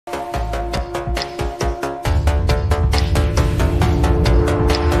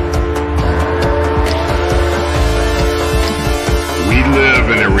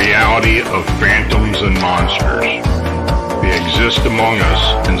among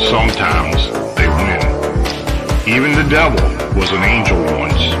us, and sometimes they win. Even the devil was an angel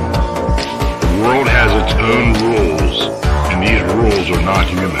once. The world has its own rules, and these rules are not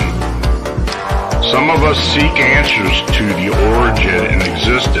human. Some of us seek answers to the origin and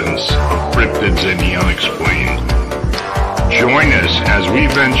existence of cryptids and the unexplained. Join us as we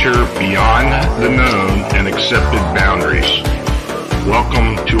venture beyond the known and accepted boundaries.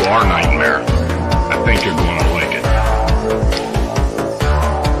 Welcome to our nightmare. I think you're going to like it.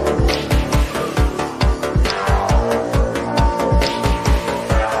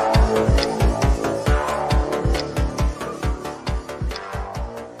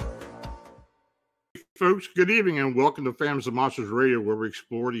 Folks, good evening and welcome to Phantoms of Monsters Radio, where we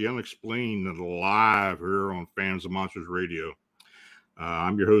explore the unexplained and live here on Phantoms of Monsters Radio.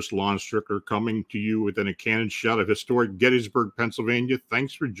 I'm your host, Lon Strickler, coming to you within a cannon shot of historic Gettysburg, Pennsylvania.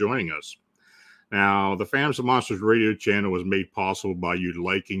 Thanks for joining us. Now, the Phantoms of Monsters Radio channel was made possible by you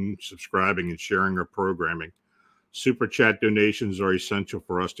liking, subscribing, and sharing our programming. Super chat donations are essential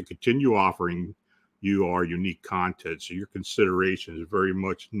for us to continue offering you our unique content, so your consideration is very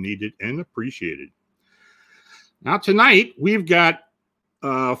much needed and appreciated. Now, tonight, we've got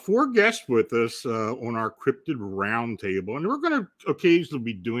 4 guests with us on our Cryptid Round Table, and we're going to occasionally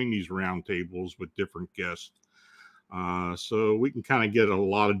be doing these round tables with different guests, so we can kind of get a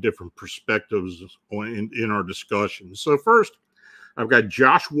lot of different perspectives in our discussion. So first, I've got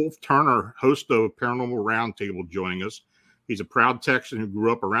Josh Wolf Turner, host of Paranormal Round Table, joining us. He's a proud Texan who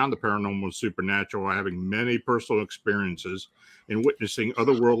grew up around the paranormal and supernatural, having many personal experiences in witnessing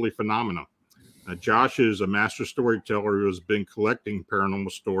otherworldly phenomena. Josh is a master storyteller who has been collecting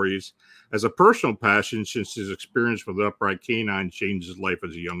paranormal stories as a personal passion since his experience with the upright canine changed his life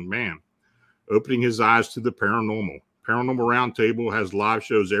as a young man, opening his eyes to the paranormal. Paranormal Roundtable has live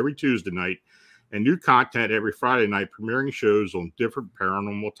shows every Tuesday night and new content every Friday night, premiering shows on different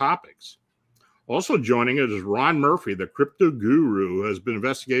paranormal topics. Also joining us is Ron Murphy, the crypto guru, who has been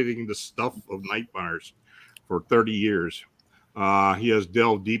investigating the stuff of nightmares for 30 years. He has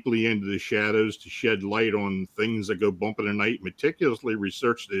delved deeply into the shadows to shed light on things that go bump in the night, meticulously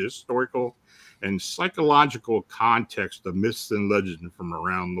researched the historical and psychological context of myths and legends from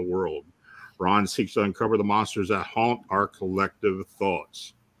around the world. Ron seeks to uncover the monsters that haunt our collective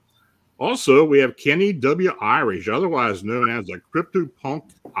thoughts. Also, we have Kenny W. Irish, otherwise known as a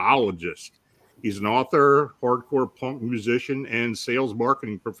cryptopunkologist. He's an author, hardcore punk musician, and sales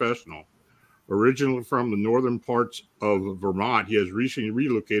marketing professional. Originally from the northern parts of Vermont, he has recently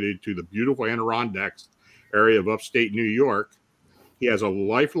relocated to the beautiful Adirondacks area of upstate New York. He has a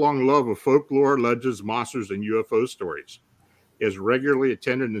lifelong love of folklore, legends, monsters, and UFO stories. He has regularly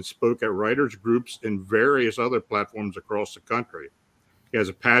attended and spoke at writers' groups and various other platforms across the country. He has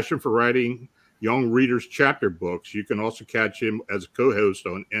a passion for writing young readers' chapter books. You can also catch him as a co-host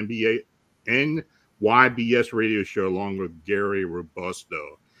on NYBS radio show along with Gary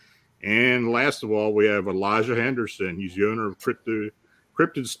Robusto. And last of all, we have Elijah Henderson. He's the owner of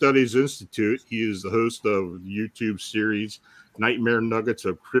Cryptid Studies Institute. He is the host of the YouTube series Nightmare Nuggets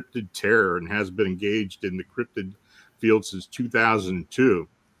of Cryptid Terror and has been engaged in the cryptid field since 2002.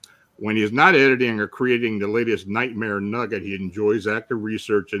 When he is not editing or creating the latest Nightmare Nugget, he enjoys active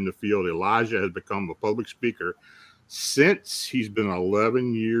research in the field. Elijah has become a public speaker since he's been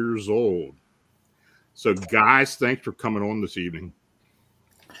 11 years old. So, guys, thanks for coming on this evening.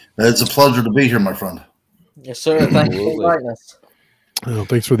 It's a pleasure to be here, my friend. Yes, sir. Thank you for inviting us. Oh,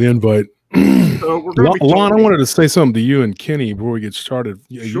 thanks for the invite. Lon, I wanted to say something to you and Kenny before we get started.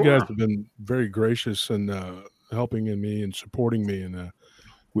 Sure. You guys have been very gracious and helping me and supporting me and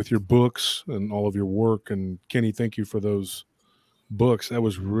with your books and all of your work. And Kenny, thank you for those books. That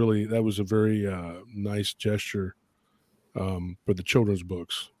was a very nice gesture for the children's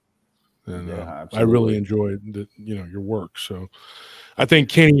books. And I really enjoyed your work. So I think,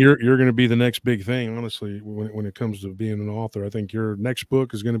 Kenny, you're going to be the next big thing, honestly, when it comes to being an author. I think your next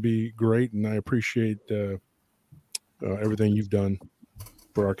book is going to be great, and I appreciate everything you've done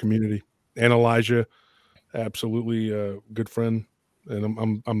for our community. And Elijah, absolutely a good friend,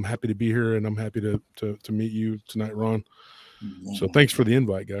 and I'm happy to be here, and I'm happy to meet you tonight, Ron. So thanks for the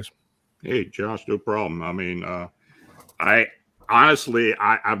invite, guys. Hey, Josh, no problem. I mean, Honestly,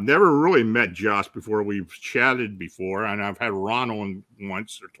 I've never really met Josh before. We've chatted before, and I've had Ron on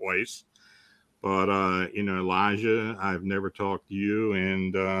once or twice. But, Elijah, I've never talked to you.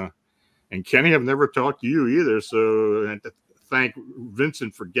 And Kenny, I've never talked to you either. So I have to thank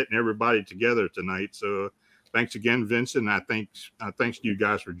Vincent for getting everybody together tonight. So thanks again, Vincent. Thanks to you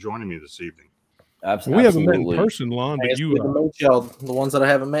guys for joining me this evening. Absolutely. We haven't met in person, Lon, but you the ones that I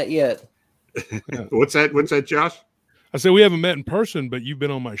haven't met yet. What's that, Josh? I said we haven't met in person, but you've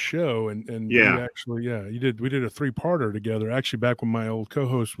been on my show, and Yeah. you actually, you did. We did a 3-parter together. Actually, back when my old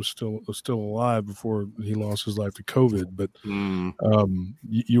co-host was still alive before he lost his life to COVID. But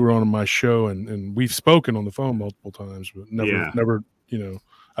you were on my show, and we've spoken on the phone multiple times, but never,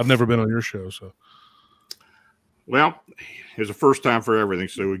 I've never been on your show. So, well, it's a first time for everything,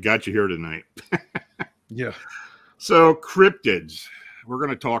 so we got you here tonight. Yeah. So cryptids. We're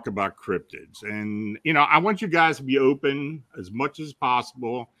going to talk about cryptids, and I want you guys to be open as much as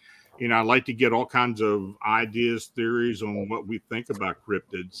possible. I'd like to get all kinds of ideas, theories on what we think about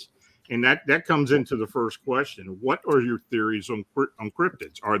cryptids, and that comes into the first question: what are your theories on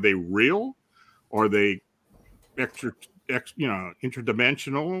cryptids? Are they real? Are they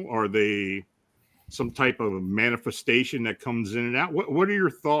interdimensional? Are they some type of manifestation that comes in and out? What are your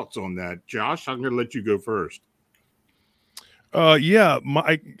thoughts on that, Josh? I'm going to let you go first. I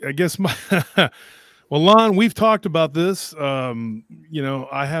guess well, Lon, we've talked about this. I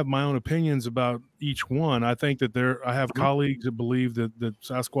have my own opinions about each one. I think that I have colleagues that believe that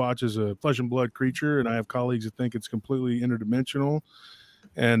Sasquatch is a flesh and blood creature, and I have colleagues that think it's completely interdimensional,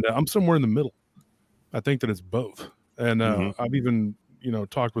 and I'm somewhere in the middle. I think that it's both. And I've even,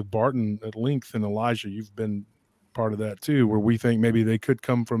 talked with Barton at length, and Elijah, you've been part of that too, where we think maybe they could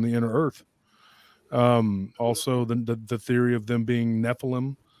come from the inner earth. Also the theory of them being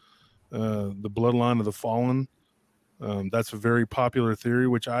Nephilim, the bloodline of the fallen. That's a very popular theory,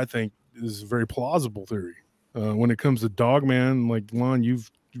 which I think is a very plausible theory. When it comes to dogman, like Lon,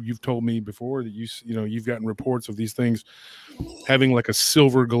 you've told me before that you've gotten reports of these things having like a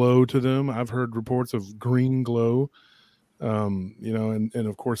silver glow to them. I've heard reports of green glow. And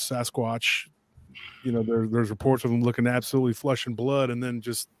of course Sasquatch, there's reports of them looking absolutely flesh and blood and then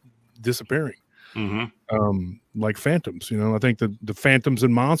just disappearing. Like phantoms. I think the phantoms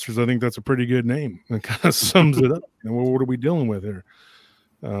and monsters, I think that's a pretty good name. It kind of sums it up. What are we dealing with here?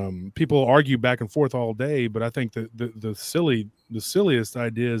 People argue back and forth all day, but I think that the silliest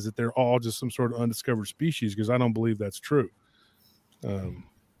idea is that they're all just some sort of undiscovered species, because I don't believe that's true.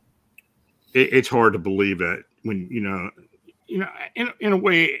 It's hard to believe that when in a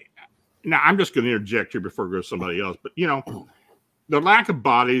way. Now I'm just going to interject here before I go to somebody else, but the lack of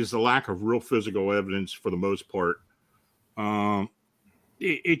bodies, the lack of real physical evidence for the most part,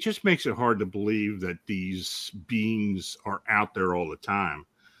 it just makes it hard to believe that these beings are out there all the time.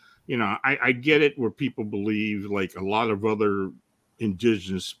 I get it where people believe, like a lot of other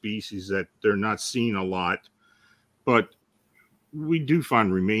indigenous species, that they're not seen a lot, but we do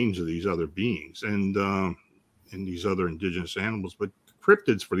find remains of these other beings and these other indigenous animals. But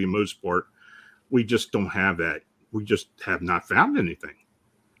cryptids, for the most part, we just don't have that. We just have not found anything.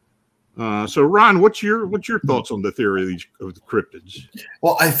 So, Ron, what's your thoughts on the theory of the cryptids?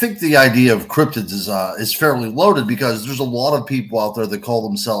 Well, I think the idea of cryptids is fairly loaded, because there's a lot of people out there that call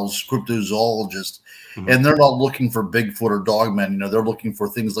themselves cryptozoologists, and they're not looking for Bigfoot or dogman. They're looking for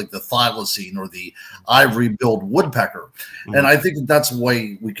things like the thylacine or the ivory-billed woodpecker. And I think that's the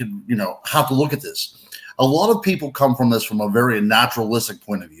way we could, have to look at this. A lot of people come from this from a very naturalistic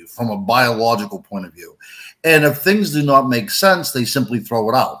point of view, from a biological point of view. And if things do not make sense, they simply throw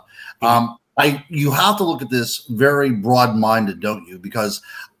it out. You have to look at this very broad-minded, don't you? Because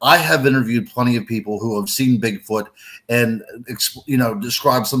I have interviewed plenty of people who have seen Bigfoot and,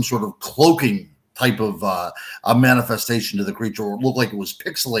 describe some sort of cloaking type of a manifestation to the creature, or it looked like it was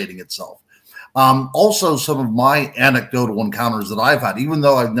pixelating itself. Also, some of my anecdotal encounters that I've had, even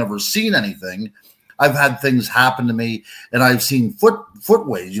though I've never seen anything, I've had things happen to me, and I've seen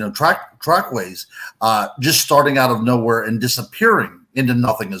footways, trackways, just starting out of nowhere and disappearing into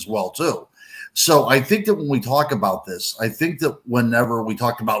nothing as well too. So I think that when we talk about this, I think that whenever we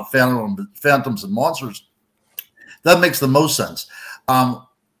talk about phantoms and monsters, that makes the most sense.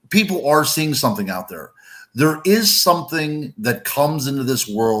 People are seeing something out there. There is something that comes into this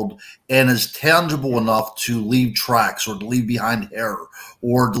world and is tangible enough to leave tracks, or to leave behind hair,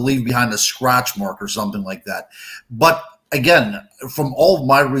 or to leave behind a scratch mark or something like that. But again, from all of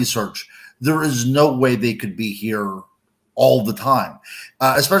my research, there is no way they could be here all the time,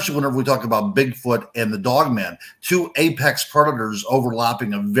 especially whenever we talk about Bigfoot and the dogman, two apex predators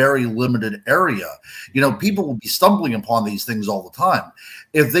overlapping a very limited area. People will be stumbling upon these things all the time.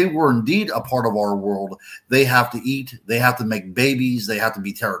 If they were indeed a part of our world, they have to eat, they have to make babies, they have to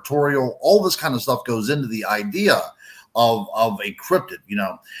be territorial. All this kind of stuff goes into the idea of a cryptid.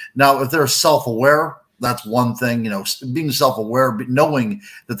 Now, if they're self-aware, that's one thing. Being self-aware, but knowing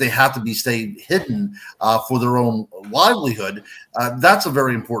that they have to be stayed hidden for their own livelihood. That's a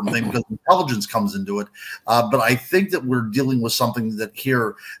very important thing because intelligence comes into it. But I think that we're dealing with something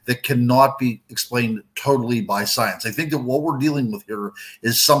that cannot be explained totally by science. I think that what we're dealing with here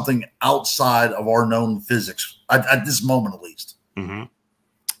is something outside of our known physics at this moment, at least. Mm-hmm.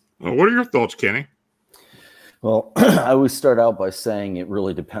 Well, what are your thoughts, Kenny? Well, I always start out by saying it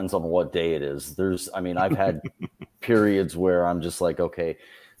really depends on what day it is. I've had periods where I'm just like, okay,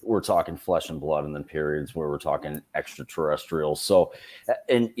 we're talking flesh and blood, and then periods where we're talking extraterrestrials. So,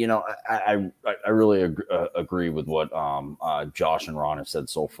 and I really agree with what Josh and Ron have said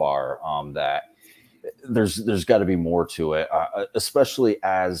so far. That there's got to be more to it, especially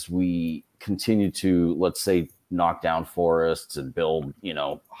as we continue to, let's say, knock down forests and build,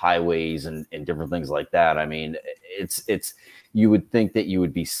 highways and different things like that. I mean, it's you would think that you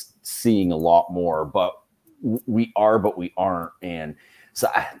would be seeing a lot more, but we aren't. And so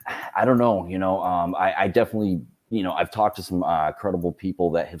I don't know, I definitely, I've talked to some credible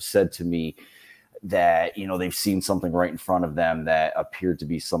people that have said to me that, they've seen something right in front of them that appeared to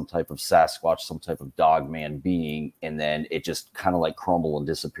be some type of Sasquatch, some type of dogman being, and then it just kind of like crumble and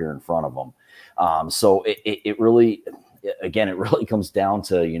disappear in front of them. So it really, again, it really comes down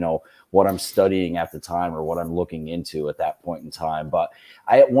to, what I'm studying at the time or what I'm looking into at that point in time. But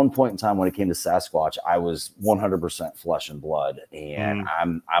at one point in time, when it came to Sasquatch, I was 100% flesh and blood, and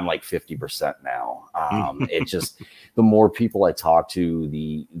I'm like 50% now. It just, the more people I talk to,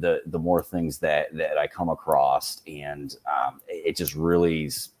 the more things that I come across, and it just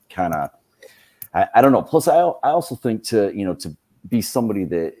really kind of, I don't know. Plus, I also think to be somebody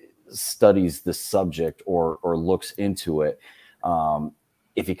that studies the subject or looks into it,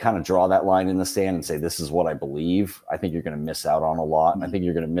 if you kind of draw that line in the sand and say, this is what I believe, I think you're going to miss out on a lot. And I think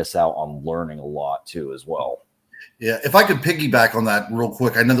you're going to miss out on learning a lot too, as well. Yeah. If I could piggyback on that real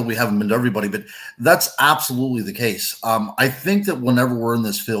quick, I know that we haven't been to everybody, but that's absolutely the case. I think that whenever we're in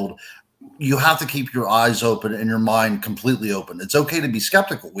this field, you have to keep your eyes open and your mind completely open. It's okay to be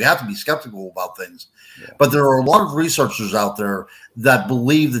skeptical. We have to be skeptical about things. Yeah. But there are a lot of researchers out there that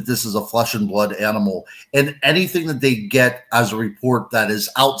believe that this is a flesh and blood animal, and anything that they get as a report that is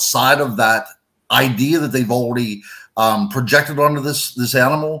outside of that idea that they've already projected onto this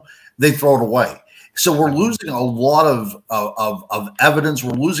animal, they throw it away. So we're losing a lot of evidence.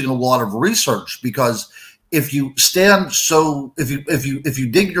 We're losing a lot of research because if you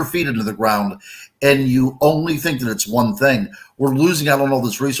dig your feet into the ground and you only think that it's one thing, we're losing out on all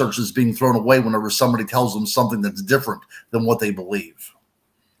this research that's being thrown away whenever somebody tells them something that's different than what they believe.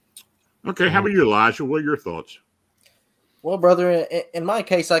 Okay, how about you, Elijah? What are your thoughts? Well, brother, in my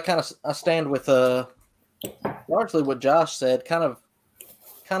case, I stand with largely what Josh said, kind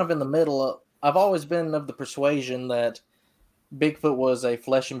of in the middle. I've always been of the persuasion that Bigfoot was a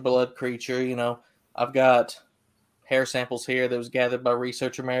flesh and blood creature. I've got hair samples here that was gathered by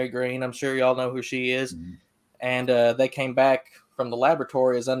researcher Mary Green. I'm sure y'all know who she is. Mm-hmm. And they came back from the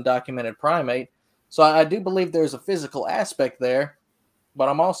laboratory as undocumented primate. So I do believe there's a physical aspect there, but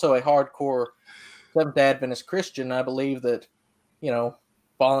I'm also a hardcore Seventh-day Adventist Christian. I believe that,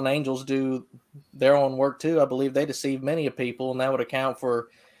 fallen angels do their own work too. I believe they deceive many of people, and that would account for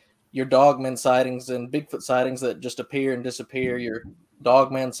your dogman sightings and Bigfoot sightings that just appear and disappear, your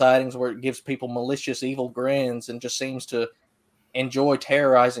dogman sightings where it gives people malicious, evil grins and just seems to enjoy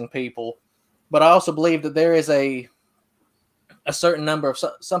terrorizing people. But I also believe that there is a certain number of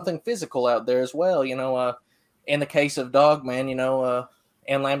something physical out there as well. In the case of dogman,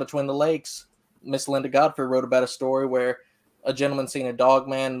 in Land Between the Lakes, Miss Linda Godfrey wrote about a story where a gentleman seen a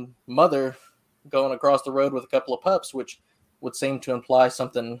dogman mother going across the road with a couple of pups, which would seem to imply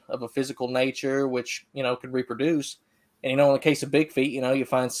something of a physical nature, which, could reproduce. And, in the case of Bigfoot, you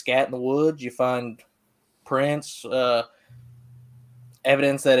find scat in the woods, you find prints,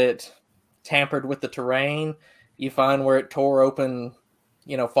 evidence that it tampered with the terrain. You find where it tore open,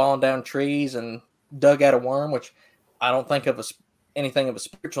 falling down trees and dug out a worm, which I don't think of anything of a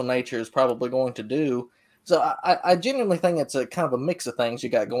spiritual nature is probably going to do. So I genuinely think it's a kind of a mix of things you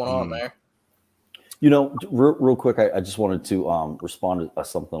got going on there. Real quick, I just wanted to respond to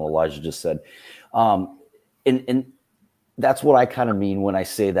something Elijah just said. And that's what I kind of mean when I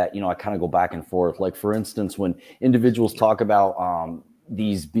say that, I kind of go back and forth. Like, for instance, when individuals talk about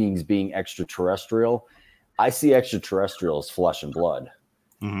these beings being extraterrestrial, I see extraterrestrial as flesh and blood.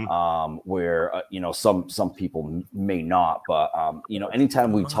 Mm-hmm. Where, some people may not, but,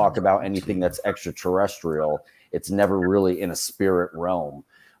 anytime we talk about anything that's extraterrestrial, it's never really in a spirit realm.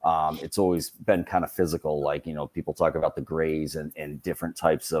 It's always been kind of physical, like, people talk about the grays and different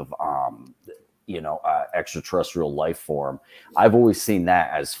types of, extraterrestrial life form, I've always seen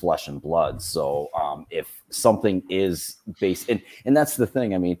that as flesh and blood. So if something is based, and that's the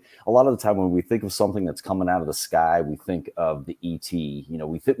thing. I mean, a lot of the time when we think of something that's coming out of the sky, we think of the ET.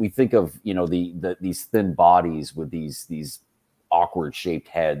 We think of these thin bodies with these awkward shaped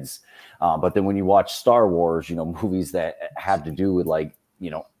heads. But then when you watch Star Wars, movies that have to do with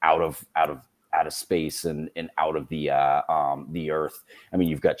out of space and out of the earth. I mean,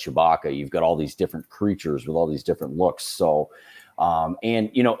 you've got Chewbacca, you've got all these different creatures with all these different looks. So, and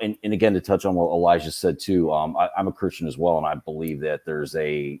again, to touch on what Elijah said too, I'm a Christian as well, and I believe that there's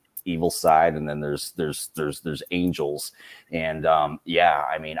a evil side, and then there's angels, and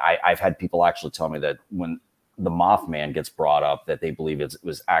I mean, I've had people actually tell me that when the Mothman gets brought up, that they believe it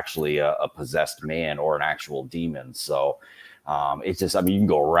was actually a possessed man or an actual demon. So it's just, I mean, you can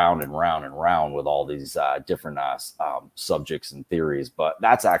go round and round and round with all these different subjects and theories, but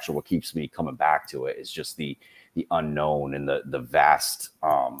that's actually what keeps me coming back to it, is just the unknown and the vast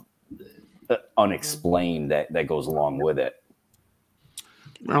unexplained that goes along with it.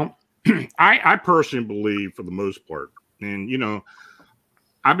 Well, I personally believe, for the most part, and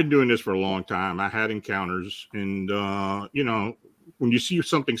I've been doing this for a long time. I had encounters, and when you see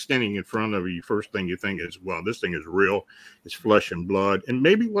something standing in front of you, first thing you think is, well, this thing is real. It's flesh and blood. And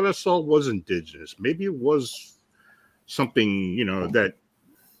maybe what I saw was indigenous. Maybe it was something, that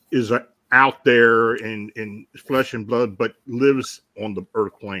is out there in flesh and blood, but lives on the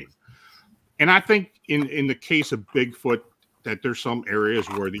earth plane. And I think in the case of Bigfoot, that there's some areas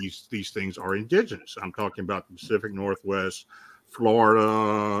where these things are indigenous. I'm talking about the Pacific Northwest, Florida,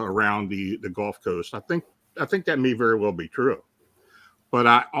 around the Gulf Coast. I think that may very well be true. But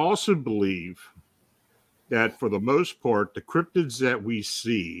I also believe that for the most part, the cryptids that we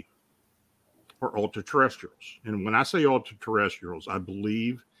see are ultra-terrestrials. And when I say ultra-terrestrials, I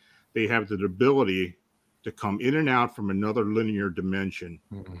believe they have the ability to come in and out from another linear dimension,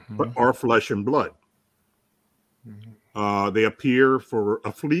 but are flesh and blood. They appear for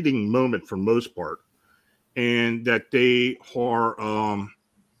a fleeting moment for the most part, and that they are,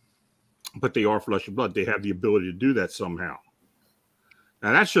 but they are flesh and blood. They have the ability to do that somehow.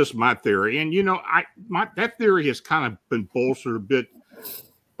 Now, that's just my theory. And, that theory has kind of been bolstered a bit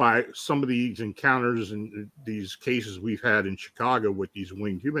by some of these encounters and these cases we've had in Chicago with these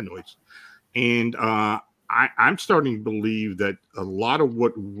winged humanoids. And I'm starting to believe that a lot of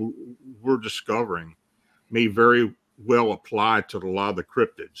what we're discovering may very well apply to a lot of the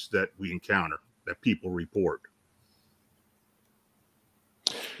cryptids that we encounter, that people report.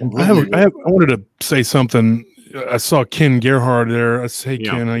 I wanted to say something. I saw Ken Gerhard there. I say, hey,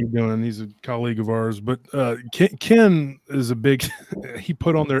 Ken, how you doing? He's a colleague of ours. But Ken is a big, he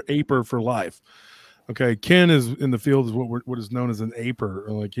put on their aper for life. Okay, Ken is in the field is what is known as an aper.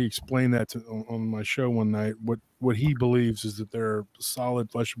 Like he explained that on my show one night. What he believes is that they're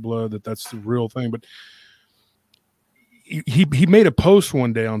solid flesh and blood, that's the real thing. But he made a post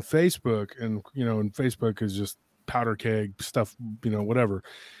one day on Facebook, and and Facebook is just powder keg stuff, whatever.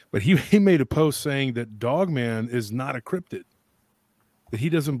 But he made a post saying that Dogman is not a cryptid, that he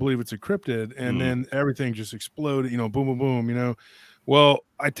doesn't believe it's a cryptid, and then everything just exploded, boom, boom, boom, Well,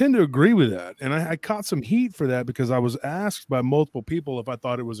 I tend to agree with that, and I caught some heat for that because I was asked by multiple people if I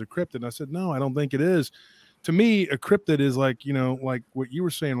thought it was a cryptid, and I said, no, I don't think it is. To me, a cryptid is like, like what you were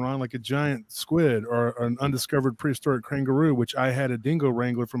saying, Ron, like a giant squid or an undiscovered prehistoric kangaroo, which I had a dingo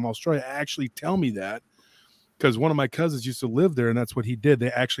wrangler from Australia actually tell me that, because one of my cousins used to live there, and that's what he did. They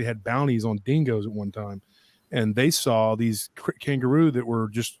actually had bounties on dingoes at one time, and they saw these kangaroo that were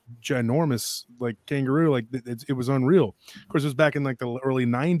just ginormous, like kangaroo, like it was unreal. Of course, it was back in like the early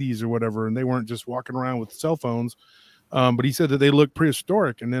 90s or whatever, and they weren't just walking around with cell phones. But he said that they looked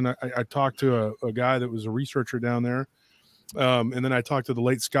prehistoric. And then I talked to a guy that was a researcher down there. And then I talked to the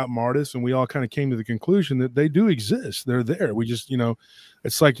late Scott Martis, and we all kind of came to the conclusion that they do exist. They're there. We just,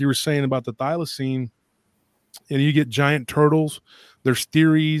 it's like you were saying about the thylacine, and you get giant turtles. There's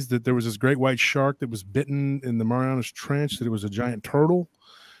theories that there was this great white shark that was bitten in the Marianas Trench, that it was a giant turtle.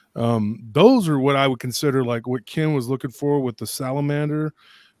 Those are what I would consider like what Ken was looking for with the salamander.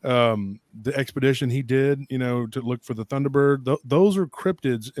 The expedition he did, to look for the Thunderbird, those are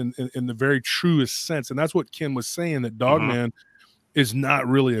cryptids in the very truest sense. And that's what Ken was saying, that Dogman is not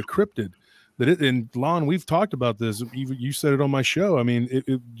really a cryptid. And Lon, we've talked about this. You said it on my show. I mean,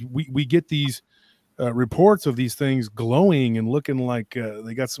 we get these reports of these things glowing and looking like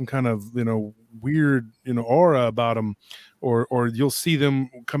they got some kind of weird aura about them, or you'll see them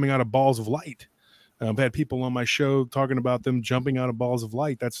coming out of balls of light. I've had people on my show talking about them jumping out of balls of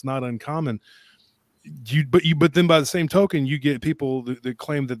light. That's not uncommon. but then by the same token, you get people that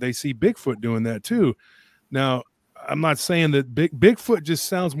claim that they see Bigfoot doing that too. Now, I'm not saying that Bigfoot just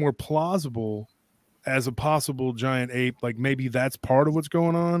sounds more plausible as a possible giant ape. Like maybe that's part of what's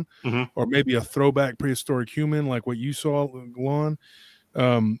going on, or maybe a throwback prehistoric human, like what you saw, Lon.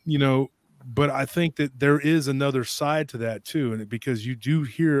 You know, but I think that there is another side to that too, and because you do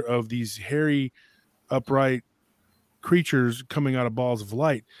hear of these hairy, upright creatures coming out of balls of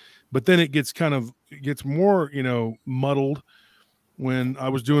light, but then it gets more, you know, muddled. When I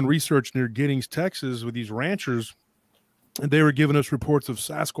was doing research near Giddings, Texas, with these ranchers, and they were giving us reports of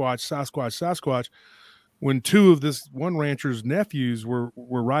Sasquatch. When two of this one rancher's nephews were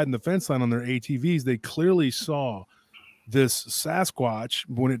riding the fence line on their ATVs, they clearly saw this Sasquatch.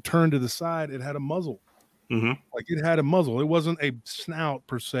 When it turned to the side, it had a muzzle. Like it had a muzzle. It wasn't a snout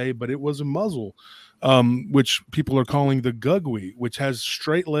per se, but it was a muzzle, which people are calling the gugwi, which has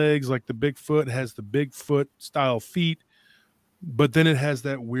straight legs like the Bigfoot, has the Bigfoot style feet. But then it has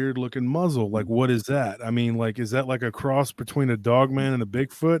that weird looking muzzle. Like, what is that? I mean, like, is that like a cross between a dogman and a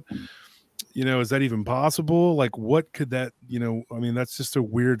Bigfoot? You know, is that even possible? Like, what could that, you know, I mean, that's just a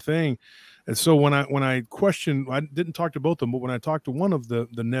weird thing. And so when I questioned, I didn't talk to both of them, but when I talked to one of the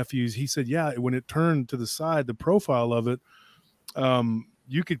nephews, he said, yeah, when it turned to the side, the profile of it,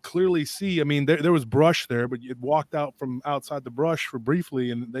 you could clearly see, I mean, there was brush there, but it walked out from outside the brush for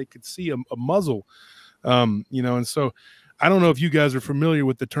briefly and they could see a muzzle, you know, and so I don't know if you guys are familiar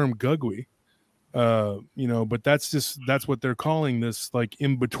with the term gugwi, you know, but that's what they're calling this like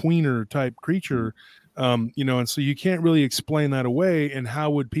in-betweener type creature, you know, and so you can't really explain that away. And how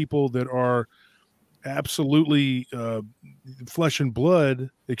would people that are absolutely flesh and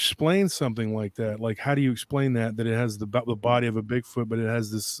blood explain something like that? Like, how do you explain that it has the body of a Bigfoot, but it has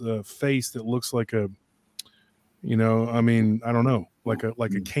this face that looks like a, you know, I mean, I don't know, like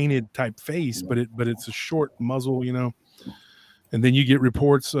a canid type face, but it's a short muzzle, you know. And then you get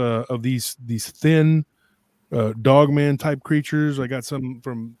reports of these thin dogman type creatures. I got some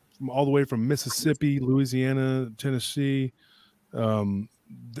from all the way from Mississippi, Louisiana, Tennessee.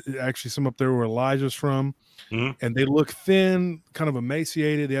 Actually, some up there where Elijah's from. And they look thin, kind of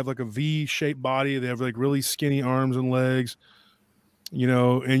emaciated. They have like a V-shaped body. They have like really skinny arms and legs. You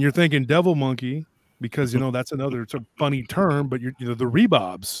know, and you're thinking devil monkey because, you know, that's it's a funny term, but you know, the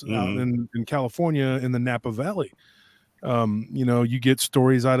rebobs out in California in the Napa Valley. You know, you get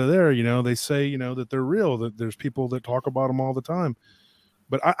stories out of there, you know, they say, you know, that they're real, that there's people that talk about them all the time.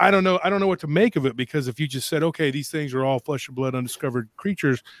 But I don't know what to make of it, because if you just said, okay, these things are all flesh and blood undiscovered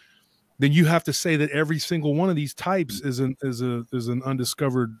creatures, then you have to say that every single one of these types is an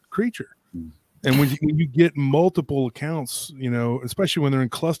undiscovered creature. And when you get multiple accounts, you know, especially when they're in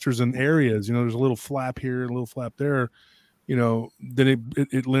clusters and areas, you know, there's a little flap here, a little flap there, you know, then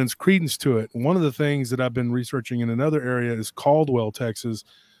it lends credence to it. One of the things that I've been researching in another area is Caldwell, Texas.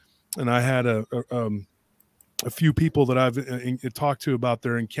 And I had a few people that I've talked to about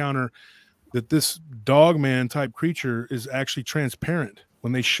their encounter that this dogman type creature is actually transparent.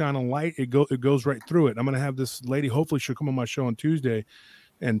 When they shine a light, it goes right through it. I'm going to have this lady, hopefully she'll come on my show on Tuesday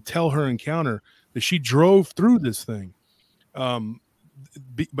and tell her encounter that she drove through this thing.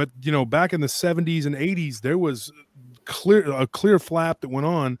 But, you know, back in the 70s and 80s, there was a clear flap that went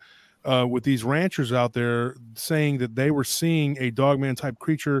on with these ranchers out there saying that they were seeing a dogman type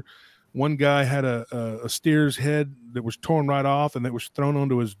creature. One guy had a steer's head that was torn right off and that was thrown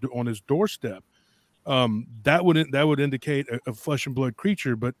on his doorstep. That would indicate a flesh and blood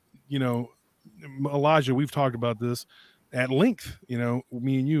creature. But, you know, Elijah, we've talked about this at length, you know,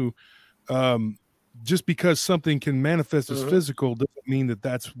 me and you. Just because something can manifest as physical doesn't mean that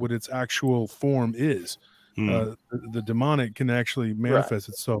that's what its actual form is. The demonic can actually manifest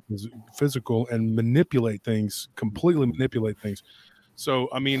itself as physical and completely manipulate things. So,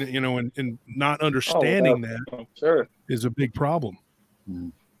 I mean, you know, and not understanding that is a big problem.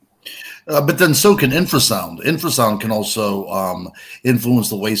 But then so can infrasound. Infrasound can also influence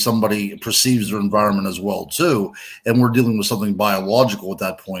the way somebody perceives their environment as well, too. And we're dealing with something biological at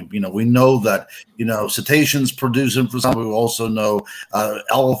that point. You know, we know that, you know, cetaceans produce infrasound. We also know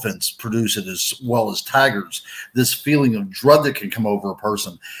elephants produce it as well as tigers. This feeling of dread that can come over a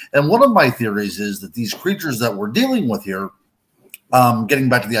person. And one of my theories is that these creatures that we're dealing with here, getting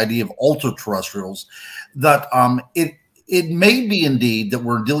back to the idea of ultra-terrestrials, that it may be indeed that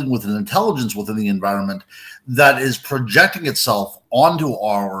we're dealing with an intelligence within the environment that is projecting itself onto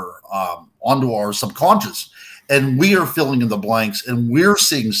our subconscious, and we are filling in the blanks, and we're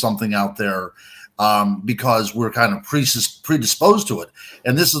seeing something out there because we're kind of predisposed to it.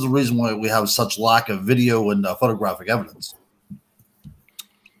 And this is the reason why we have such lack of video and photographic evidence.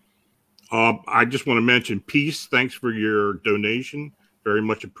 I just want to mention Peace. Thanks for your donation. Very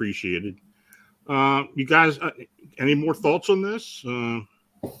much appreciated. You guys, any more thoughts on this?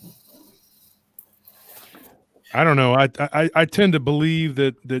 I don't know. I tend to believe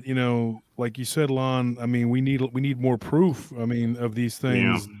that you know, like you said, Lon. I mean, we need more proof. I mean, of these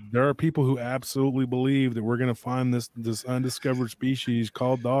things. Yeah. There are people who absolutely believe that we're going to find this undiscovered species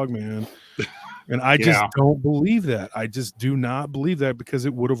called dogman, and I just don't believe that. I just do not believe that because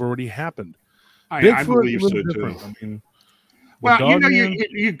it would have already happened. I believe so too. I mean, well, you know,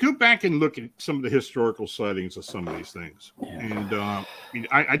 you go back and look at some of the historical sightings of some of these things, and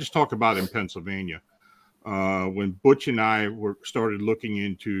I just talk about in Pennsylvania. When Butch and I started looking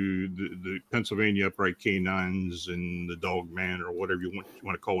into the Pennsylvania upright canines and the dogman, or whatever you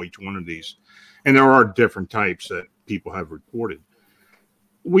want to call each one of these, and there are different types that people have reported.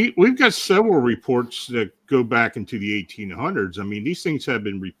 We've got several reports that go back into the 1800s. I mean, these things have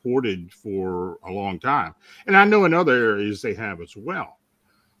been reported for a long time, and I know in other areas they have as well.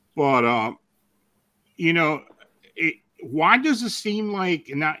 But you know, why does it seem like,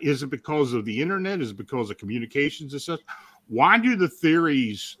 and that, is it because of the internet? Is it because of communications and stuff? Why do the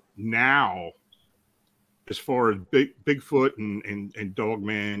theories now, as far as Bigfoot and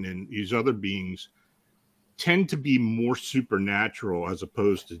Dogman and these other beings, tend to be more supernatural as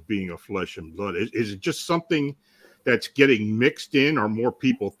opposed to being a flesh and blood? Is it just something that's getting mixed in, or more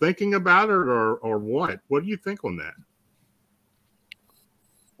people thinking about it, or what? What do you think on that?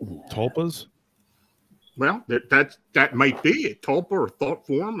 Tulpas? Well, that might be it. Tulpa or thought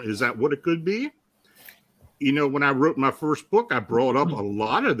form. Is that what it could be? You know, when I wrote my first book, I brought up a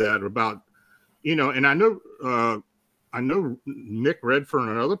lot of that about, you know, and I know Nick Redfern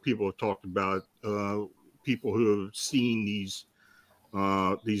and other people have talked about people who have seen these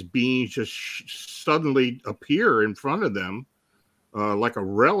beings just suddenly appear in front of them, like a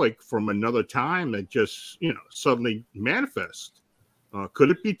relic from another time that just, you know, suddenly manifests.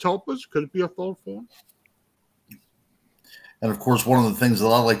 Could it be tulpas? Could it be a thought form? And of course, one of the things that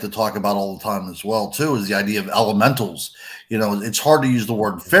I like to talk about all the time as well, too, is the idea of elementals. You know, it's hard to use the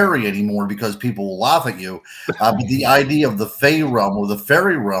word fairy anymore because people will laugh at you. But the idea of the fae realm or the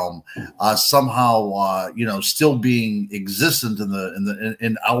fairy realm somehow, you know, still being existent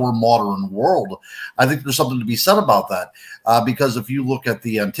in our modern world, I think there's something to be said about that. Because if you look at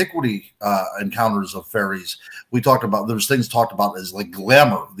the antiquity encounters of fairies, there's things talked about as like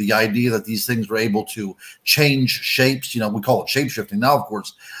glamour, the idea that these things were able to change shapes. You know, we call it shape-shifting now, of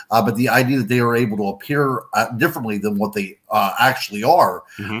course, but the idea that they are able to appear differently than what they actually are.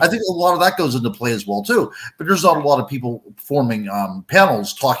 I think a lot of that goes into play as well, too. But there's not a lot of people forming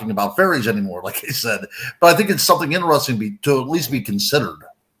panels talking about fairies anymore, like I said. But I think it's something interesting to at least be considered.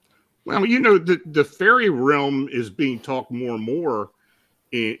 Well, you know, the fairy realm is being talked more and more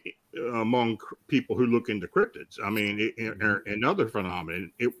among people who look into cryptids. I mean, and other phenomena.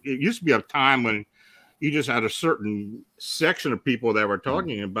 It used to be a time when you just had a certain section of people that were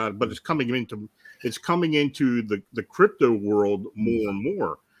talking about it, but it's coming into the crypto world more and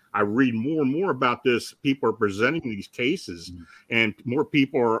more. I read more and more about this. People are presenting these cases, and more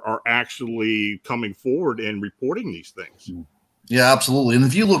people are actually coming forward and reporting these things. Yeah, absolutely. And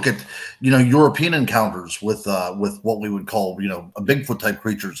if you look at, you know, European encounters with what we would call, you know, Bigfoot type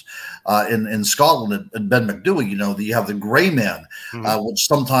creatures in Scotland at Ben Macdui, you know, you have the gray man, which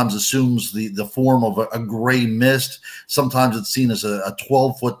sometimes assumes the form of a gray mist. Sometimes it's seen as a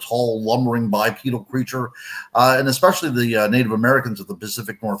 12-foot tall lumbering bipedal creature. And especially the Native Americans of the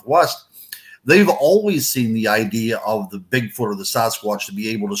Pacific Northwest, they've always seen the idea of the Bigfoot or the Sasquatch to be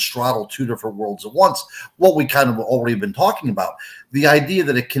able to straddle two different worlds at once. What we kind of already been talking about, the idea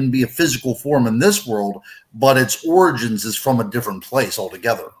that it can be a physical form in this world, but its origins is from a different place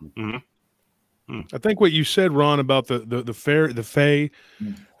altogether. I think what you said, Ron, about the fae,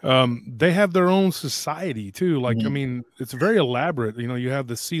 they have their own society too. Like, I mean, it's very elaborate. You know, you have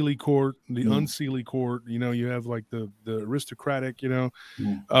the Sealy court, the unsealy court. You know, you have like the aristocratic. You know,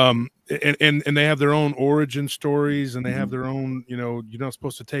 and they have their own origin stories, and they have their own. You know, you're not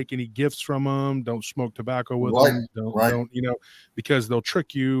supposed to take any gifts from them. Don't smoke tobacco with them. Don't, you know, because they'll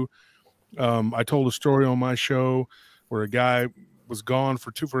trick you. I told a story on my show where a guy was gone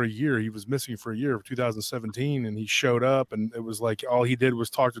for a year. He was missing for a year of 2017, and he showed up, and it was like all he did was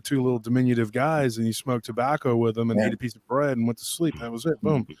talk to two little diminutive guys, and he smoked tobacco with them and ate a piece of bread and went to sleep. That was it.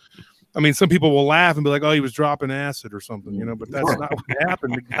 Boom. I mean, some people will laugh and be like, oh, he was dropping acid or something, you know, but that's not what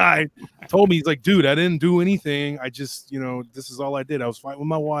happened. The guy told me, he's like, dude, I didn't do anything. I just, you know, this is all I did. I was fighting with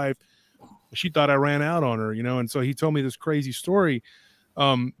my wife. She thought I ran out on her, you know, and so he told me this crazy story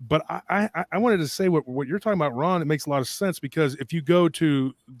But I wanted to say what you're talking about, Ron. It makes a lot of sense, because if you go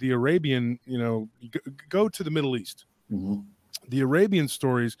to the Arabian, you know, go to the Middle East, the Arabian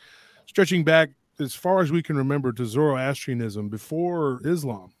stories stretching back as far as we can remember to Zoroastrianism, before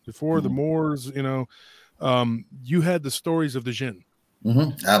Islam, before the Moors, you know, you had the stories of the jinn.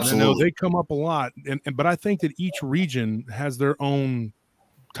 Absolutely. And I know they come up a lot, but I think that each region has their own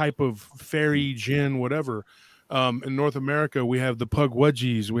type of fairy, jinn, whatever. In North America, we have the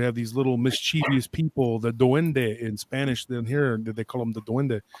pugwudgies. We have these little mischievous people, the duende in Spanish. Then here they call them the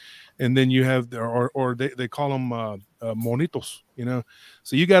duende, and then you have, or they call them monitos. You know,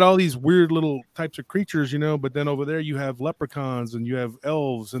 so you got all these weird little types of creatures, you know. But then over there you have leprechauns, and you have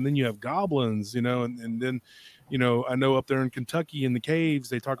elves, and then you have goblins, you know, and then, you know, I know up there in Kentucky in the caves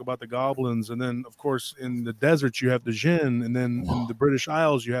they talk about the goblins, and then of course in the deserts you have the jinn, and then in the British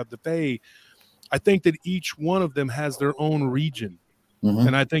Isles you have the fae. I think that each one of them has their own region.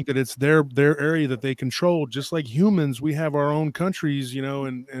 And I think that it's their area that they control. Just like humans, we have our own countries, you know,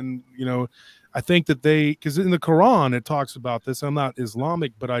 and you know, I think that because in the Quran it talks about this. I'm not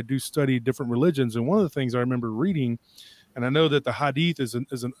Islamic, but I do study different religions. And one of the things I remember reading, and I know that the Hadith is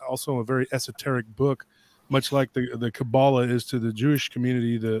also a very esoteric book, much like the Kabbalah is to the Jewish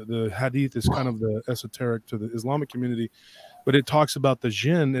community. The Hadith is kind of the esoteric to the Islamic community. But it talks about the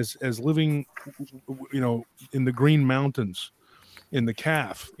jinn as living, you know, in the Green Mountains, in the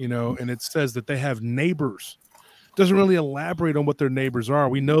Kaf, you know, and it says that they have neighbors. It doesn't really elaborate on what their neighbors are.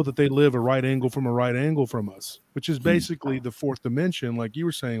 We know that they live a right angle from us, which is basically the fourth dimension, like you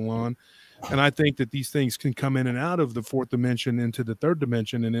were saying, Lon. And I think that these things can come in and out of the fourth dimension into the third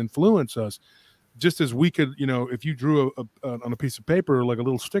dimension and influence us. Just as we could, you know, if you drew on a piece of paper, like a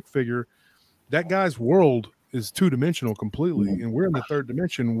little stick figure, that guy's world is two-dimensional completely, and we're in the third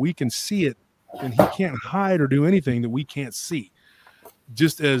dimension. We can see it, and he can't hide or do anything that we can't see.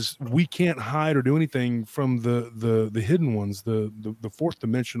 Just as we can't hide or do anything from the hidden ones, the fourth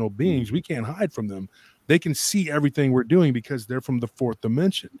dimensional beings, we can't hide from them. They can see everything we're doing because they're from the fourth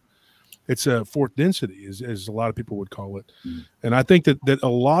dimension. It's a fourth density, as a lot of people would call it. And I think that a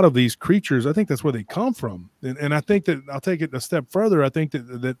lot of these creatures, I think that's where they come from. And I think that I'll take it a step further. I think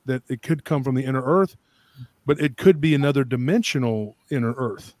that it could come from the inner earth, but it could be another dimensional inner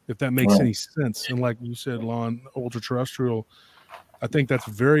earth, if that makes any sense. And like you said, Lon, ultra terrestrial, I think that's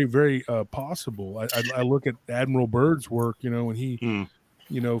very, very possible. I look at Admiral Byrd's work, you know, when he,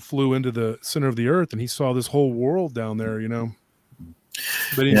 you know, flew into the center of the earth and he saw this whole world down there, you know.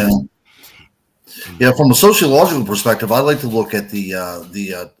 But anyway. Yeah, from a sociological perspective, I like to look at the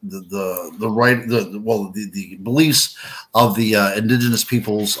beliefs of the indigenous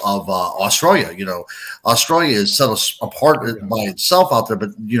peoples of Australia. You know, Australia is set apart by itself out there,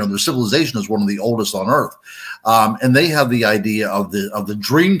 but you know their civilization is one of the oldest on Earth, and they have the idea of the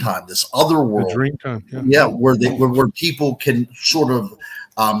dream time, this other world, dream time, where people can sort of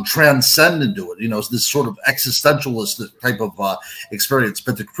transcend into it, you know, this sort of existentialist type of experience.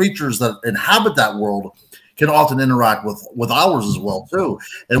 But the creatures that inhabit that world can often interact with ours as well too.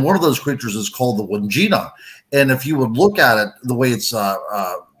 And one of those creatures is called the Wangina. And if you would look at it, the way it's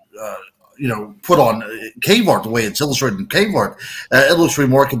you know, put on cave art, the way it's illustrated in cave art, it looks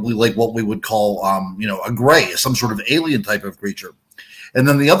remarkably like what we would call you know, a gray, some sort of alien type of creature. And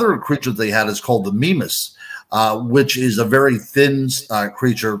then the other creature they had is called the Mimas, which is a very thin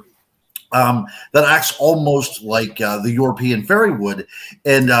creature that acts almost like the European fairy would.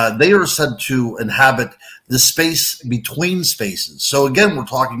 And they are said to inhabit the space between spaces. So again, we're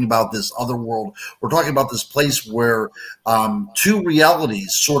talking about this other world. We're talking about this place where two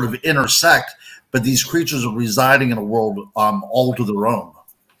realities sort of intersect, but these creatures are residing in a world all to their own.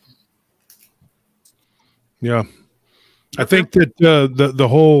 Yeah. I think that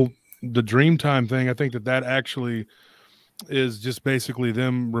the dream time thing, I think that actually is just basically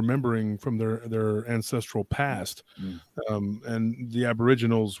them remembering from their ancestral past. And the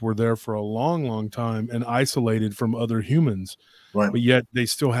Aboriginals were there for a long, long time and isolated from other humans. Right. But yet they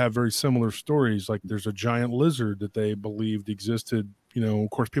still have very similar stories. Like there's a giant lizard that they believed existed. You know, of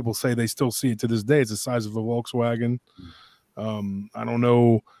course, people say they still see it to this day. It's the size of a Volkswagen. I don't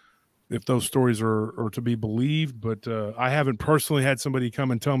know if those stories are to be believed, but I haven't personally had somebody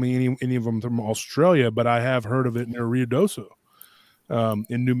come and tell me any of them from Australia, but I have heard of it near Ruidoso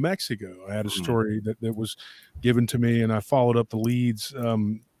in New Mexico. I had a story that was given to me, and I followed up the leads,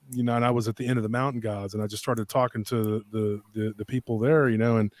 you know, and I was at the end of the mountain gods, and I just started talking to the people there, you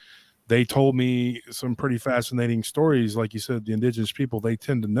know, and they told me some pretty fascinating stories. Like you said, the indigenous people, they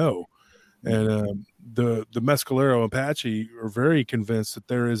tend to know. And the Mescalero Apache are very convinced that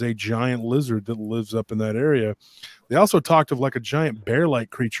there is a giant lizard that lives up in that area. They also talked of like a giant bear-like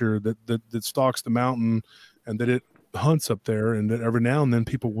creature that stalks the mountain, and that it hunts up there, and that every now and then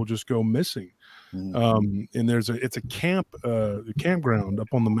people will just go missing. And it's a campground up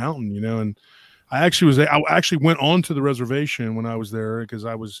on the mountain, you know. And I actually went onto the reservation when I was there because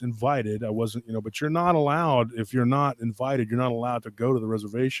I was invited. I wasn't, you know, but you're not allowed, if you're not invited, you're not allowed to go to the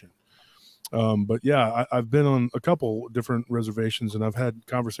reservation. But yeah, I've been on a couple different reservations, and I've had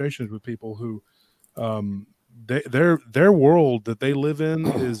conversations with people who, their world that they live in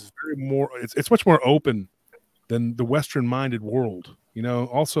is it's much more open than the Western minded world. You know,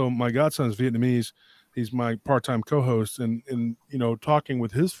 also my godson's Vietnamese. He's my part-time co-host, and you know, talking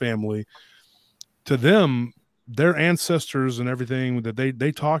with his family, to them, their ancestors and everything, that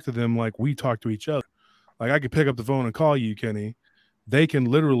they talk to them like we talk to each other. Like I could pick up the phone and call you, Kenny. They can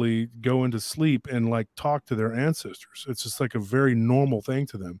literally go into sleep and like talk to their ancestors. It's just like a very normal thing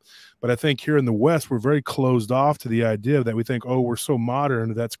to them. But I think here in the West, we're very closed off to the idea that we think, oh, we're so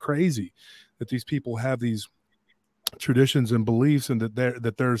modern. That's crazy that these people have these traditions and beliefs, and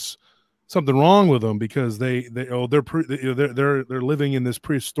that there's something wrong with them because they're living in this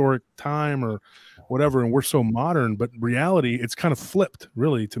prehistoric time or whatever, and we're so modern. But reality, it's kind of flipped,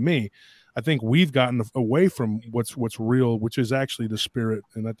 really, to me. I think we've gotten away from what's real, which is actually the spirit.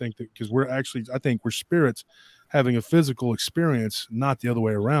 And I think that because I think we're spirits having a physical experience, not the other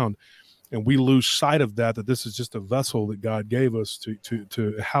way around. And we lose sight of that this is just a vessel that God gave us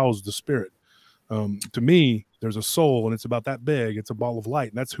to house the spirit. To me, there's a soul, and it's about that big. It's a ball of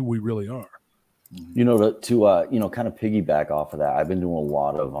light, and that's who we really are. You know, to you know, kind of piggyback off of that, I've been doing a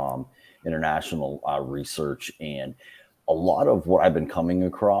lot of international research, and a lot of what I've been coming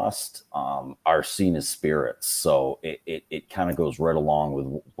across are seen as spirits. So it kind of goes right along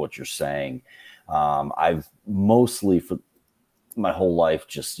with what you're saying. I've mostly for my whole life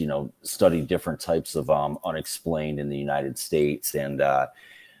just, you know, studied different types of unexplained in the United States. And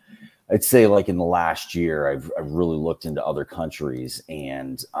I'd say like in the last year, I've really looked into other countries,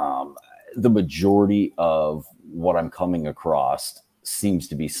 and the majority of what I'm coming across seems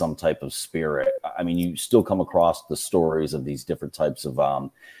to be some type of spirit. I mean, you still come across the stories of these different types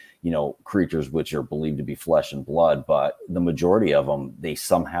of, you know, creatures which are believed to be flesh and blood, but the majority of them, they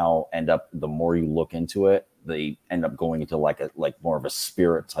somehow end up, the more you look into it, they end up going into like more of a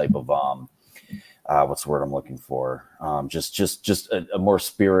spirit type of, what's the word I'm looking for? Just a more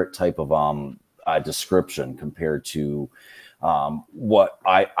spirit type of description compared to what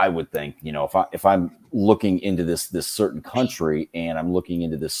I would think. You know, if I'm looking into this certain country and I'm looking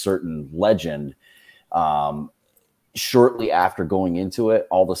into this certain legend, shortly after going into it,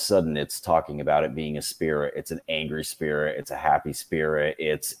 all of a sudden it's talking about it being a spirit. It's an angry spirit. It's a happy spirit.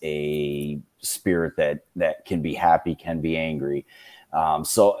 It's a spirit that can be happy, can be angry.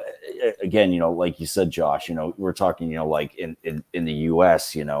 So again, you know, like you said, Josh, you know, we're talking, you know, like in the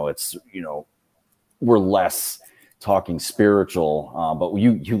US, you know, it's, you know, we're less talking spiritual, but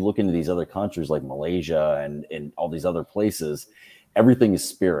you look into these other countries like Malaysia and all these other places, everything is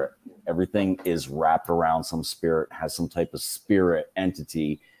spirit. Everything is wrapped around some spirit, has some type of spirit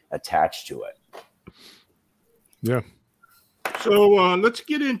entity attached to it. Yeah. So let's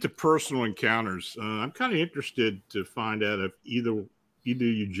get into personal encounters. I'm kind of interested to find out if either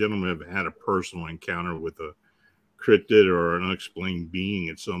you gentlemen have had a personal encounter with a cryptid or an unexplained being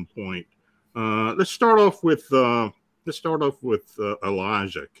at some point. Let's start off with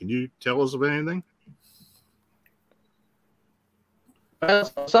Elijah. Can you tell us of anything?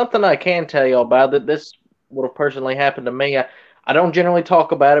 Something I can tell you about that this would have personally happened to me. I don't generally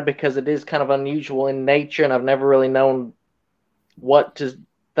talk about it because it is kind of unusual in nature, and I've never really known what to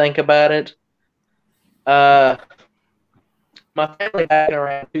think about it. My family back in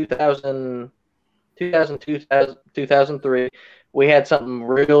around 2003, we had something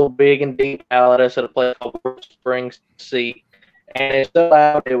real big and deep out at us at a place called Springs Sea, and it's so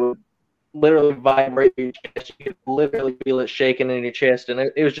loud it would literally vibrate your chest. You could literally feel it shaking in your chest, and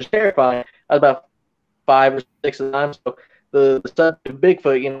it was just terrifying. I was about 5 or 6 at the time, so the subject of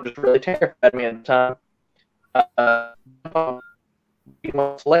Bigfoot, you know, just really terrified me at the time.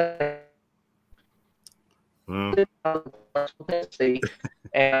 Months later, and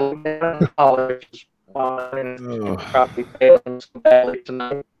probably failing so badly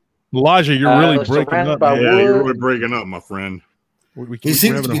tonight. Elijah, you're really breaking up. Yeah, you're really breaking up, my friend. He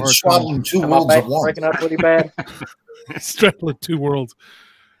seems to be straddling two worlds at once. Breaking up pretty bad. Straddling two worlds.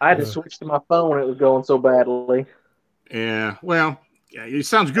 I had to switch to my phone. It was going so badly. Yeah, well, it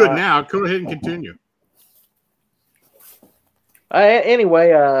sounds good now. Go ahead and continue.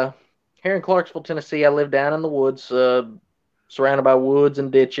 Anyway, here in Clarksville, Tennessee, I live down in the woods, surrounded by woods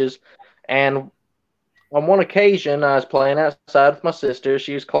and ditches. And on one occasion, I was playing outside with my sister.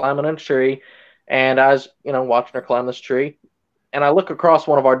 She was climbing a tree, and I was, watching her climb this tree. And I look across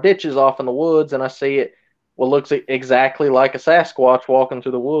one of our ditches off in the woods, and I see it. Well, looks exactly like a Sasquatch walking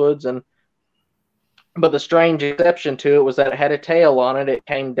through the woods, but the strange exception to it was that it had a tail on it. It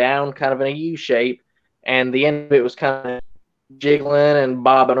came down kind of in a U shape, and the end of it was kind of jiggling and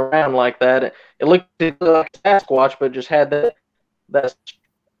bobbing around like that. It looked like a Sasquatch, but just had that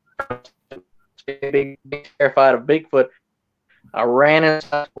big, terrified of Bigfoot. I ran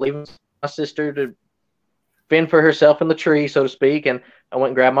inside, leaving my sister to fend for herself in the tree, so to speak, and I went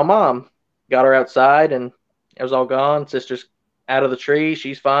and grabbed my mom, got her outside, and it was all gone. Sister's out of the tree,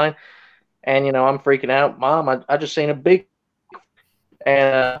 she's fine, and I'm freaking out. Mom, I just seen a big,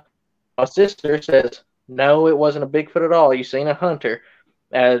 and my sister says, no, it wasn't a Bigfoot at all. You seen a hunter.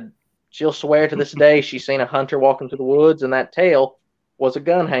 She'll swear to this day she's seen a hunter walking through the woods, and that tail was a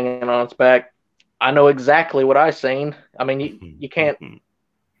gun hanging on its back. I know exactly what I seen. I mean, you can't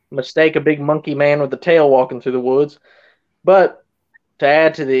mistake a big monkey man with a tail walking through the woods. But to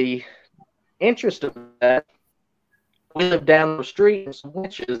add to the interest of that, we live down the street in some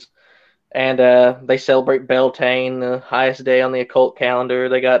witches, and they celebrate Beltane, the highest day on the occult calendar.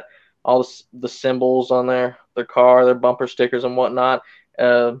 They got all the symbols on their car, their bumper stickers and whatnot.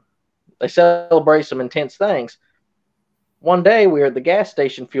 They celebrate some intense things. One day we were at the gas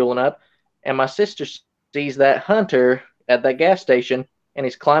station fueling up, and my sister sees that hunter at that gas station, and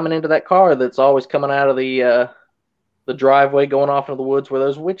he's climbing into that car that's always coming out of the driveway going off into the woods where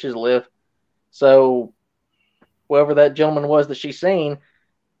those witches live. So whoever that gentleman was that she seen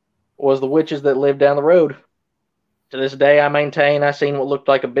was the witches that lived down the road. To this day, I maintain I seen what looked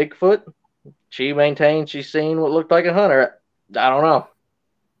like a Bigfoot. She maintains she's seen what looked like a hunter. I don't know.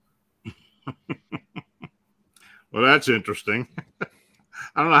 Well, that's interesting.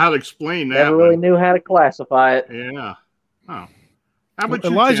 I don't know how to explain that. Never really knew how to classify it. Yeah. Oh. How about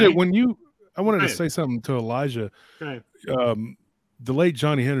Elijah, you, I wanted to say something to Elijah. Okay. The late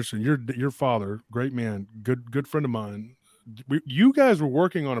Johnny Henderson, your father, great man, good friend of mine. You guys were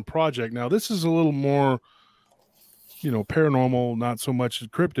working on a project. Now, this is a little more, paranormal, not so much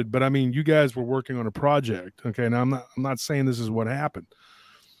cryptid, but I mean, you guys were working on a project. Okay. Now I'm not saying this is what happened,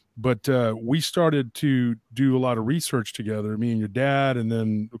 but we started to do a lot of research together, me and your dad, and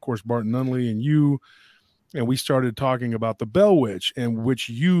then of course, Barton Nunley and you, and we started talking about the Bell Witch, and which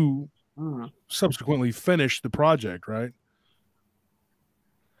you subsequently finished the project, right?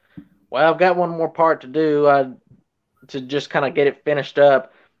 Well, I've got one more part to do to just kind of get it finished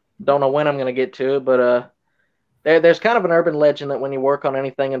up. Don't know when I'm going to get to it, but there's kind of an urban legend that when you work on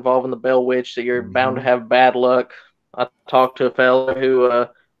anything involving the Bell Witch, that you're bound to have bad luck. I talked to a fella who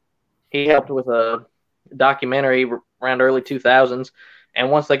he helped with a documentary around early 2000s,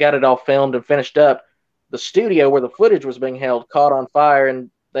 and once they got it all filmed and finished up, the studio where the footage was being held caught on fire, and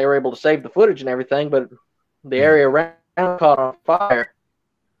they were able to save the footage and everything, but the area around caught on fire.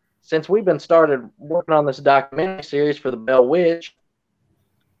 Since we've been started working on this documentary series for the Bell Witch,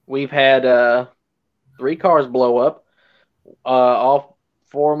 we've had 3 cars blow up. All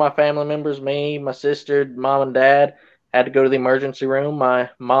 4 of my family members, me, my sister, mom, and dad, had to go to the emergency room. My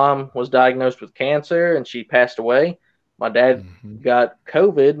mom was diagnosed with cancer, and she passed away. My dad got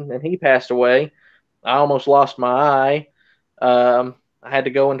COVID, and he passed away. I almost lost my eye. I had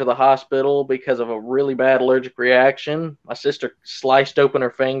to go into the hospital because of a really bad allergic reaction. My sister sliced open her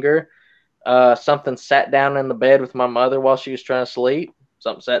finger. Something sat down in the bed with my mother while she was trying to sleep.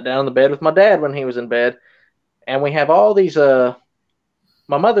 Something sat down in the bed with my dad when he was in bed. And we have all these, my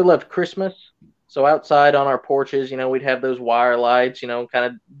mother loved Christmas. So outside on our porches, we'd have those wire lights, kind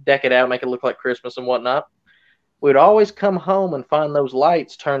of deck it out, make it look like Christmas and whatnot. We'd always come home and find those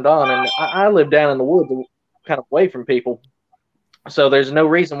lights turned on. And I live down in the woods, kind of away from people. So there's no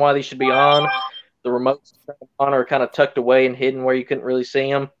reason why these should be on. The remotes on are kind of tucked away and hidden where you couldn't really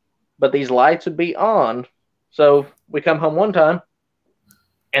see them. But these lights would be on. So we come home one time,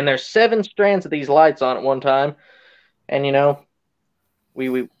 and there's 7 strands of these lights on at one time. And, we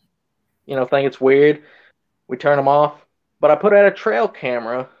think it's weird. We turn them off. But I put out a trail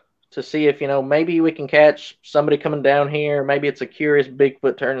camera to see if, maybe we can catch somebody coming down here. Maybe it's a curious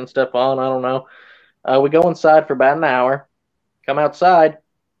Bigfoot turning stuff on. I don't know. We go inside for about an hour. Come outside,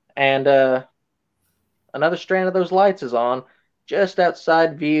 and another strand of those lights is on just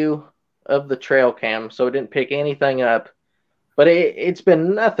outside view of the trail cam, so it didn't pick anything up. But it's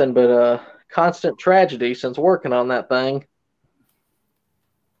been nothing but a constant tragedy since working on that thing.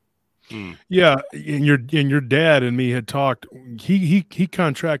 Yeah, and your dad and me had talked. He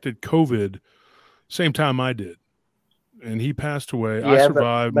contracted COVID same time I did, and he passed away. I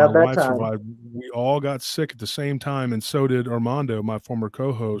survived. My wife survived. We all got sick at the same time, and so did Armando, my former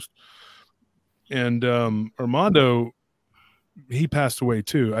co-host. And Armando, he passed away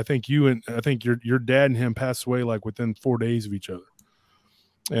too. I think your dad and him passed away like within 4 days of each other,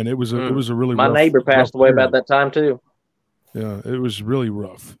 and it was a really my rough, neighbor passed away about that time too. Yeah, it was really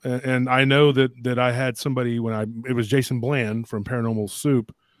rough. And I know that I had somebody it was Jason Bland from Paranormal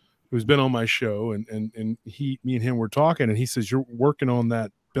Soup, who's been on my show, and me and him were talking, and he says, you're working on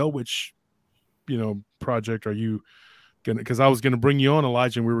that Bell Witch, project. Are you gonna, because I was gonna bring you on,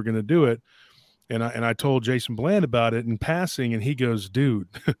 Elijah, and we were gonna do it. And I told Jason Bland about it in passing, and he goes, dude,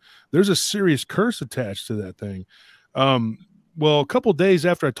 there's a serious curse attached to that thing. Well, a couple of days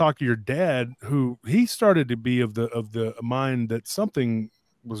after I talked to your dad, who he started to be of the mind that something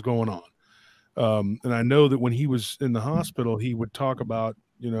was going on. And I know that when he was in the hospital, he would talk about,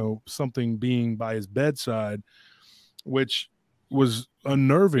 something being by his bedside, which was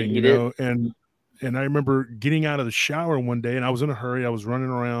unnerving, and I remember getting out of the shower one day, and I was in a hurry. I was running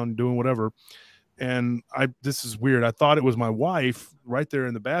around doing whatever. And this is weird. I thought it was my wife right there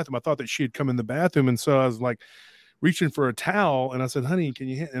in the bathroom. I thought that she had come in the bathroom. And so I was like, reaching for a towel, and I said, honey, can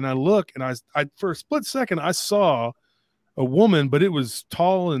you, and I look, and I for a split second I saw a woman, but it was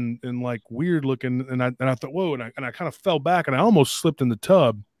tall and like weird looking, and I thought, whoa, and I kind of fell back, and I almost slipped in the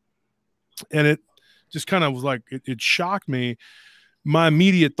tub, and it just kind of was like, it shocked me. My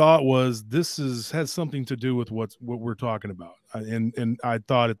immediate thought was, this has something to do with what we're talking about, and I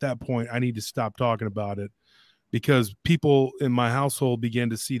thought at that point I need to stop talking about it, because people in my household began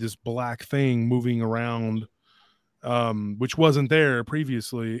to see this black thing moving around, which wasn't there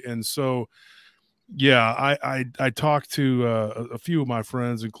previously. And so, yeah, I talked to a few of my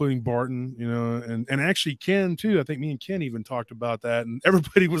friends, including Barton, and actually Ken too. I think me and Ken even talked about that, and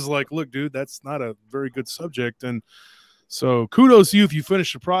everybody was like, look, dude, that's not a very good subject. And so kudos to you if you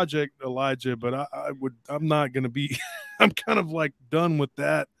finish the project, Elijah, but I'm not going to be, I'm kind of like done with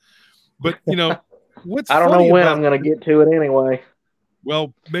that. But what's I don't know when I'm going to get to it anyway.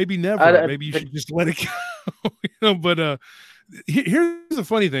 Well, maybe never. Maybe you should just let it go. But here's the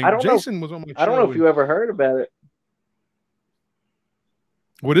funny thing. Jason was on my show. I don't know if you ever heard about it.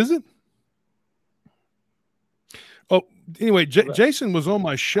 What is it? Oh, anyway, Jason was on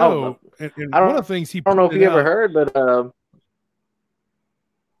my show, and one of the things he I don't know if you ever heard, but I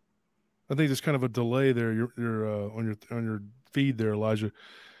think there's kind of a delay there. You're on your feed there, Elijah.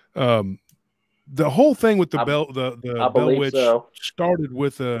 The whole thing with the Bell Witch started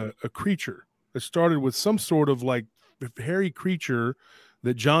with a creature. It started with some sort of like hairy creature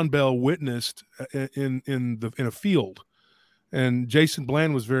that John Bell witnessed in a field, and Jason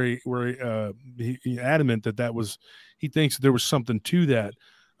Bland was very he adamant that was, he thinks there was something to that.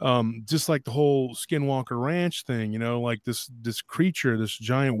 Just like the whole Skinwalker Ranch thing, like this creature, this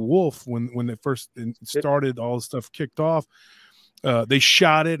giant wolf, when it first started, all the stuff kicked off. They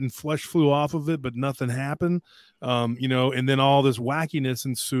shot it and flesh flew off of it, but nothing happened, and then all this wackiness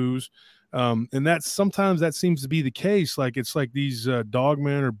ensues. And sometimes that seems to be the case. Like, it's like these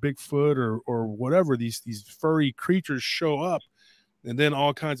dogman or Bigfoot or whatever, these furry creatures show up, and then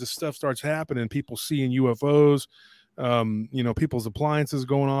all kinds of stuff starts happening. People seeing UFOs, people's appliances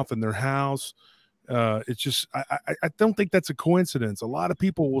going off in their house. It's just, I don't think that's a coincidence. A lot of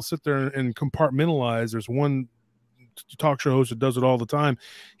people will sit there and compartmentalize. There's one talk show host that does it all the time.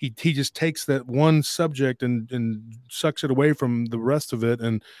 He just takes that one subject and sucks it away from the rest of it,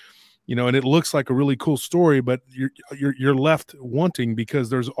 and and it looks like a really cool story, but you're left wanting, because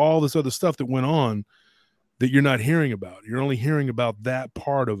there's all this other stuff that went on that you're not hearing about. You're only hearing about that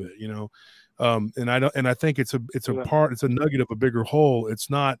part of it, and I think it's a nugget of a bigger whole. It's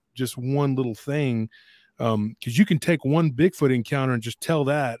not just one little thing, because you can take one Bigfoot encounter and just tell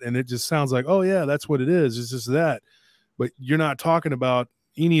that, and it just sounds like, oh yeah, that's what it is. It's just that, but you're not talking about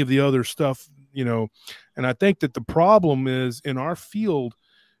any of the other stuff, and I think that the problem is in our field.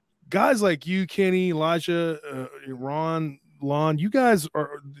 Guys like you, Kenny, Elijah, Ron, Lon, you guys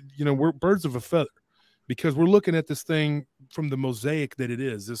are, we're birds of a feather, because we're looking at this thing from the mosaic that it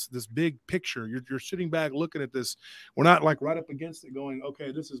is, this big picture. You're sitting back looking at this. We're not like right up against it going,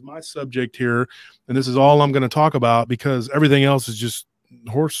 okay, this is my subject here, and this is all I'm going to talk about, because everything else is just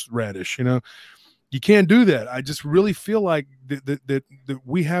horseradish. You can't do that. I just really feel like that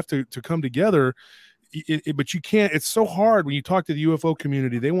we have to come together. But you can't. It's so hard when you talk to the UFO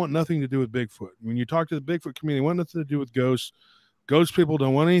community. They want nothing to do with Bigfoot. When you talk to the Bigfoot community, they want nothing to do with ghosts. Ghost people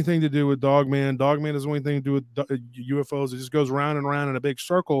don't want anything to do with dogman. Dogman doesn't want anything to do with UFOs. It just goes round and round in a big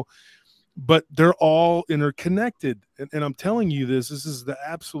circle. but they're all interconnected. And I'm telling you this is the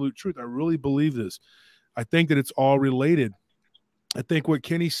absolute truth. I really believe this. I think that it's all related. I think what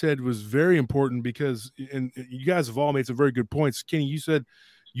Kenny said was very important because, and you guys have all made some very good points. Kenny, you said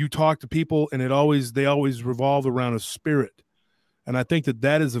you talk to people and they always revolve around a spirit. And I think that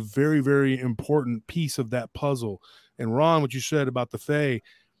that is a very, very important piece of that puzzle. And Ron, what you said about the Fae,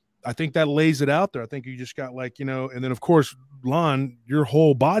 I think that lays it out there. I think you just got like, you know, and then of course, Lon, your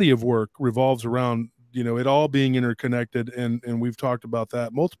whole body of work revolves around, you know, it all being interconnected. And we've talked about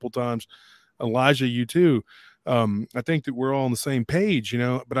that multiple times. Elijah, you too. I think that we're all on the same page, you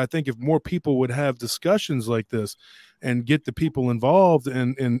know, but I think if more people would have discussions like this and get the people involved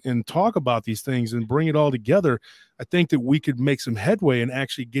and talk about these things and bring it all together, I think that we could make some headway in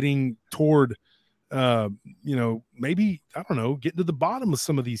actually getting toward, you know, maybe, I don't know, getting to the bottom of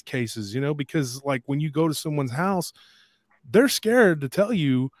some of these cases, you know, because like when you go to someone's house, they're scared to tell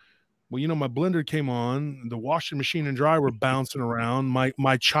you, well, you know, my blender came on, the washing machine and dryer were bouncing around.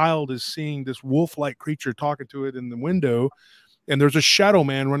 My child is seeing this wolf-like creature talking to it in the window, and there's a shadow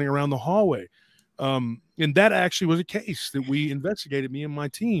man running around the hallway. And that actually was a case that we investigated, me and my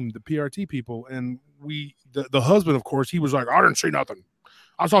team, the PRT people. And the husband, of course, he was like, I didn't see nothing.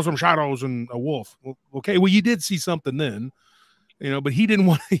 I saw some shadows and a wolf. Well, okay, well, you did see something then, you know, but he didn't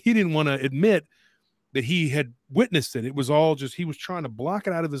want to admit that he had witnessed it. It was all just, he was trying to block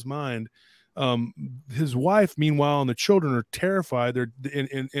it out of his mind. His wife, meanwhile, and the children are terrified.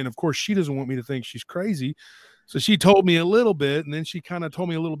 And of course, she doesn't want me to think she's crazy. So she told me a little bit, and then she kind of told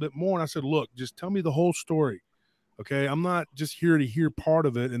me a little bit more. And I said, look, just tell me the whole story. Okay. I'm not just here to hear part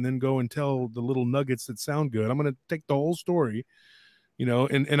of it and then go and tell the little nuggets that sound good. I'm going to take the whole story, you know?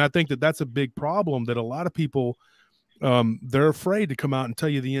 And I think that that's a big problem that a lot of people, they're afraid to come out and tell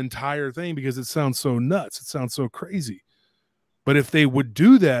you the entire thing because it sounds so nuts. It sounds so crazy. But if they would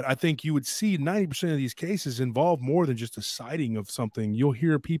do that, I think you would see 90% of these cases involve more than just a sighting of something. You'll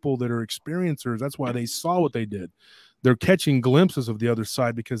hear people that are experiencers. That's why they saw what they did. They're catching glimpses of the other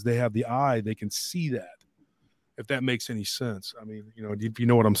side because they have the eye. They can see that, if that makes any sense. I mean, you know, if you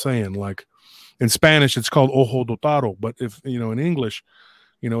know what I'm saying, like in Spanish, it's called ojo dotado. But if, you know, in English,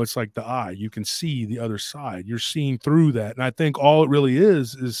 you know, it's like the eye. You can see the other side. You're seeing through that. And I think all it really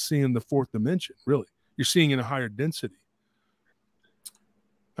is seeing the fourth dimension, really. You're seeing in a higher density.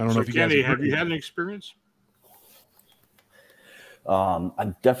 I don't know if you Kenny, guys have you had an experience?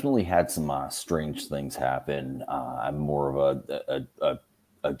 I've definitely had some strange things happen. I'm more of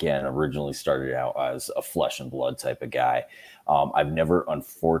again, originally started out as a flesh and blood type of guy. I've never,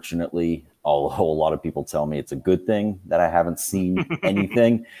 unfortunately, although a lot of people tell me it's a good thing that I haven't seen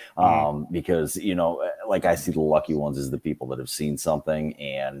anything, because, you know, like I see the lucky ones as the people that have seen something,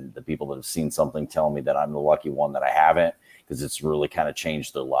 and the people that have seen something tell me that I'm the lucky one that I haven't, because it's really kind of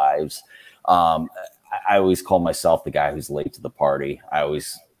changed their lives. I always call myself the guy who's late to the party. I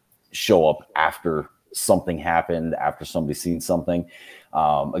always show up after something happened, after somebody's seen something.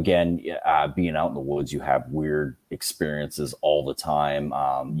 Again, being out in the woods, you have weird experiences all the time.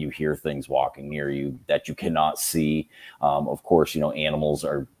 You hear things walking near you that you cannot see. Of course, you know, animals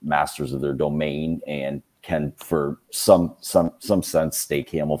are masters of their domain and can, for some sense, stay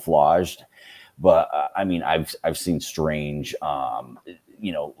camouflaged. But I mean, I've seen strange,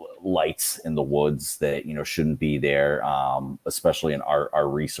 you know, lights in the woods that, you know, shouldn't be there, especially in our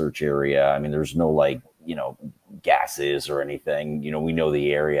research area. I mean, there's no, like, you know, gases or anything, you know, we know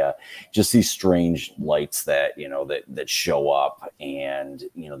the area, just these strange lights that, you know, that show up, and,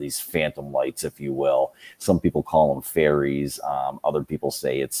 you know, these phantom lights, if you will. Some people call them fairies. Other people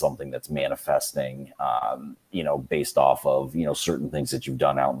say it's something that's manifesting, you know, based off of, you know, certain things that you've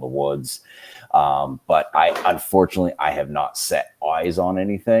done out in the woods. But unfortunately, I have not set eyes on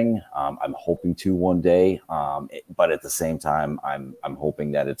anything. I'm hoping to one day. But at the same time, I'm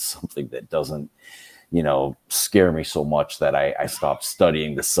hoping that it's something that doesn't, you know, scare me so much that I stop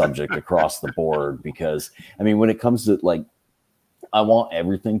studying the subject across the board. Because, I mean, when it comes to, like, I want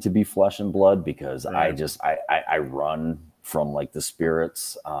everything to be flesh and blood, because right. I run from, like, the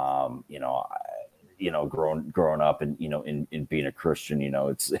spirits, growing up and, you know, in being a Christian, you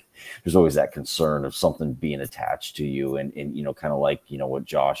know, there's always that concern of something being attached to you. And you know, kind of like, you know, what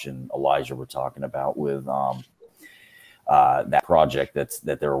Josh and Elijah were talking about with, that project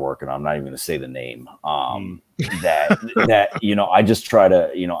that they were working on. I'm not even going to say the name. That you know, I just try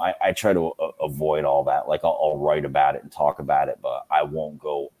to, you know, I try to avoid all that. Like I'll write about it and talk about it, but I won't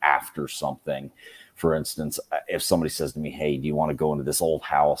go after something. For instance, if somebody says to me, "Hey, do you want to go into this old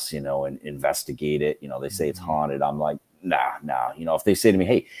house, you know, and investigate it?" You know, they say it's haunted. I'm like, nah. You know, if they say to me,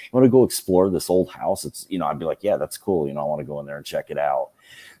 hey, you want to go explore this old house? It's, you know, I'd be like, yeah, that's cool. You know, I want to go in there and check it out.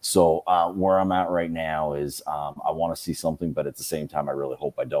 So where I'm at right now is I want to see something, but at the same time, I really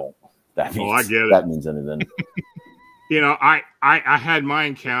hope I don't. That means, I get it. That means anything. You know, I had my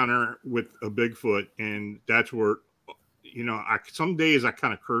encounter with a Bigfoot, and that's where, you know, some days I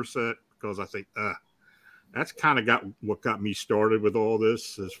kind of curse that because I think that's kind of what got me started with all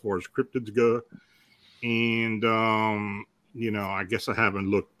this as far as cryptids go. And, you know, I guess I haven't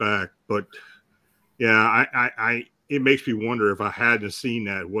looked back, but yeah, it makes me wonder if I hadn't seen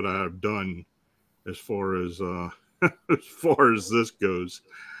that, what I'd have done as far as, as far as this goes.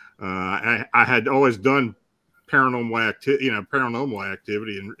 I had always done paranormal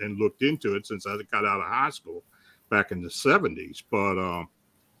activity and looked into it since I got out of high school back in the 70s. But,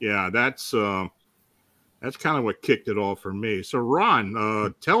 yeah, that's kind of what kicked it off for me. So,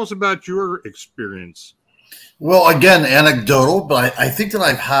 Ron, tell us about your experience. Well, again, anecdotal, but I think that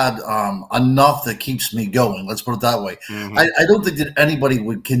I've had enough that keeps me going. Let's put it that way. Mm-hmm. I don't think that anybody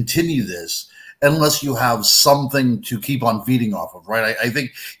would continue this unless you have something to keep on feeding off of, right? I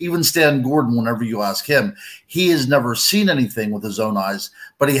think even Stan Gordon, whenever you ask him, he has never seen anything with his own eyes,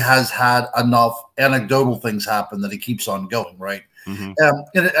 but he has had enough anecdotal things happen that he keeps on going, right? Mm-hmm.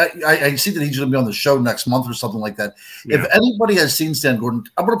 And I see that he's going to be on the show next month or something like that. Yeah. If anybody has seen Stan Gordon,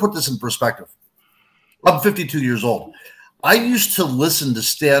 I'm going to put this in perspective. I'm 52 years old. I used to listen to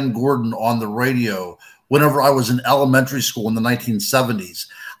Stan Gordon on the radio whenever I was in elementary school in the 1970s.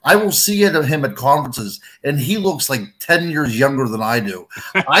 I will see him at conferences, and he looks like 10 years younger than I do.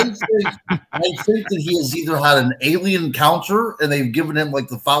 I think that he has either had an alien encounter and they've given him like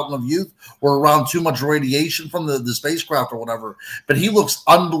the fountain of youth, or around too much radiation from the spacecraft or whatever. But he looks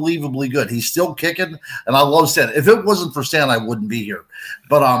unbelievably good. He's still kicking, and I love Stan. If it wasn't for Stan, I wouldn't be here.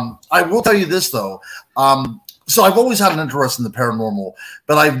 But I will tell you this, though. So I've always had an interest in the paranormal,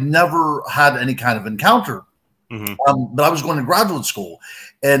 but I've never had any kind of encounter. Mm-hmm. But I was going to graduate school,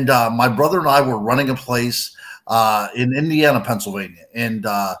 and my brother and I were running a place in Indiana, Pennsylvania, and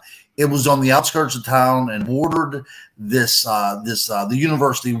it was on the outskirts of town and bordered the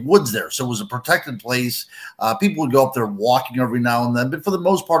university woods there. So it was a protected place. People would go up there walking every now and then, but for the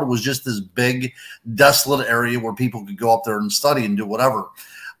most part, it was just this big, desolate area where people could go up there and study and do whatever.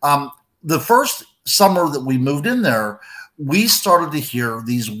 The first summer that we moved in there, we started to hear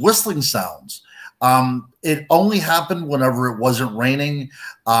these whistling sounds. It only happened whenever it wasn't raining.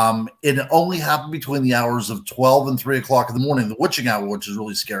 It only happened between the hours of 12 and 3 o'clock in the morning, the witching hour, which is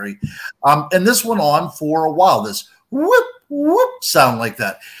really scary. And this went on for a while, this whoop, whoop sound like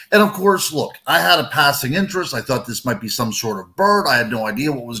that. And of course, look, I had a passing interest. I thought this might be some sort of bird. I had no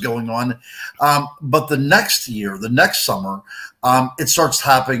idea what was going on. But the next year, the next summer, it starts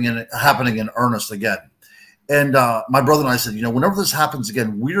happening in earnest again. And my brother and I said, you know, whenever this happens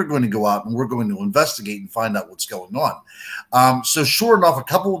again, we are going to go out and we're going to investigate and find out what's going on. So sure enough, a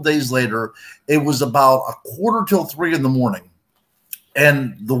couple of days later, it was about 2:45 in the morning,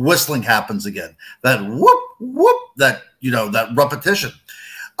 and the whistling happens again. That whoop, whoop, that, you know, that repetition.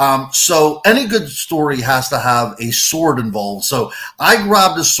 So any good story has to have a sword involved. So I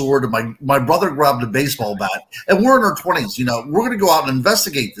grabbed a sword, and my brother grabbed a baseball bat, and we're in our 20s. You know, we're going to go out and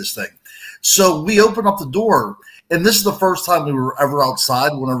investigate this thing. So we open up the door, and this is the first time we were ever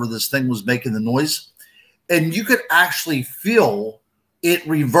outside whenever this thing was making the noise. And you could actually feel it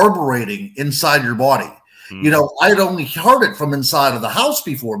reverberating inside your body. You know, I'd only heard it from inside of the house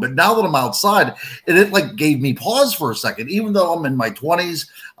before, but now that I'm outside, it like gave me pause for a second. Even though I'm in my 20s,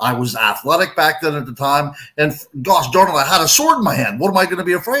 I was athletic back then at the time, and gosh darn it, I had a sword in my hand. What am I going to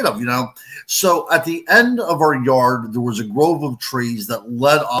be afraid of, you know? So at the end of our yard, there was a grove of trees that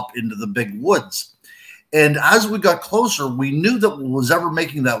led up into the big woods. And as we got closer, we knew that what was ever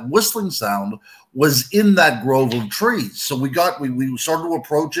making that whistling sound was in that grove of trees. So we started to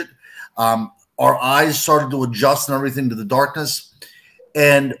approach it. Our eyes started to adjust and everything to the darkness,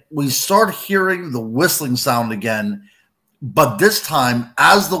 and we start hearing the whistling sound again. But this time,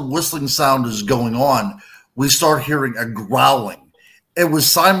 as the whistling sound is going on, we start hearing a growling. It was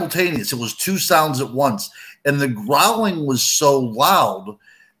simultaneous. It was two sounds at once, and the growling was so loud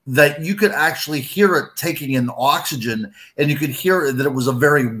that you could actually hear it taking in oxygen, and you could hear that it was a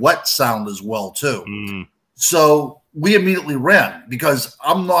very wet sound as well, too. Mm. So we immediately ran because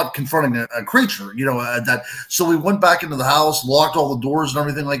I'm not confronting a creature, you know, that. So we went back into the house, locked all the doors and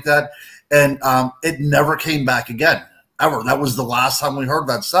everything like that. And it never came back again, ever. That was the last time we heard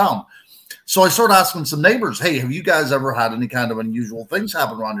that sound. So I started asking some neighbors, hey, have you guys ever had any kind of unusual things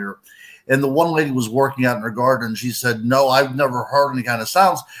happen around here? And the one lady was working out in her garden, and she said, no, I've never heard any kind of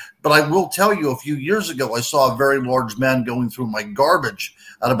sounds. But I will tell you, a few years ago, I saw a very large man going through my garbage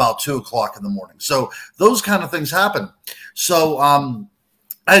at about 2 o'clock in the morning. So those kind of things happen. So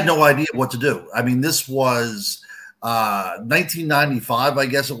I had no idea what to do. I mean, this was 1995, I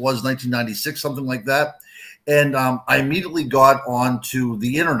guess it was 1996, something like that. And I immediately got onto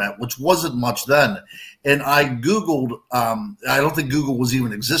the internet, which wasn't much then. And I Googled, I don't think Google was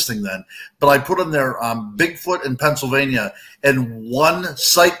even existing then, but I put in there Bigfoot in Pennsylvania, and one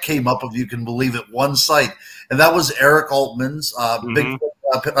site came up, if you can believe it, one site. And that was Eric Altman's Bigfoot,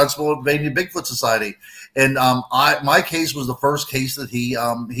 Pennsylvania Bigfoot Society. And my case was the first case that he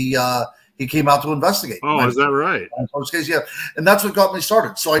came out to investigate. Oh, is that right? First case, yeah. And that's what got me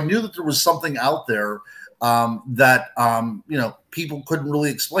started. So I knew that there was something out there that you know, people couldn't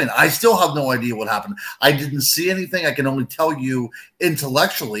really explain. I still have no idea what happened. I didn't see anything. I can only tell you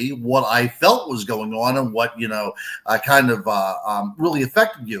intellectually what I felt was going on and what, you know, kind of really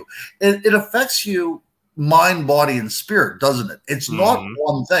affected you. It affects you mind, body, and spirit, doesn't it? It's not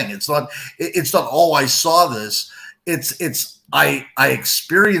one thing. It's not. Oh, I saw this. It's I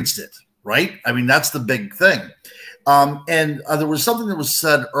experienced it. Right. I mean, that's the big thing. And there was something that was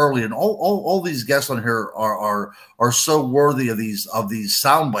said early, and all these guests on here are so worthy of these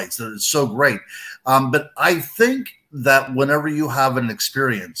sound bites that it's so great. But I think that whenever you have an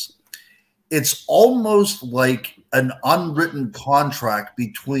experience, it's almost like an unwritten contract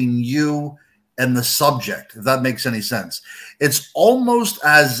between you and the subject, if that makes any sense. It's almost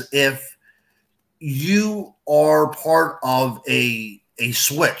as if you are part of a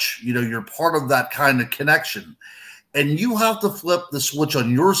switch. You know, you're part of that kind of connection. And you have to flip the switch on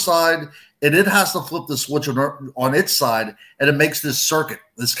your side, and it has to flip the switch on its side, and it makes this circuit,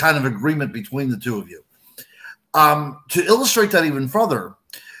 this kind of agreement between the two of you. To illustrate that even further,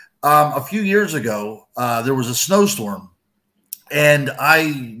 a few years ago, there was a snowstorm, and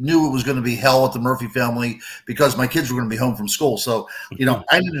I knew it was going to be hell with the Murphy family because my kids were going to be home from school. So, you know,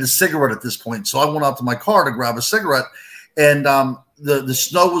 I needed a cigarette at this point. So I went out to my car to grab a cigarette, and the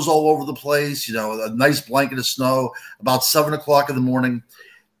snow was all over the place, you know, a nice blanket of snow, about 7 o'clock in the morning,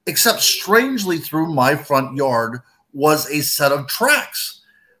 except strangely through my front yard was a set of tracks,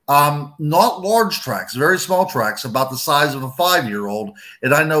 not large tracks, very small tracks, about the size of a 5-year-old.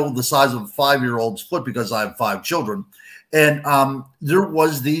 And I know the size of a 5-year-old's foot because I have 5 children. And there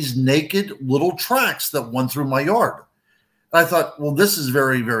was these naked little tracks that went through my yard. And I thought, well, this is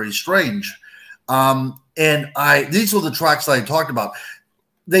very, very strange. And these were the tracks that I talked about.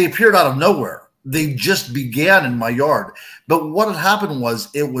 They appeared out of nowhere. They just began in my yard. But what had happened was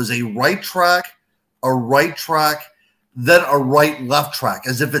it was a right track, then a right-left track,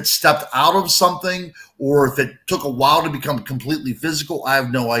 as if it stepped out of something or if it took a while to become completely physical. I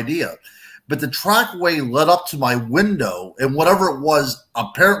have no idea. But the trackway led up to my window, and whatever it was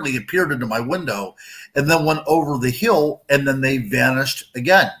apparently appeared into my window and then went over the hill, and then they vanished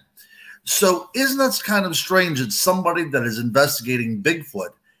again. So isn't that kind of strange that somebody that is investigating Bigfoot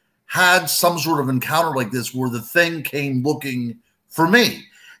had some sort of encounter like this where the thing came looking for me?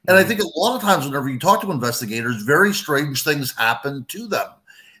 And I think a lot of times whenever you talk to investigators, very strange things happen to them.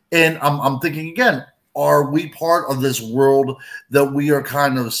 And I'm thinking again, are we part of this world that we are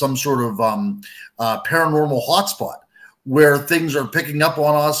kind of some sort of paranormal hotspot where things are picking up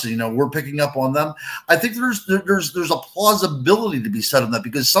on us, you know, we're picking up on them? I think there's a plausibility to be said on that,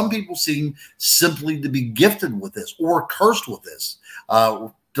 because some people seem simply to be gifted with this or cursed with this,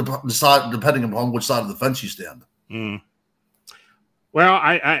 depending upon which side of the fence you stand. Well,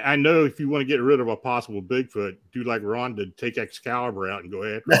 I know if you want to get rid of a possible Bigfoot, do like Ron did, take Excalibur out and go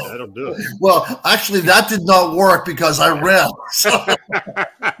ahead. That'll do it. Well, actually, that did not work because I ran. So.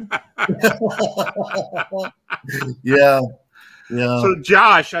 Yeah. So,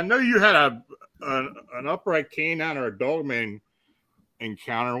 Josh, I know you had an upright canine or a dogman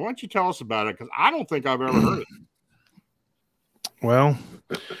encounter. Why don't you tell us about it? Because I don't think I've ever heard it. Well,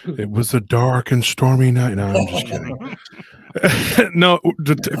 it was a dark and stormy night. No, I'm just kidding. No,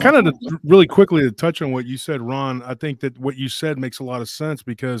 really quickly to touch on what you said, Ron, I think that what you said makes a lot of sense,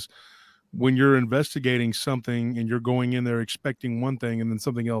 because when you're investigating something and you're going in there expecting one thing and then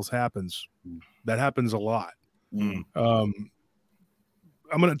something else happens, that happens a lot. I'm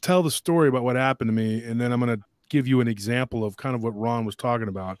going to tell the story about what happened to me, and then I'm going to give you an example of kind of what Ron was talking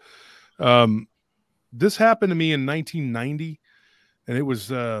about. This happened to me in 1990. And it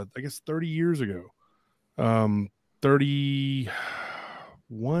was, I guess, 30 years ago.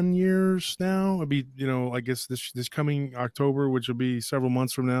 31 years now. It'll be, you know, I guess this coming October, which will be several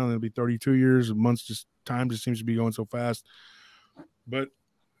months from now, and it'll be 32 years. Time just seems to be going so fast. But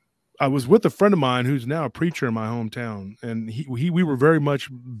I was with a friend of mine who's now a preacher in my hometown, and we were very much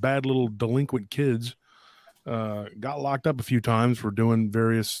bad little delinquent kids. Got locked up a few times for doing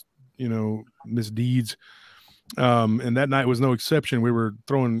various, you know, misdeeds. And that night was no exception. We were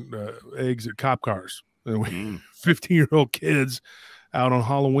throwing eggs at cop cars. 15-year-old kids out on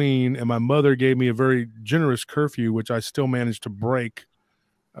Halloween, and my mother gave me a very generous curfew, which I still managed to break.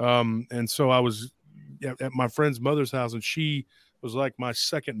 And so I was at my friend's mother's house, and she was like my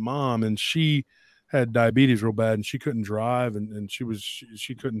second mom, and she had diabetes real bad, and she couldn't drive, and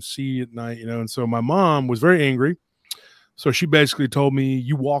she couldn't see at night, you know. And so my mom was very angry. So she basically told me,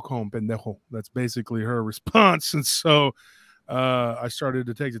 "You walk home, pendejo." That's basically her response. And so I started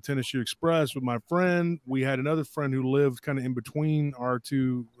to take the Tennessee Express with my friend. We had another friend who lived kind of in between our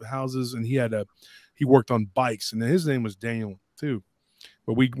two houses, and he worked on bikes, and his name was Daniel too.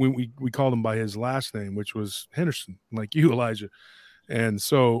 But we called him by his last name, which was Henderson, like you, Elijah. And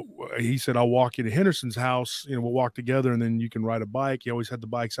so he said, "I'll walk you to Henderson's house. You know, we'll walk together, and then you can ride a bike." He always had the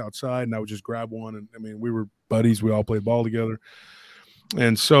bikes outside, and I would just grab one. And I mean, we were buddies. We all played ball together.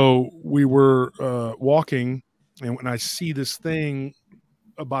 And so we were walking, and when I see this thing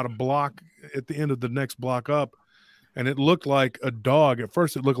about a block at the end of the next block up, and it looked like a dog. At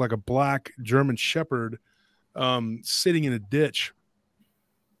first, it looked like a black German Shepherd sitting in a ditch.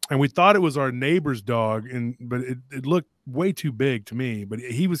 And we thought it was our neighbor's dog, but it looked way too big to me. But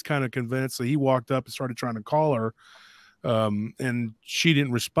he was kind of convinced, so he walked up and started trying to call her, and she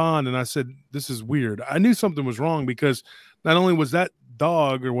didn't respond. And I said, "This is weird." I knew something was wrong, because not only was that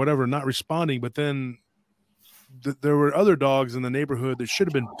dog or whatever not responding, but then there were other dogs in the neighborhood that should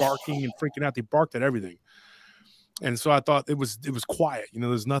have been barking and freaking out. They barked at everything. And so I thought it was quiet. You know,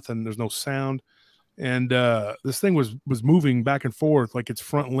 there's no sound. And this thing was moving back and forth like its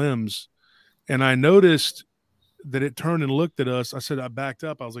front limbs. And I noticed that it turned and looked at us. I backed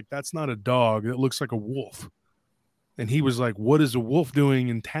up. I was like, "That's not a dog. It looks like a wolf." And he was like, "What is a wolf doing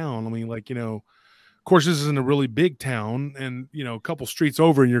in town?" I mean, like, you know, of course, this isn't a really big town, and, you know, a couple streets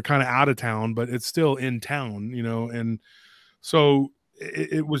over and you're kind of out of town, but it's still in town, you know. And so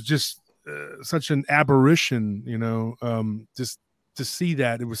it was just such an aberration, you know, just to see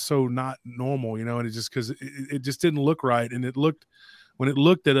that. It was so not normal, you know, and it just, because it just didn't look right. And when it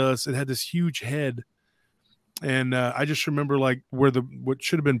looked at us, it had this huge head. And I just remember, like, where what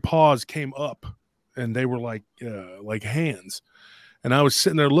should have been paws came up, and they were like hands. And I was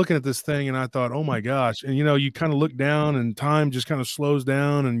sitting there looking at this thing, and I thought, "Oh my gosh." And, you know, you kind of look down, and time just kind of slows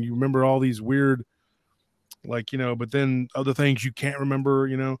down, and you remember all these weird, like, you know, but then other things you can't remember,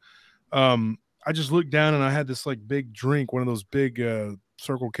 you know. I just looked down, and I had this like big drink, one of those big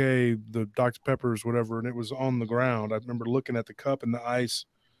Circle K, the Dr. Peppers, whatever, and it was on the ground. I remember looking at the cup and the ice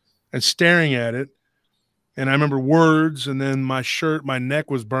and staring at it. And I remember words, and then my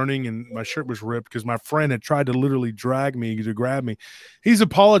neck was burning, and my shirt was ripped because my friend had tried to literally drag me to grab me. He's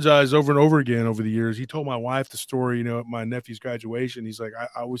apologized over and over again over the years. He told my wife the story, you know, at my nephew's graduation. He's like,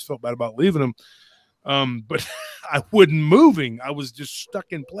 I always felt bad about leaving him. But I wasn't moving. I was just stuck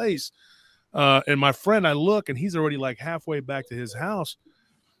in place. And my friend, I look, and he's already like halfway back to his house.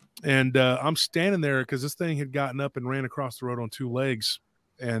 And I'm standing there because this thing had gotten up and ran across the road on two legs,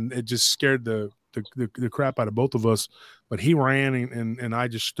 and it just scared the crap out of both of us. But he ran, and I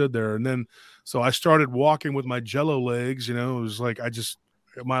just stood there. And then, so I started walking with my Jello legs, you know. It was like,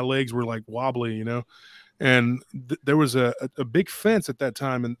 my legs were like wobbly, you know. And there was a big fence at that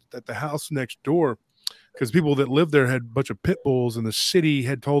time, and at the house next door, because people that lived there had a bunch of pit bulls, and the city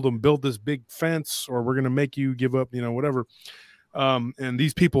had told them, "Build this big fence or we're going to make you give up," you know, whatever. And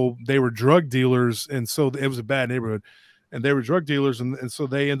these people, they were drug dealers. And so it was a bad neighborhood, and they were drug dealers. And so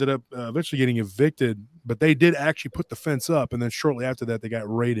they ended up eventually getting evicted, but they did actually put the fence up. And then shortly after that, they got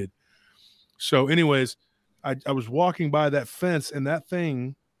raided. So anyways, I was walking by that fence, and that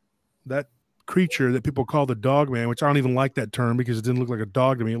thing, that creature that people call the dogman, which I don't even like that term because it didn't look like a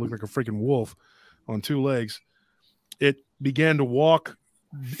dog to me. It looked like a freaking wolf on two legs. It began to walk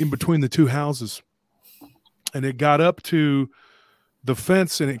in between the two houses, and it got up to the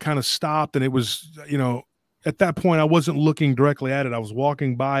fence, and it kind of stopped. And it was, you know, at that point, I wasn't looking directly at it. I was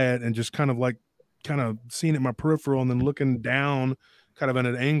walking by it and just kind of seeing it in my peripheral, and then looking down kind of at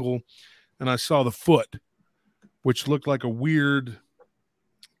an angle, and I saw the foot, which looked like a weird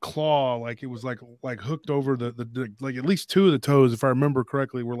claw, like it was like hooked over the like at least two of the toes, if I remember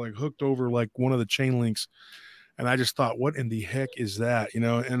correctly, were like hooked over like one of the chain links. And I just thought, what in the heck is that, you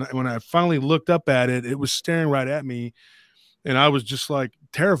know? And when I finally looked up at it, it was staring right at me, and I was just like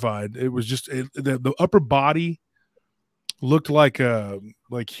terrified. It was just the upper body looked like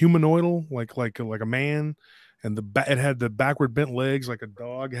humanoidal, like a man, and it had the backward bent legs like a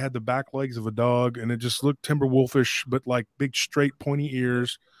dog. It had the back legs of a dog, and it just looked timber wolfish, but like big straight pointy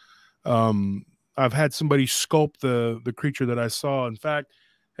ears. I've had somebody sculpt the creature that I saw. In fact,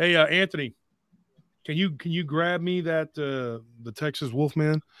 hey Anthony, can you grab me that the Texas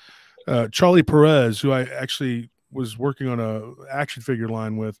Wolfman? Charlie Perez, who I actually was working on a action figure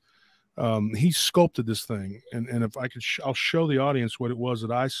line with, he sculpted this thing, and if I could, I'll show the audience what it was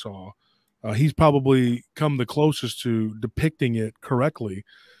that I saw. He's probably come the closest to depicting it correctly.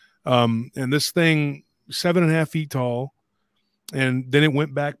 And this thing, 7.5 feet tall, and then it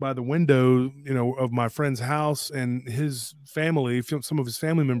went back by the window, of my friend's house, and his family, some of his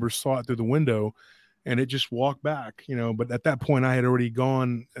family members saw it through the window, and it just walked back, but at that point I had already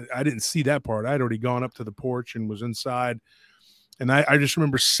gone. I didn't see that part. I had already gone up to the porch and was inside. And I just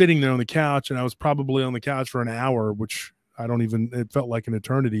remember sitting there on the couch, and I was probably on the couch for an hour, which it felt like an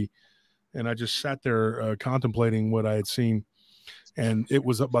eternity. And I just sat there contemplating what I had seen. And it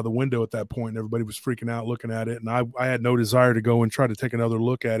was up by the window at that point, and everybody was freaking out looking at it. And I had no desire to go and try to take another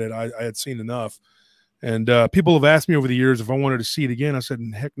look at it. I had seen enough. And people have asked me over the years if I wanted to see it again. I said,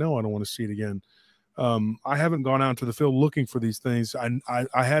 heck no, I don't want to see it again. I haven't gone out into the field looking for these things.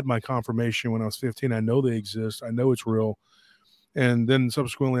 I had my confirmation when I was 15. I know they exist. I know it's real. And then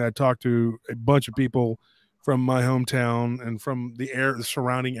subsequently I talked to a bunch of people from my hometown and from the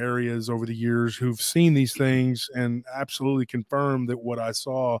surrounding areas over the years who've seen these things and absolutely confirmed that what I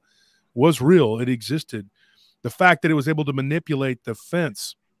saw was real. It existed. The fact that it was able to manipulate the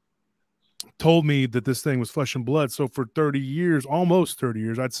fence told me that this thing was flesh and blood. So for 30 years, almost 30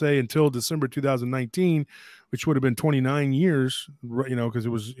 years, I'd say until December 2019, which would have been 29 years, because it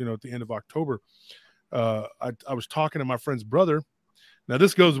was, at the end of October, I was talking to my friend's brother. Now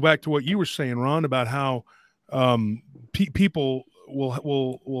this goes back to what you were saying, Ron, about how people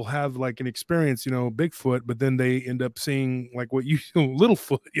will have like an experience, Bigfoot, but then they end up seeing like what you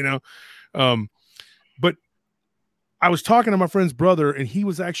Littlefoot, but I was talking to my friend's brother, and he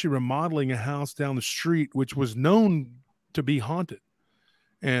was actually remodeling a house down the street, which was known to be haunted.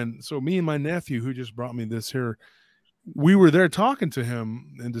 And so me and my nephew, who just brought me this here, we were there talking to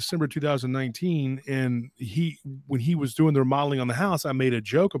him in December 2019. And when he was doing the remodeling on the house, I made a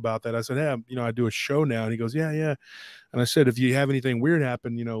joke about that. I said, hey, I do a show now. And he goes, yeah. And I said, if you have anything weird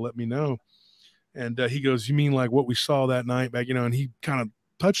happen, let me know. And he goes, you mean like what we saw that night back, and he kind of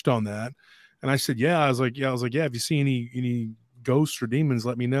touched on that. And I said, yeah. I was like, yeah. If you see any ghosts or demons,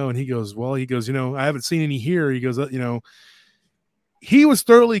 let me know. And he goes, I haven't seen any here. He goes, he was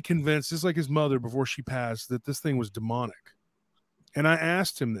thoroughly convinced, just like his mother before she passed, that this thing was demonic. And I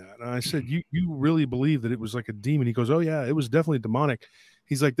asked him that. And I said, you really believe that it was like a demon? He goes, oh yeah, it was definitely demonic.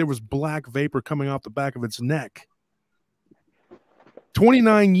 He's like, there was black vapor coming off the back of its neck.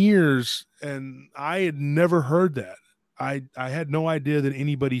 29 years. And I had never heard that. I had no idea that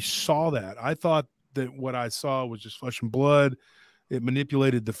anybody saw that. I thought that what I saw was just flesh and blood. It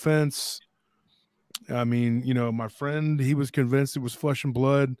manipulated the fence. I mean, my friend, he was convinced it was flesh and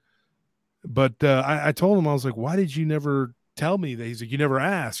blood. But I told him, I was like, why did you never tell me that? He's like, you never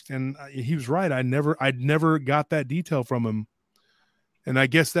asked. And he was right. I'd never got that detail from him. And I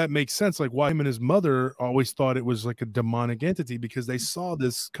guess that makes sense. Like why him and his mother always thought it was like a demonic entity, because they saw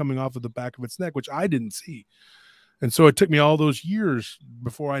this coming off of the back of its neck, which I didn't see. And so it took me all those years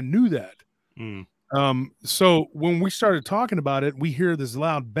before I knew that. So when we started talking about it, we hear this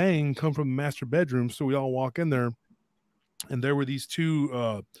loud bang come from the master bedroom. So we all walk in there, and there were these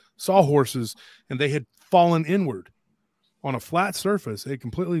two sawhorses, and they had fallen inward on a flat surface. They had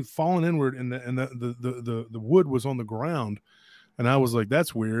completely fallen inward, and the wood was on the ground. And I was like,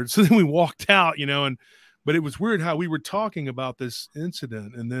 that's weird. So then we walked out, but it was weird how we were talking about this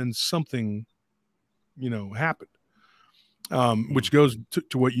incident, and then something, happened. Which goes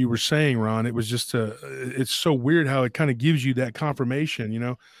to what you were saying, Ron. It was just it's so weird how it kind of gives you that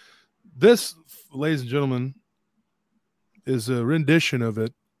confirmation. This, ladies and gentlemen, is a rendition of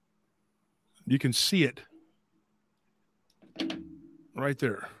it. You can see it right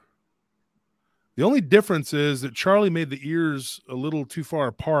there. The only difference is that Charlie made the ears a little too far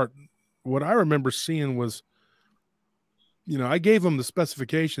apart. What I remember seeing was, I gave him the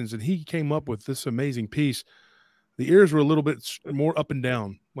specifications, and he came up with this amazing piece. The ears were a little bit more up and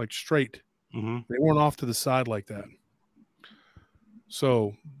down, like straight. Mm-hmm. They weren't off to the side like that.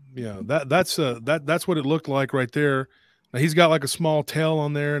 So, yeah, that's what it looked like right there. Now he's got like a small tail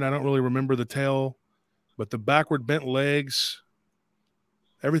on there, and I don't really remember the tail, but the backward bent legs,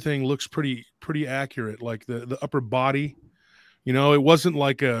 everything looks pretty accurate. Like the upper body, You know, it wasn't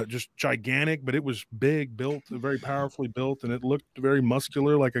like a just gigantic, but it was big, built, very powerfully built, and it looked very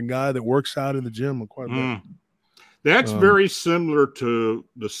muscular, like a guy that works out in the gym quite a bit. That's very similar to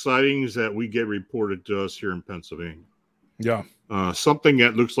the sightings that we get reported to us here in Pennsylvania. Yeah. Something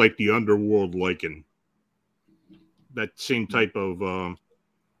that looks like the underworld lichen. That same type of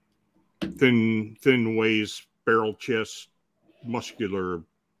thin waist, barrel chest, muscular.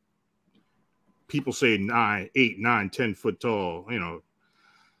 People say 8, 9, 10 foot tall. You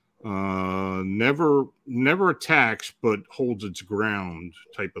know, never attacks, but holds its ground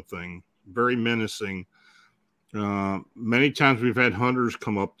type of thing. Very menacing. Many times we've had hunters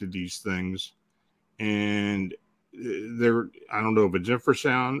come up to these things, and I don't know if it's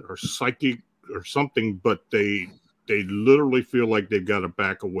infrasound or psychic or something, but they literally feel like they've got to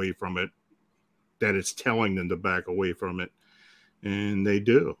back away from it, that it's telling them to back away from it. And they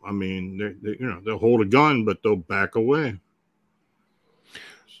do. I mean, you know, they'll hold a gun, but they'll back away.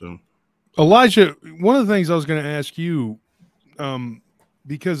 So, Elijah, one of the things I was going to ask you,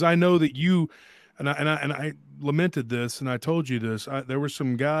 because I know that you, and I lamented this, and I told you this. There were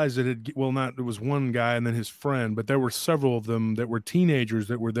some guys that had, well, not, there was one guy and then his friend, but there were several of them that were teenagers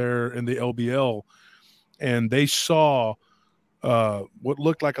that were there in the LBL, and they saw what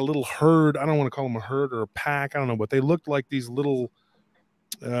looked like a little herd. I don't want to call them a herd or a pack. I don't know, but they looked like these little,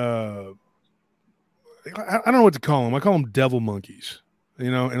 I don't know what to call them. I call them devil monkeys, you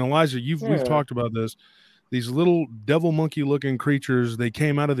know. And Elijah, we've talked about this. These little devil monkey looking creatures, they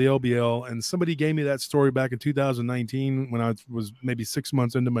came out of the LBL, and somebody gave me that story back in 2019 when I was maybe 6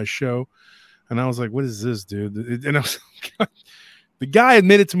 months into my show. And I was like, what is this, dude? And I was the guy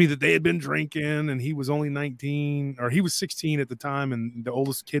admitted to me that they had been drinking, and he was only 19, or he was 16 at the time, and the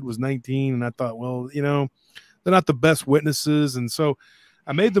oldest kid was 19. And I thought, well, you know, they're not the best witnesses. And so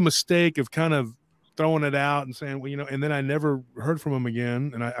I made the mistake of kind of throwing it out and saying, well, you know, and then I never heard from him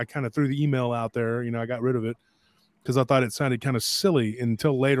again. And I kind of threw the email out there, you know, I got rid of it because I thought it sounded kind of silly,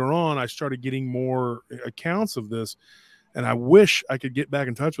 until later on I started getting more accounts of this. And I wish I could get back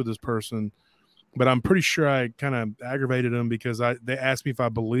in touch with this person, but I'm pretty sure I kind of aggravated him because they asked me if I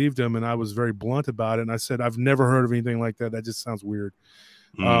believed him, and I was very blunt about it. And I said, I've never heard of anything like that. That just sounds weird.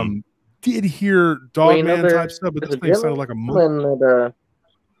 Did hear dogman type stuff, but this thing sounded like a monkey.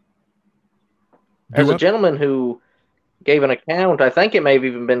 There's a gentleman who gave an account, I think it may have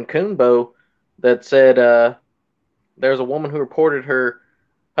even been Coonbo, that said there's a woman who reported her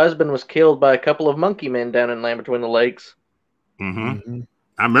husband was killed by a couple of monkey men down in Land Between the Lakes. I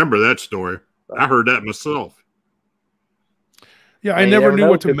remember that story. I heard that myself. Yeah, I never knew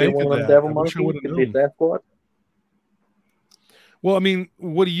what to make of that. I wish I would have known. Well, I mean,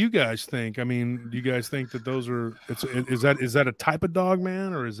 what do you guys think? I mean, do you guys think that those are? Is that a type of dog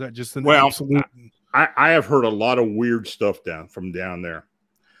man, or is that just an absolute? I have heard a lot of weird stuff from down there.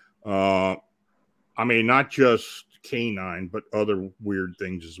 I mean, not just canine, but other weird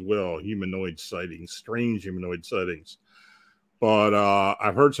things as well. Humanoid sightings, strange humanoid sightings. But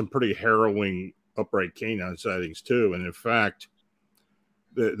I've heard some pretty harrowing upright canine sightings too. And in fact,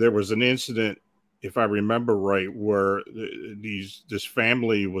 there was an incident, if I remember right, where this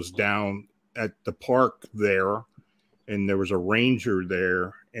family was down at the park there, and there was a ranger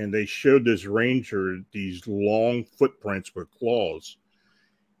there, and they showed this ranger these long footprints with claws.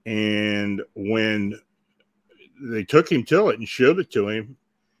 And when they took him to it and showed it to him,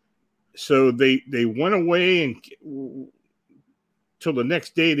 so they went away, and till the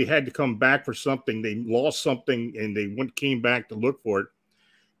next day they had to come back for something. They lost something, and they came back to look for it.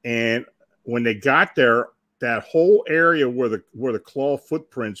 And when they got there, that whole area where the claw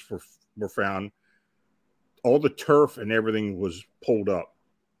footprints were found, all the turf and everything was pulled up,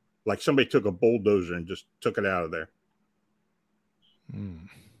 like somebody took a bulldozer and just took it out of there.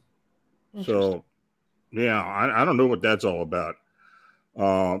 So, yeah, I don't know what that's all about.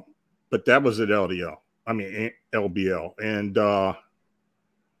 But that was at LBL, and I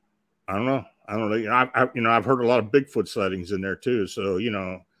don't know. I've heard a lot of Bigfoot sightings in there too. So, you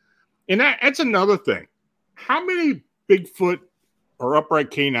know. And that's another thing. How many Bigfoot or upright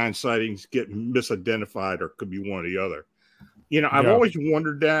canine sightings get misidentified, or could be one or the other? You know, I've always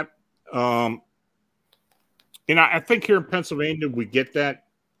wondered that. And I think here in Pennsylvania, we get that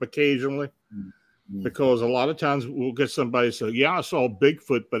occasionally, because a lot of times we'll get somebody say, yeah, I saw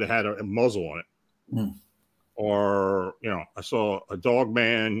Bigfoot, but it had a muzzle on it. Or, you know, I saw a dog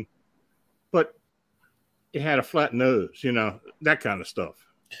man, but it had a flat nose, you know, that kind of stuff.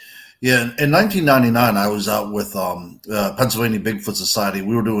 Yeah, in 1999, I was out with Pennsylvania Bigfoot Society.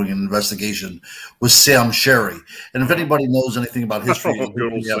 We were doing an investigation with Sam Sherry. And if anybody knows anything about history,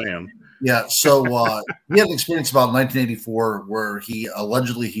 good old Sam. Yeah, so he had an experience about 1984 where he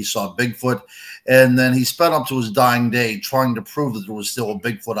allegedly saw Bigfoot, and then he spent up to his dying day trying to prove that there was still a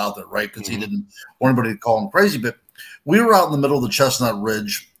Bigfoot out there, right? Because he didn't want anybody to call him crazy. But we were out in the middle of the Chestnut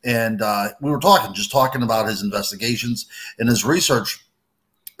Ridge, and we were just talking about his investigations and his research.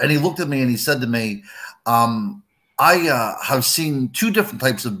 And he looked at me and he said to me, I have seen two different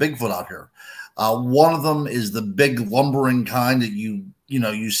types of Bigfoot out here. One of them is the big lumbering kind that you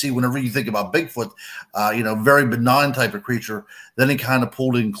see whenever you think about Bigfoot, very benign type of creature. Then he kind of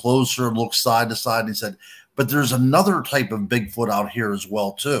pulled in closer and looked side to side. And he said, but there's another type of Bigfoot out here as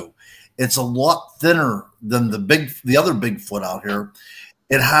well, too. It's a lot thinner than the other Bigfoot out here.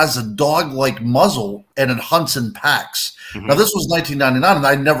 It has a dog-like muzzle and it hunts in packs. Now, this was 1999, and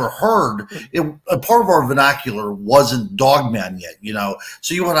I'd never heard it. A part of our vernacular wasn't dogman yet,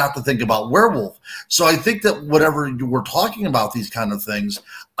 so you would have to think about werewolf. So I think that whenever you were talking about these kind of things,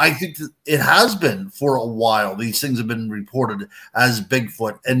 I think that it has been for a while. These things have been reported as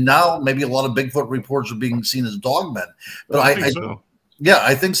Bigfoot, and now maybe a lot of Bigfoot reports are being seen as dogmen. But I think so. Yeah,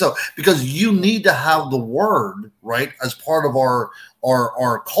 I think so, because you need to have the word, right, as part of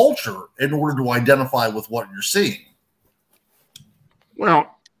our culture in order to identify with what you're seeing.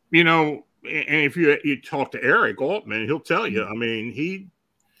 Well, and if you talk to Eric Altman, he'll tell you. I mean,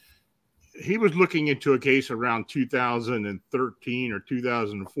 he was looking into a case around 2013 or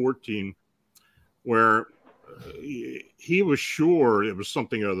 2014 where he was sure it was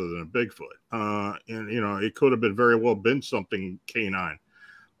something other than a Bigfoot. And it could have very well been something canine,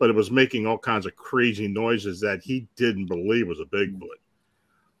 but it was making all kinds of crazy noises that he didn't believe was a Bigfoot.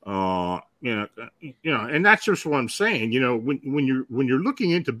 And that's just what I'm saying. When you're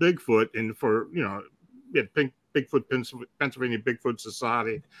looking into Bigfoot, and for Bigfoot, Pennsylvania Bigfoot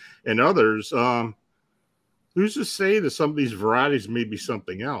Society, and others, who's to say that some of these varieties may be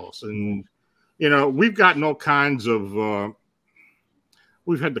something else? And we've gotten all kinds of.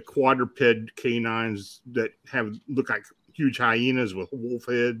 We've had the quadruped canines that look like huge hyenas with wolf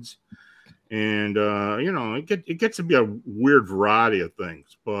heads. And, it gets to be a weird variety of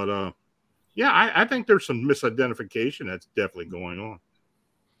things. But, I think there's some misidentification that's definitely going on.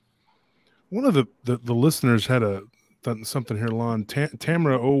 One of the listeners had something here, Lon.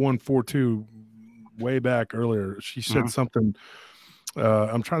 Tamara 0142, way back earlier, she said something.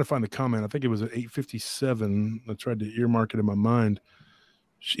 I'm trying to find the comment. I think it was at 8:57. I tried to earmark it in my mind.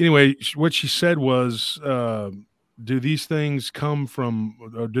 What she said was, do these things come from,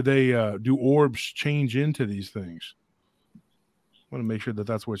 or do orbs change into these things? I want to make sure that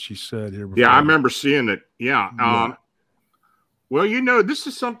that's what she said here. Yeah, I remember seeing it. Yeah. Well, this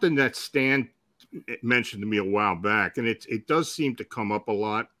is something that Stan mentioned to me a while back, and it does seem to come up a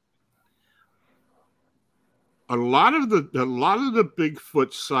lot. A lot of the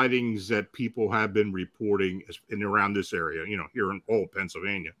Bigfoot sightings that people have been reporting in around this area, here in all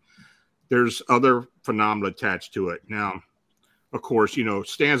Pennsylvania, there's other phenomena attached to it. Now, of course,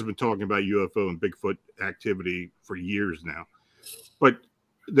 Stan's been talking about UFO and Bigfoot activity for years now, but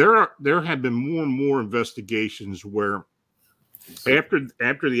there have been more and more investigations where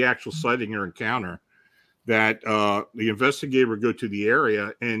after the actual sighting or encounter, that the investigator would go to the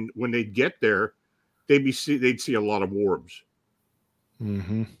area, and when they get there, they'd see a lot of orbs,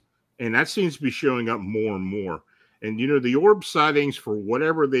 and that seems to be showing up more and more. And, the orb sightings, for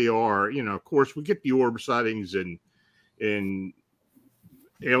whatever they are, of course, we get the orb sightings in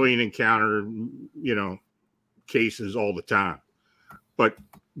alien encounter, cases all the time. But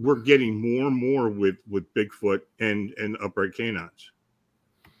we're getting more and more with Bigfoot and upright canines.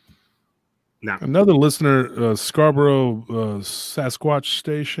 Now, another listener, Scarborough Sasquatch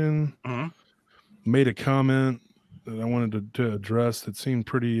Station, made a comment that I wanted to address that seemed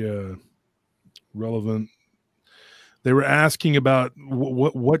pretty relevant. They were asking about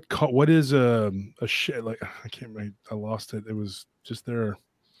what is a shit, like I can't remember, I lost it. It was just there.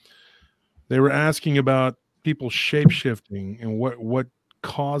 They were asking about people shape-shifting and what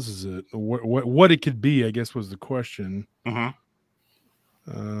causes it, or what it could be, I guess, was the question.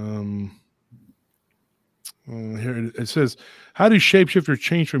 Here it says, how do shapeshifters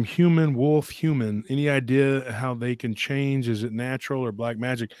change from human, wolf, human? Any idea how they can change? Is it natural or black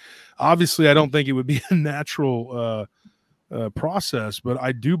magic? Obviously, I don't think it would be a natural process, but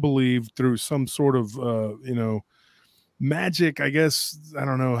I do believe through some sort of magic. I guess I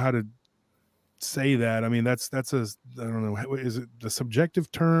don't know how to say that. I mean, that's I don't know. Is it the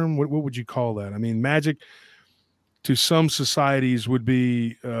subjective term? What would you call that? I mean, magic to some societies would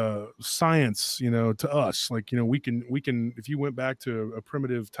be science, to us. Like, we can, if you went back to a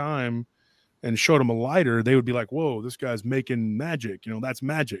primitive time and showed them a lighter, they would be like, whoa, this guy's making magic. That's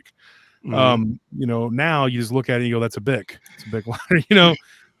magic. You know, now you just look at it and you go, that's a bic. It's a big ladder, you know.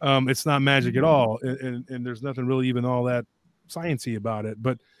 It's not magic at all. And there's nothing really even all that sciencey about it.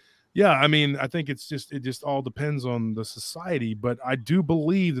 But yeah, I mean, I think it just all depends on the society. But I do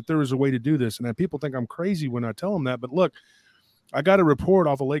believe that there is a way to do this. And people think I'm crazy when I tell them that. But look, I got a report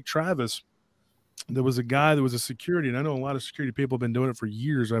off of Lake Travis. There was a guy that was a security, and I know a lot of security people have been doing it for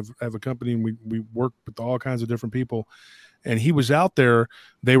years. I have a company, and we work with all kinds of different people. And he was out there.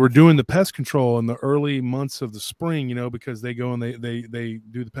 They were doing the pest control in the early months of the spring, you know, because they go and they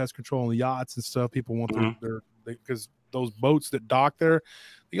do the pest control on the yachts and stuff. People want because those boats that dock there,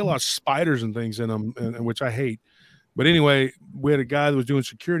 they get a lot of spiders and things in them, and which I hate. But anyway, we had a guy that was doing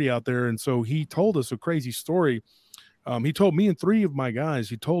security out there, and so he told us a crazy story. He told me and 3 of my guys,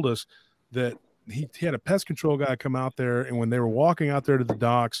 he told us that he had a pest control guy come out there, and when they were walking out there to the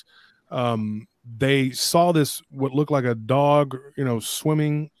docks, they saw this, what looked like a dog, you know,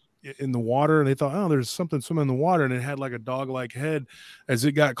 swimming in the water. And they thought, oh, there's something swimming in the water. And it had like a dog-like head. As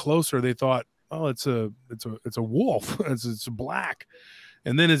it got closer, they thought, oh, it's a wolf. it's black.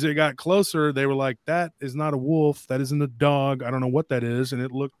 And then as it got closer, they were like, that is not a wolf. That isn't a dog. I don't know what that is. And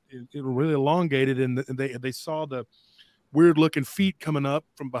it really elongated. And they saw the weird looking feet coming up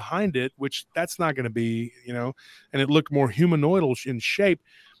from behind it, which that's not going to be, you know, and it looked more humanoidal in shape.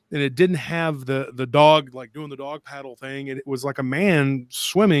 And it didn't have the dog, like doing the dog paddle thing. It was like a man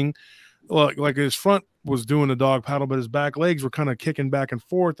swimming, like his front was doing the dog paddle, but his back legs were kind of kicking back and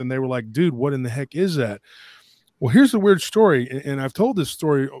forth. And they were like, dude, what in the heck is that? Well, here's the weird story. And I've told this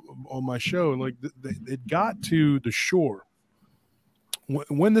story on my show. Like it got to the shore.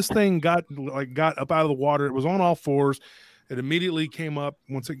 When this thing got up out of the water, it was on all fours. It immediately came up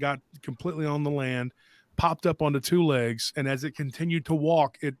once it got completely on the land, popped up onto 2 legs, and as it continued to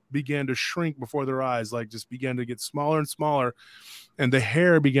walk, it began to shrink before their eyes, like just began to get smaller and smaller, and the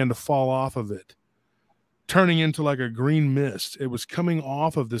hair began to fall off of it, turning into like a green mist. It was coming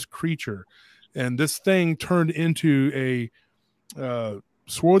off of this creature, and this thing turned into a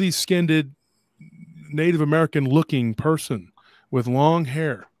swarthy-skinned Native American-looking person with long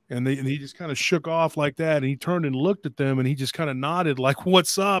hair. And he just kind of shook off like that, and he turned and looked at them, and he just kind of nodded like,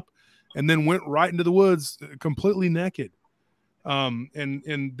 what's up? And then went right into the woods completely naked.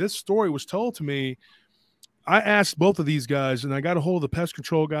 And this story was told to me. I asked both of these guys, and I got a hold of the pest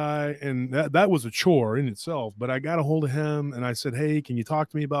control guy, and that was a chore in itself. But I got a hold of him, and I said, hey, can you talk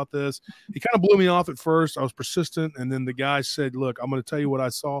to me about this? He kind of blew me off at first. I was persistent, and then the guy said, look, I'm going to tell you what I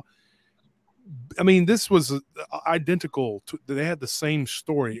saw. I mean, this was identical to, they had the same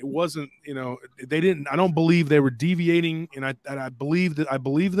story. It wasn't, you know, I don't believe they were deviating. And I believe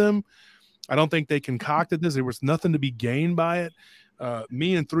them. I don't think they concocted this. There was nothing to be gained by it.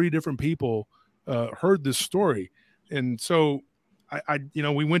 Me and 3 different people heard this story. And so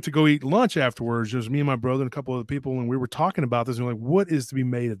we went to go eat lunch afterwards. It was me and my brother and a couple of other people. And we were talking about this and we're like, what is to be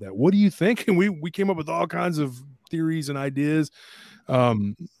made of that? What do you think? And we came up with all kinds of theories and ideas.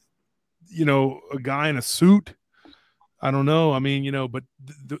 You know, a guy in a suit. I don't know. I mean, you know, but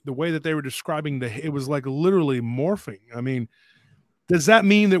the way that they were describing it was like literally morphing. I mean, does that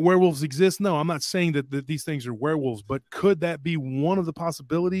mean that werewolves exist? No, I'm not saying that these things are werewolves, but could that be one of the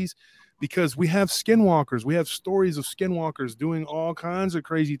possibilities? Because we have skinwalkers. We have stories of skinwalkers doing all kinds of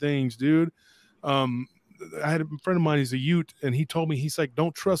crazy things, dude. I had a friend of mine, he's a Ute, and he told me, he's like,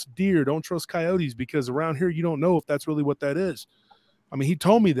 don't trust deer, don't trust coyotes, because around here, you don't know if that's really what that is. I mean, he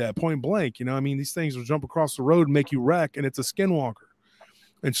told me that point blank, you know, I mean, these things will jump across the road and make you wreck, and it's a skinwalker.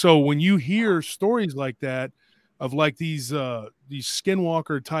 And so when you hear stories like that of like these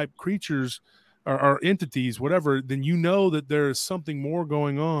skinwalker type creatures or entities, whatever, then you know that there is something more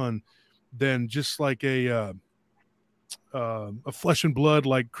going on than just like a flesh and blood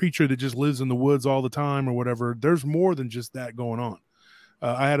like creature that just lives in the woods all the time or whatever. There's more than just that going on.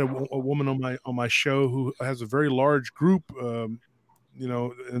 I had a woman on my show who has a very large group, you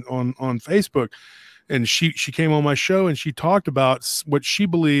know, on Facebook, and she came on my show and she talked about what she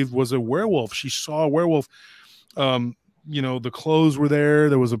believed was a werewolf. She saw a werewolf. You know, the clothes were there.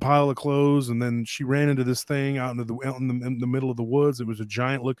 There was a pile of clothes, and then she ran into this thing out in the middle of the woods. It was a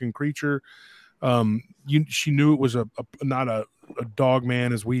giant looking creature. She knew it was not a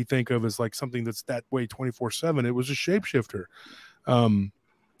dogman as we think of as like something that's that way 24/7. It was a shapeshifter.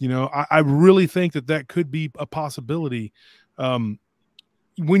 You know, I really think that could be a possibility.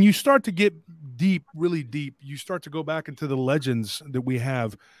 When you start to get deep, really deep, you start to go back into the legends that we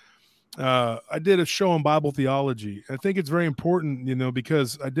have. I did a show on Bible theology. I think it's very important, you know,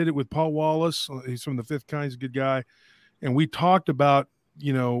 because I did it with Paul Wallace. He's from the Fifth Kind. He's a good guy. And we talked about,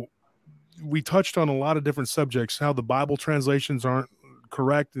 you know, we touched on a lot of different subjects, how the Bible translations aren't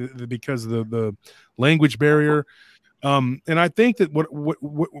correct because of the language barrier. And I think that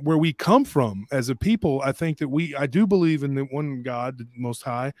where we come from as a people, I think that I do believe in the one God, the Most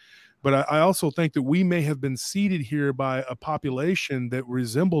High, but I also think that we may have been seeded here by a population that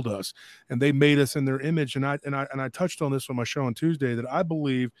resembled us, and they made us in their image. And I touched on this on my show on Tuesday, that I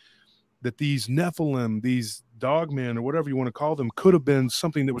believe that these Nephilim, these dogmen, or whatever you want to call them, could have been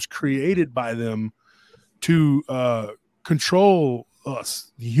something that was created by them to control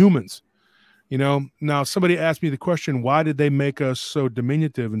us, the humans. You know, now somebody asked me the question, why did they make us so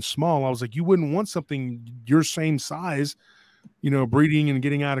diminutive and small? I was like, you wouldn't want something your same size, you know, breeding and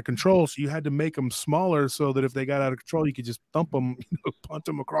getting out of control. So you had to make them smaller so that if they got out of control, you could just thump them, you know, punt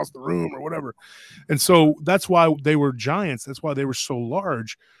them across the room or whatever. And so that's why they were giants. That's why they were so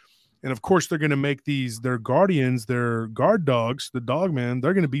large. And of course, they're going to make their guardians, their guard dogs, the dogman,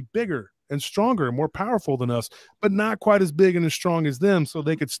 they're going to be bigger and stronger and more powerful than us, but not quite as big and as strong as them, so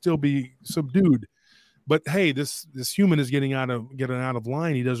they could still be subdued. But hey, this human is getting out of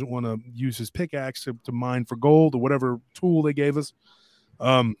line. He doesn't want to use his pickaxe to mine for gold or whatever tool they gave us.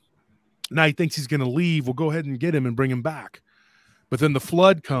 Now he thinks he's going to leave. We'll go ahead and get him and bring him back. But then the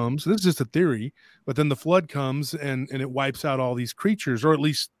flood comes. This is just a theory. But then the flood comes and it wipes out all these creatures, or at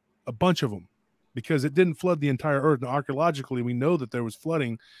least a bunch of them, because it didn't flood the entire earth. And archaeologically, we know that there was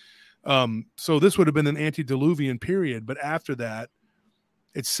flooding. So this would have been an antediluvian period. But after that,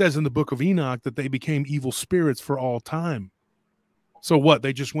 it says in the book of Enoch that they became evil spirits for all time. So what?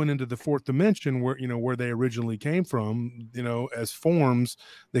 They just went into the fourth dimension where they originally came from, as forms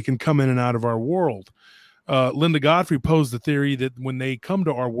that can come in and out of our world. Linda Godfrey posed the theory that when they come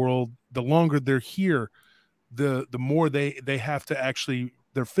to our world, the longer they're here, the more they have to actually,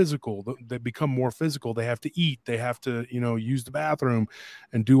 they're physical. They become more physical. They have to eat. They have to, use the bathroom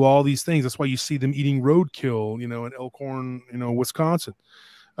and do all these things. That's why you see them eating roadkill, in Elkhorn, Wisconsin.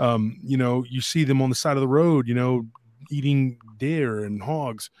 You see them on the side of the road, eating deer and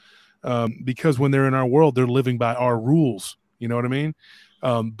hogs, because when they're in our world, they're living by our rules. You know what I mean?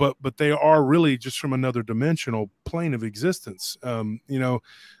 But they are really just from another dimensional plane of existence.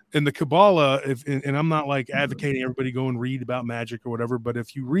 In the Kabbalah, and I'm not like advocating everybody go and read about magic or whatever, but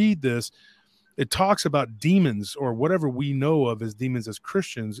if you read this, it talks about demons, or whatever we know of as demons as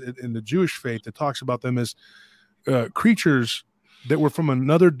Christians in the Jewish faith. It talks about them as creatures that were from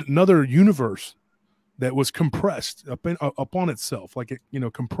another universe that was compressed upon itself, like it,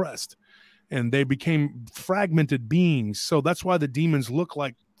 compressed, and they became fragmented beings. So that's why the demons look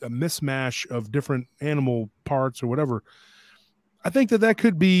like a mismatch of different animal parts or whatever. I think that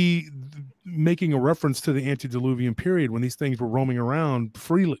could be making a reference to the antediluvian period when these things were roaming around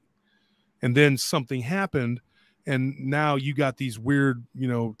freely, and then something happened, and now you got these weird,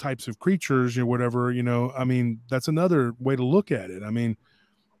 types of creatures or whatever. I mean, that's another way to look at it. I mean,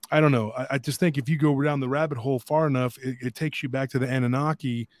 I don't know. I just think if you go down the rabbit hole far enough, it takes you back to the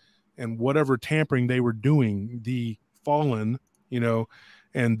Anunnaki and whatever tampering they were doing, the fallen,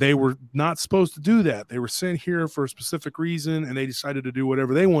 and they were not supposed to do that. They were sent here for a specific reason, and they decided to do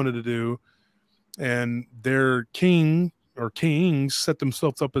whatever they wanted to do. And their king or kings set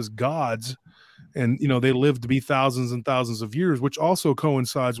themselves up as gods, and they lived to be thousands and thousands of years, which also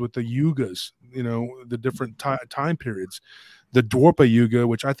coincides with the yugas, the different time periods. The Dwarpa Yuga,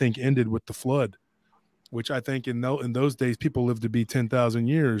 which I think ended with the flood, which I think in those days people lived to be 10,000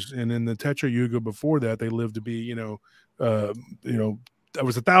 years, and in the Tetra Yuga before that, they lived to be that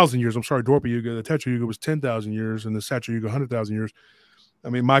was 1,000 years. I'm sorry, Dwarpa Yuga. The Tetra Yuga was 10,000 years, and the Satra Yuga 100,000 years. I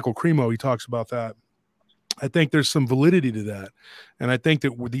mean, Michael Cremo, he talks about that. I think there's some validity to that, and I think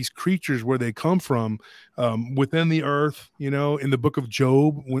that these creatures, where they come from, within the earth, in the book of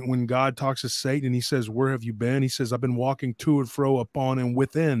Job, when God talks to Satan, he says, "Where have you been?" He says, "I've been walking to and fro upon and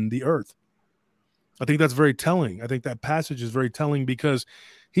within the earth." I think that's very telling. I think that passage is very telling, because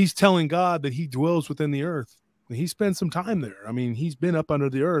he's telling God that he dwells within the earth. He spent some time there. I mean, he's been up under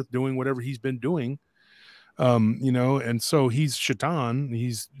the earth doing whatever he's been doing, and so he's Shaitan.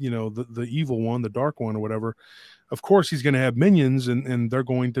 He's, the evil one, the dark one or whatever. Of course, he's going to have minions, and they're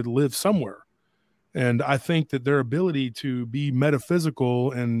going to live somewhere. And I think that their ability to be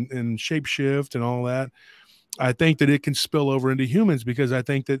metaphysical and shapeshift and all that, I think that it can spill over into humans, because I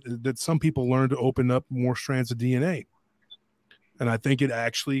think that some people learn to open up more strands of DNA. And I think it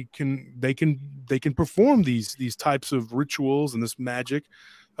actually they can perform these types of rituals and this magic.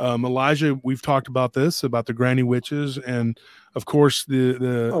 Elijah, we've talked about this, about the granny witches, and of course the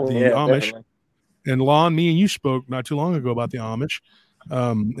Amish. Definitely. And Lon, me and you spoke not too long ago about the Amish,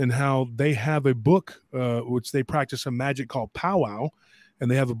 and how they have a book which they practice a magic called powwow,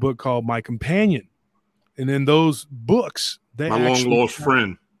 and they have a book called My Companion. And in those books, They My long lost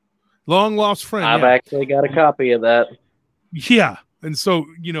friend. Long lost friend. I've yeah. actually got a copy of that. Yeah. And so,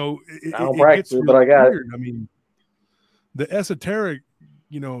 you know, I don't it practice gets it, but I got weird. I mean, the esoteric,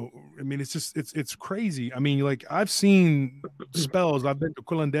 you know, I mean, it's just, it's crazy. I mean, like, I've seen spells. I've been to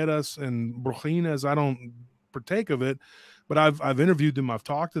curanderas and brujinas. I don't partake of it, but I've interviewed them. I've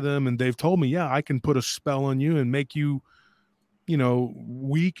talked to them, and they've told me, yeah, I can put a spell on you and make you, you know,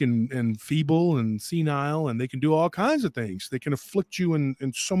 weak and feeble and senile, and they can do all kinds of things. They can afflict you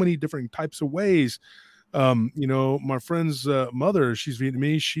in so many different types of ways. You know, my friend's mother, she's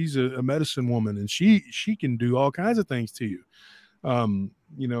Vietnamese. She's a medicine woman, and she can do all kinds of things to you.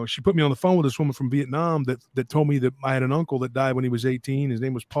 You know, she put me on the phone with this woman from Vietnam that told me that I had an uncle that died when he was 18. His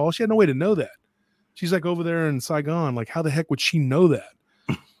name was Paul. She had no way to know that. She's like over there in Saigon. Like, how the heck would she know that?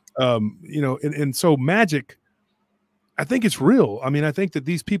 You know, and so magic, I think it's real. I mean, I think that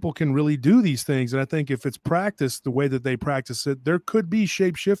these people can really do these things. And I think if it's practiced the way that they practice it, there could be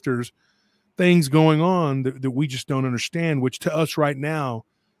shapeshifters, things going on that we just don't understand, which to us right now,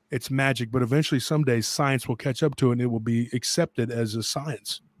 it's magic. But eventually someday science will catch up to it and it will be accepted as a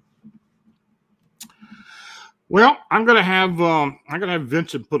science. Well, I'm gonna have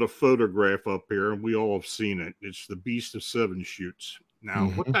Vincent put a photograph up here, and we all have seen it. It's the Beast of Seven Shoots. Now,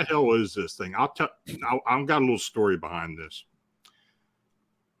 what the hell is this thing? I've got a little story behind this.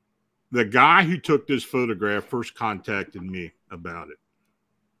 The guy who took this photograph first contacted me about it.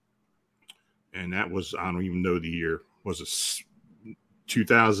 And that was, I don't even know the year. Was it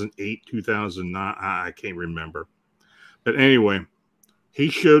 2008, 2009? I can't remember. But anyway, he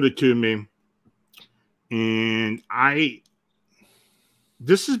showed it to me. And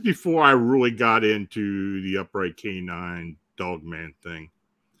this is before I really got into the upright canine dogman thing.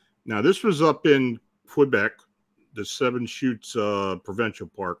 Now, this was up in Quebec, the Seven Shoots Provincial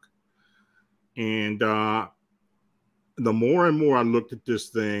Park. And the more and more I looked at this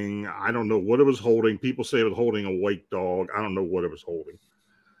thing, I don't know what it was holding. People say it was holding a white dog. I don't know what it was holding.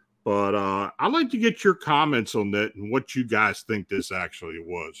 But I'd like to get your comments on that and what you guys think this actually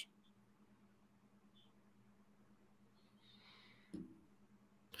was.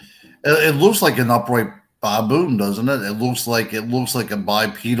 It looks like an upright baboon, doesn't it? It looks like a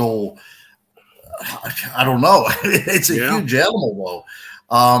bipedal. I don't know. It's a huge animal,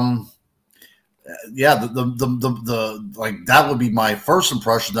 though. Yeah, the like that would be my first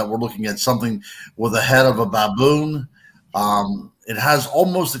impression, that we're looking at something with the head of a baboon. It has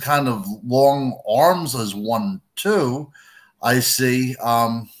almost the kind of long arms as one too. I see.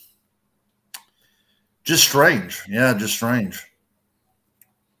 Just strange. Yeah, just strange.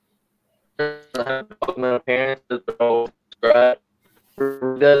 Appearance that they're all described.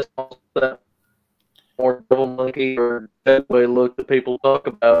 More devil monkey or that way look that people talk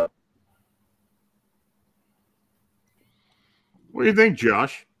about. What do you think,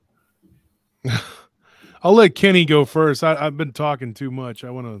 Josh? I'll let Kenny go first. I've been talking too much. I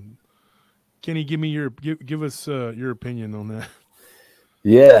want to, Kenny, give us your opinion on that.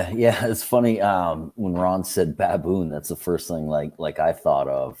 Yeah, it's funny. When Ron said baboon, that's the first thing like I thought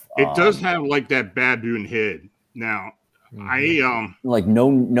of. It does have like that baboon head. Now, like no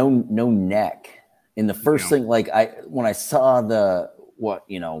neck. And the first thing, like when I saw that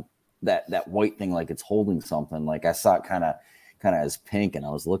white thing, like it's holding something, like I saw it kind of as pink, and I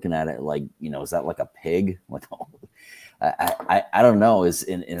was looking at it like, is that like a pig? Like, I don't know.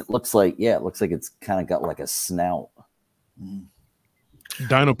 And it looks like it's kind of got like a snout.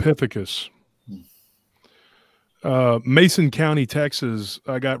 Dinopithecus. Mason County, Texas.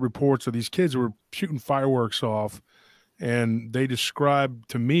 I got reports of these kids who were shooting fireworks off, and they described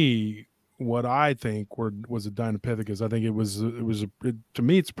to me what I think was a Dinopithecus. I think it was to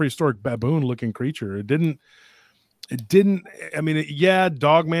me, it's a prehistoric baboon-looking creature. It didn't. I mean,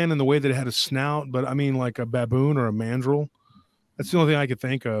 dogman in the way that it had a snout, but I mean, like a baboon or a mandrill. That's the only thing I could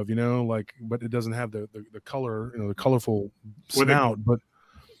think of, but it doesn't have the color, the colorful snout. But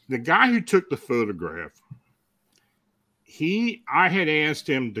the guy who took the photograph, I had asked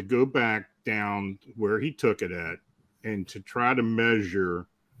him to go back down where he took it at and to try to measure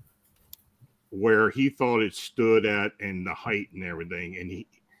where he thought it stood at and the height and everything. And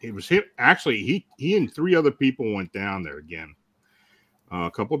it was him. Actually, he and 3 other people went down there again a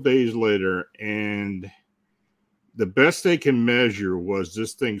couple of days later, and the best they can measure was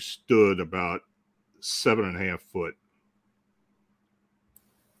this thing stood about 7.5 foot.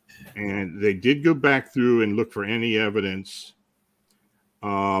 And they did go back through and look for any evidence,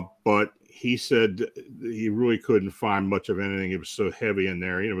 but he said he really couldn't find much of anything. It was so heavy in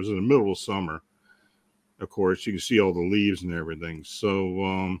there. It was in the middle of summer. Of course, you can see all the leaves and everything.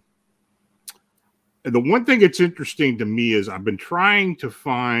 So the one thing that's interesting to me is I've been trying to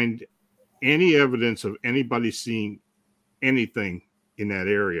find any evidence of anybody seeing anything in that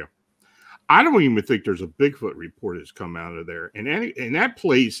area. I don't even think there's a Bigfoot report that's come out of there. And that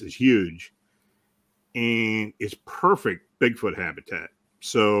place is huge and it's perfect Bigfoot habitat.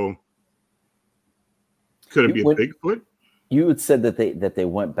 So could it be a Bigfoot? You had said that they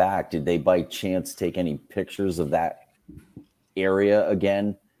went back. Did they by chance take any pictures of that area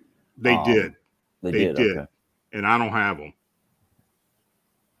again? They did. They did. Okay. And I don't have them.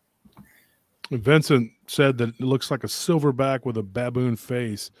 Vincent said that it looks like a silverback with a baboon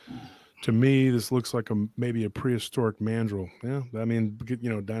face. To me, this looks like maybe a prehistoric mandrill. Yeah, I mean, you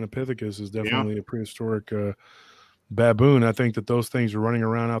know, Dinopithecus is definitely a prehistoric baboon. I think that those things are running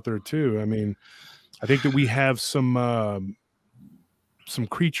around out there too. I mean, I think that we have some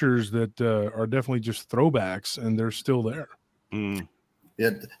creatures that are definitely just throwbacks, and they're still there. Mm.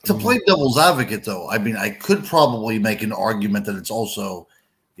 Yeah, to play devil's advocate, though, I mean, I could probably make an argument that it's also,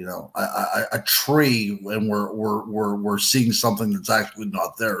 you know, a tree, and we're seeing something that's actually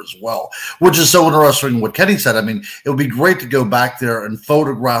not there as well, which is so interesting. What Kenny said. I mean, it would be great to go back there and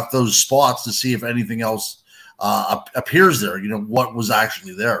photograph those spots to see if anything else appears there. You know, what was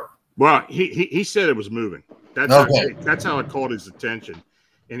actually there. Well, he said it was moving. That's how it caught his attention,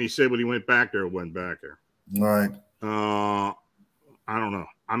 and he said when he went back there, it went back there. Right. I don't know.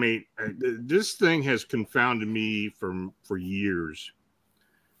 I mean, this thing has confounded me for years.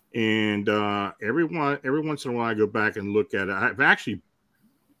 And every once in a while, I go back and look at it. I've actually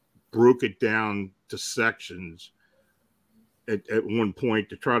broke it down to sections at one point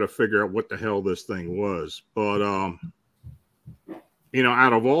to try to figure out what the hell this thing was. But you know,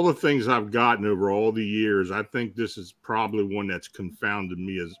 out of all the things I've gotten over all the years, I think this is probably one that's confounded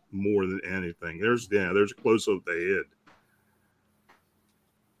me as more than anything. There's a close up of the head.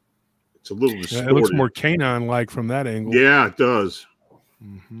 It's a little distorted. Yeah, it looks more canine-like from that angle. Yeah, it does.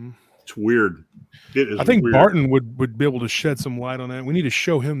 Mm-hmm. It's weird. I think weird. Barton would be able to shed some light on that. We need to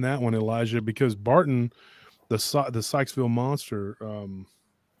show him that one, Elijah, because Barton, the Sykesville monster,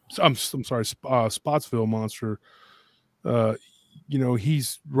 I'm sorry, Spottsville monster. You know,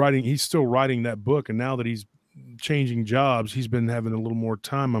 he's still writing that book, and now that he's changing jobs, he's been having a little more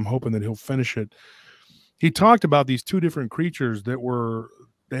time. I'm hoping that he'll finish it. He talked about these two different creatures that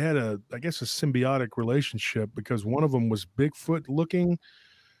they had I guess a symbiotic relationship, because one of them was Bigfoot looking,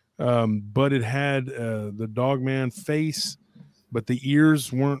 but it had the dogman face, but the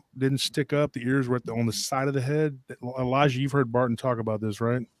ears didn't stick up. The ears were on the side of the head. Elijah, you've heard Barton talk about this,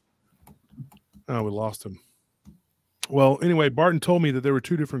 right? Oh, we lost him. Well, anyway, Barton told me that there were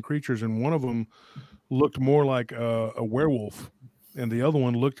two different creatures, and one of them looked more like a werewolf, and the other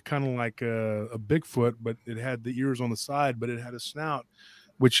one looked kind of like a Bigfoot, but it had the ears on the side, but it had a snout,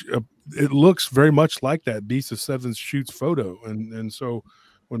 which it looks very much like that Beast of Seven Shoots photo. And so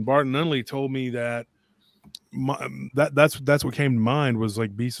when Barton Nunley told me that, that's what came to mind, was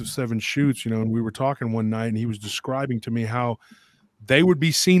like Beast of Seven Shoots, you know, and we were talking one night, and he was describing to me how they would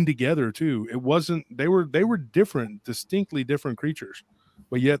be seen together too. It wasn't, they were different, distinctly different creatures,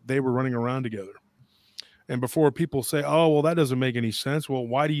 but yet they were running around together. And before people say, oh, well, that doesn't make any sense. Well,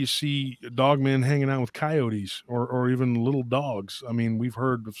 why do you see dogmen hanging out with coyotes or even little dogs? I mean, we've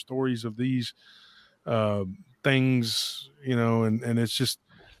heard of stories of these things, you know, and it's just,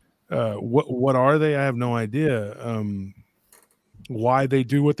 what are they? I have no idea. Why they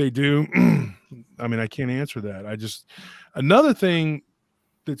do what they do. I mean, I can't answer that. Another thing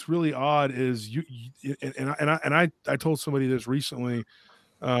that's really odd is I told somebody this recently.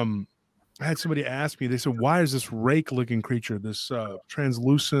 I had somebody ask me, they said, why is this rake looking creature, this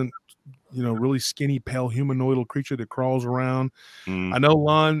translucent, you know, really skinny, pale humanoidal creature that crawls around? I know,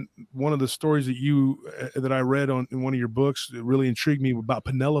 Lon, one of the stories that I read in one of your books, it really intrigued me about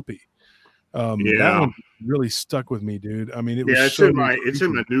Penelope. That one really stuck with me, dude. I mean, it's in my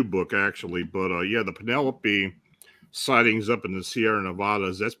new book, actually. But the Penelope sightings up in the Sierra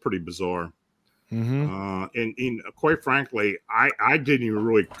Nevadas, that's pretty bizarre. Mm-hmm. And quite frankly, I didn't even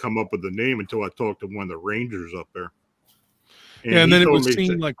really come up with the name until I talked to one of the rangers up there. And then it was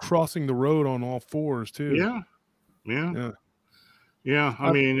seen like crossing the road on all fours too. Yeah.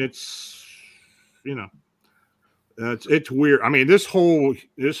 I mean, it's, you know, it's weird. I mean, this whole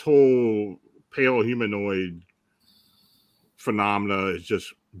pale humanoid phenomena is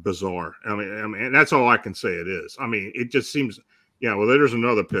just bizarre. I mean, and that's all I can say it is. I mean, it just seems, well, there's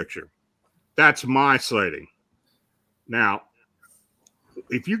another picture. That's my sighting. Now,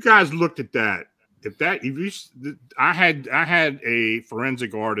 if you guys looked at that, I had a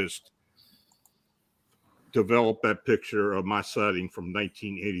forensic artist develop that picture of my sighting from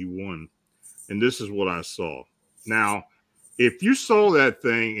 1981, and this is what I saw. Now, if you saw that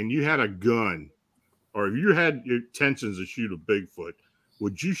thing and you had a gun, or if you had your intentions to shoot a Bigfoot,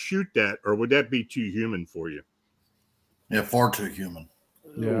 would you shoot that, or would that be too human for you? Yeah, far too human.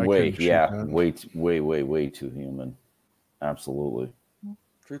 Yeah, way too human. Absolutely.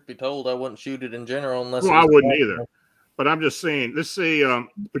 Truth be told, I wouldn't shoot it in general unless. Well, I wouldn't either. But I'm just saying, let's say,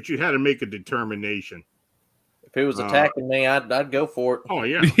 but you had to make a determination. If it was attacking me, I'd go for it. Oh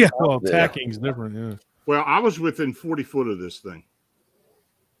yeah, yeah. Well, attacking's different. Yeah. Well, I was within 40 foot of this thing.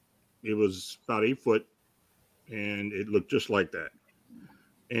 It was about 8 foot, and it looked just like that.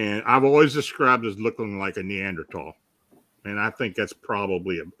 And I've always described it as looking like a Neanderthal, and I think that's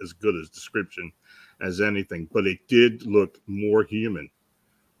probably as good a description as anything. But it did look more human.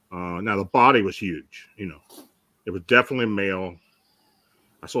 Now the body was huge. You know, it was definitely male.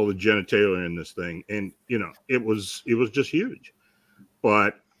 I saw the genitalia in this thing, and you know, it was just huge.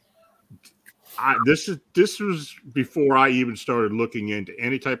 But this was before I even started looking into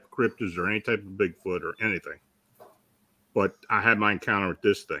any type of cryptids or any type of Bigfoot or anything. But I had my encounter with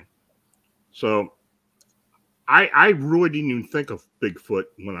this thing. So I really didn't even think of Bigfoot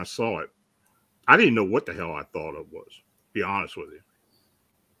when I saw it. I didn't know what the hell I thought it was, to be honest with you.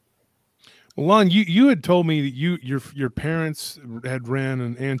 Well, Lon, you had told me that your parents had ran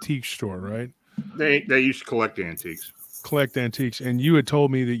an antique store, right? They used to collect antiques. And you had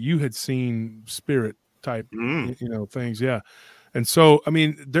told me that you had seen spirit type things. Yeah. And so, I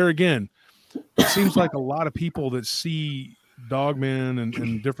mean, there again, it seems like a lot of people that see dogmen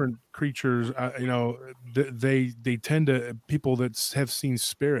and different creatures, they tend to, people that have seen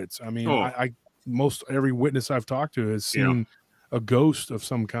spirits. I mean, most every witness I've talked to has seen a ghost of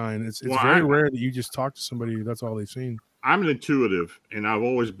some kind. It's very rare that you just talk to somebody that's all they've seen. I'm an intuitive, and I've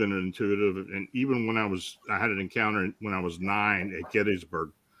always been an intuitive. And even when I had an encounter when I was 9 at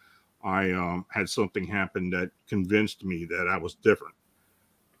Gettysburg. I had something happen that convinced me that I was different.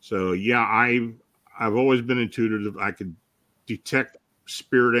 So yeah, I've always been intuitive. I could detect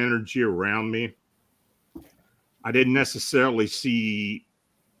spirit energy around me. I didn't necessarily see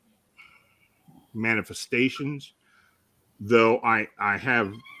manifestations, though I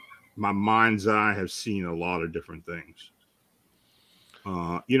have my mind's eye have seen a lot of different things.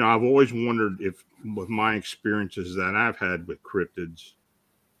 I've always wondered if, with my experiences that I've had with cryptids,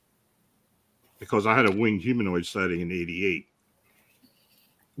 because I had a winged humanoid sighting in '88.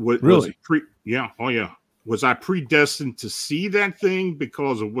 Really? Was I predestined to see that thing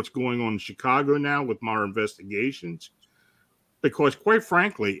because of what's going on in Chicago now with my investigations? Because quite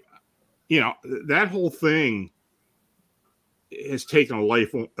frankly, that whole thing has taken a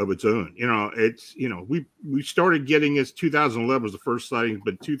life of its own. We started getting this 2011 was the first sighting,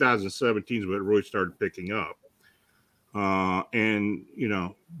 but 2017 is when it really started picking up. And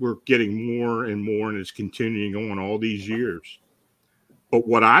we're getting more and more, and it's continuing on all these years. But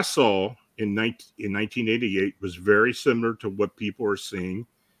what I saw in 1988 was very similar to what people are seeing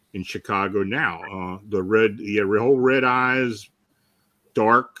in Chicago now. The whole red eyes,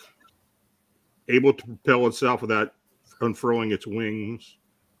 dark, able to propel itself without unfurling its wings,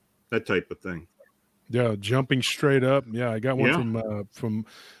 that type of thing. Yeah, jumping straight up. Yeah, I got one from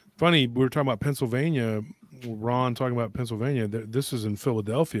funny. We were talking about Pennsylvania. Ron talking about Pennsylvania. This is in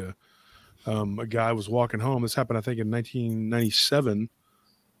Philadelphia. A guy was walking home. This happened, I think, in 1997.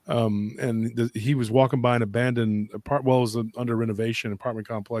 He was walking by an abandoned apartment. Well, it was an under renovation apartment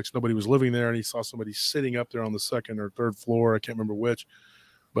complex. Nobody was living there, and he saw somebody sitting up there on the second or third floor. I can't remember which.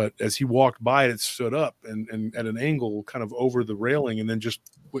 But as he walked by it, stood up and at an angle kind of over the railing, and then just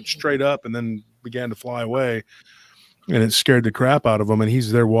went straight up and then began to fly away. And it scared the crap out of him. And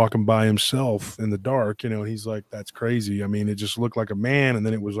he's there walking by himself in the dark. He's like, that's crazy. I mean, it just looked like a man. And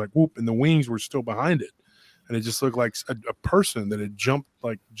then it was like, whoop, and the wings were still behind it. And it just looked like a person that had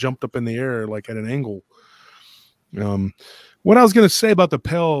jumped up in the air, like at an angle. What I was going to say about the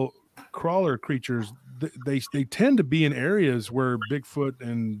pale crawler creatures, they tend to be in areas where Bigfoot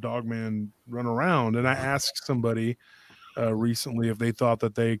and Dogman run around. And I asked somebody recently if they thought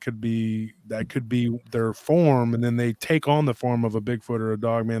that that could be their form, and then they take on the form of a Bigfoot or a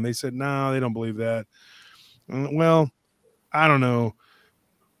Dogman. They said, no, they don't believe that. Well, I don't know.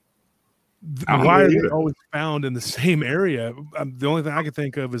 Why are they always found in the same area? The only thing I can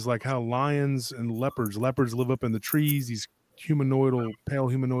think of is like how lions and leopards live up in the trees. These pale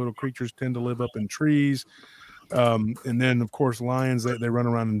humanoidal creatures tend to live up in trees. And then, of course, lions, they run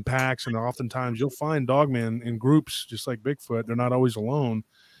around in packs, and oftentimes you'll find dogmen in groups, just like Bigfoot. They're not always alone,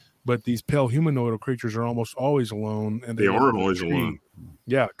 but these pale humanoidal creatures are almost always alone. And they are always alone.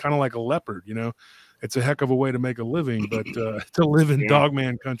 Yeah, kind of like a leopard, It's a heck of a way to make a living, but to live in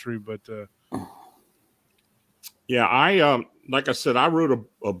dogman country. But Yeah, I like I said, I wrote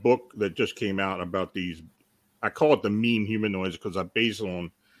a book that just came out about these. I call it the meme humanoids because I base it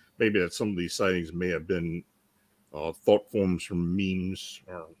on maybe that some of these sightings may have been thought forms from memes,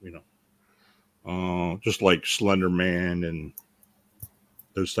 or just like Slender Man and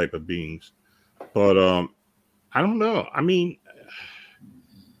those type of beings. But I don't know. I mean,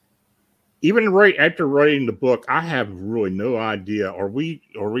 even right after writing the book, I have really no idea. Are we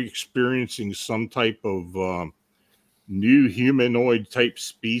experiencing some type of new humanoid type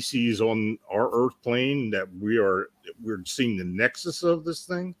species on our Earth plane that we're seeing the nexus of this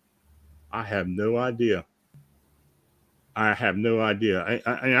thing? I have no idea. I have no idea.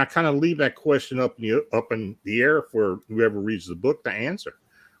 I kind of leave that question up in the air for whoever reads the book to answer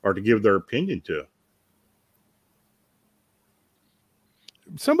or to give their opinion to.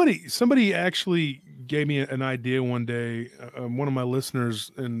 Somebody actually gave me an idea one day, one of my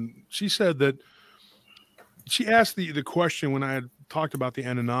listeners, and she said that she asked the question when I had talked about the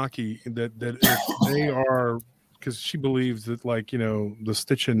Anunnaki that if they are, because she believes that, like, the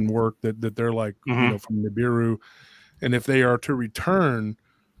stitching work that they're like, from Nibiru, and if they are to return,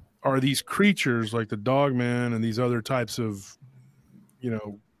 are these creatures like the dogman and these other types of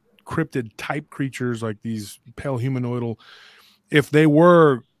cryptid type creatures like these pale humanoidal, if they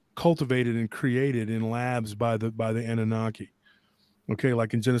were cultivated and created in labs by the Anunnaki, okay,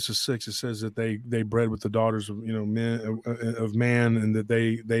 like in Genesis 6, it says that they bred with the daughters of man, and that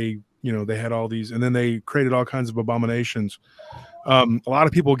they had all these, and then they created all kinds of abominations. A lot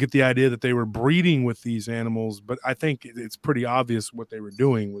of people get the idea that they were breeding with these animals, but I think it's pretty obvious what they were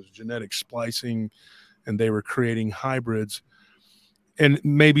doing was genetic splicing, and they were creating hybrids. And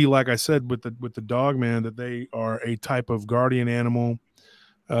maybe, like I said, with the dogman, that they are a type of guardian animal.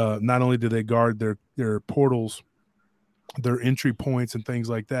 Not only do they guard their portals, their entry points and things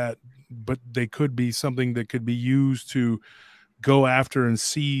like that, but they could be something that could be used to go after and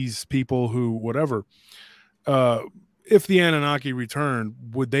seize people who, whatever. If the Anunnaki returned,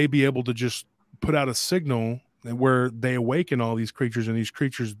 would they be able to just put out a signal where they awaken all these creatures, and these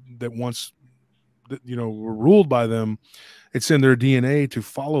creatures that once were ruled by them, it's in their DNA to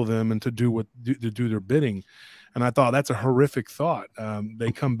follow them and to do their bidding. And I thought that's a horrific thought.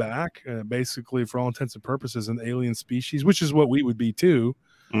 They come back basically, for all intents and purposes, an alien species, which is what we would be too.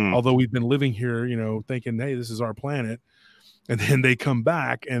 Although we've been living here, thinking, hey, this is our planet. And then they come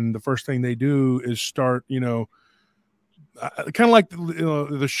back, and the first thing they do is start, kind of like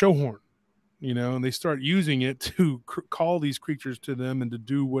the show horn, and they start using it to call these creatures to them and to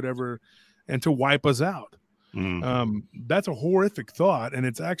do whatever, and to wipe us out. That's a horrific thought, and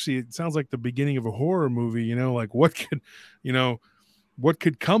it sounds like the beginning of a horror movie. Like what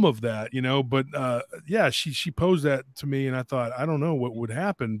could come of that? But yeah, she posed that to me, and I thought, I don't know what would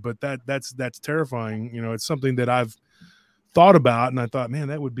happen, but that's terrifying. It's something that I've thought about, and I thought, man,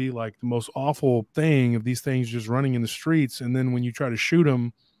 that would be like the most awful thing, of these things just running in the streets, and then when you try to shoot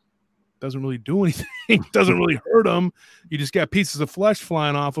them, doesn't really do anything. Doesn't really hurt them. You just got pieces of flesh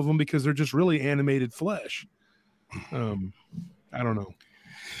flying off of them because they're just really animated flesh. I don't know.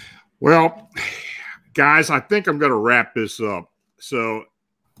 Well, guys, I think I'm going to wrap this up. So,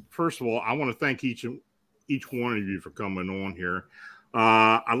 first of all, I want to thank each one of you for coming on here.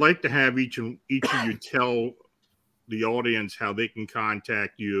 I'd like to have each of you tell the audience how they can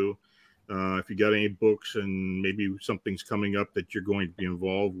contact you. If you got any books and maybe something's coming up that you're going to be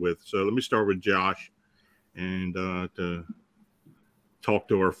involved with. So let me start with Josh and to talk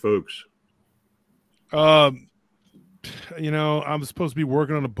to our folks. I'm supposed to be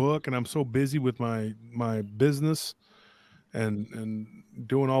working on a book, and I'm so busy with my business and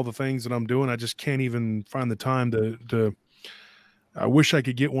doing all the things that I'm doing. I just can't even find the time to I wish I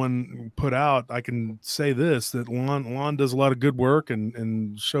could get one put out. I can say this, that Lon does a lot of good work,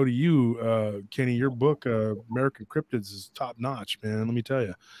 and so do you, Kenny. Your book, American Cryptids, is top notch, man. Let me tell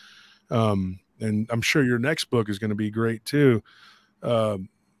you. And I'm sure your next book is going to be great too. So,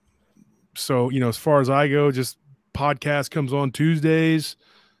 as far as I go, just podcast comes on Tuesdays.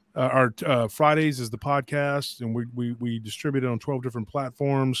 Our Fridays is the podcast, and we distribute it on 12 different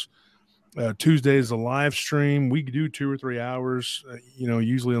platforms. Tuesday is a live stream. We do 2 or 3 hours,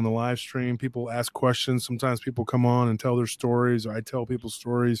 usually on the live stream. People ask questions. Sometimes people come on and tell their stories, or I tell people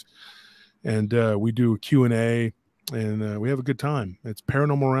stories, and we do a Q&A, and we have a good time. It's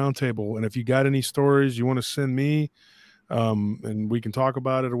Paranormal Round Table. And if you got any stories you want to send me, and we can talk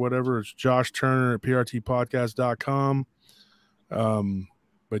about it or whatever, it's Josh Turner at prtpodcast.com.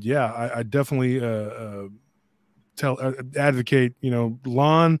 But yeah, I definitely advocate,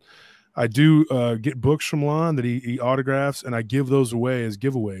 Lon. I do get books from Lon that he autographs, and I give those away as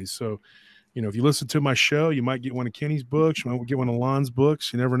giveaways. So you know, if you listen to my show, you might get one of Kenny's books. You might get one of Lon's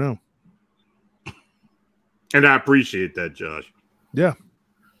books. You never know. And I appreciate that, Josh. Yeah.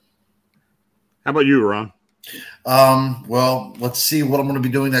 How about you, Ron? Well, let's see what I'm going to be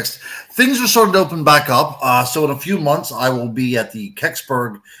doing next. Things are starting to open back up. So in a few months, I will be at the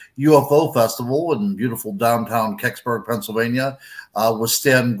Kecksburg UFO Festival in beautiful downtown Kecksburg, Pennsylvania, with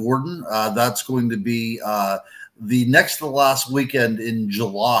Stan Gordon. That's going to be the next to the last weekend in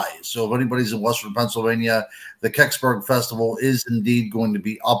July. So if anybody's in Western Pennsylvania, the Kecksburg Festival is indeed going to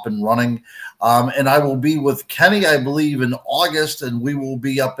be up and running. And I will be with Kenny, I believe, in August, and we will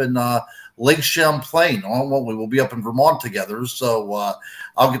be up in Lake Champlain. Well, we will be up in Vermont together, so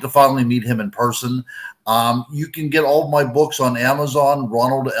I'll get to finally meet him in person. You can get all of my books on Amazon,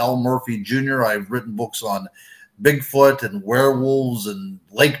 Ronald L. Murphy Jr. I've written books on Bigfoot and werewolves and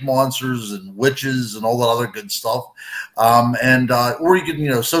lake monsters and witches and all that other good stuff. Or you can, you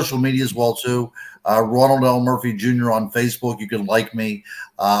know, social media as well too. Ronald L. Murphy Jr. on Facebook. You can like me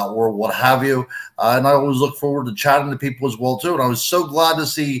or what have you. And I always look forward to chatting to people as well too. And I was so glad to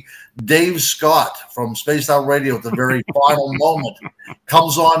see Dave Scott from Spaced Out Radio at the very final moment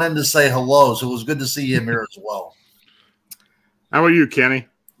comes on in to say hello. So it was good to see him here as well. How about you, Kenny?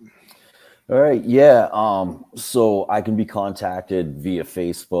 All right. Yeah. So I can be contacted via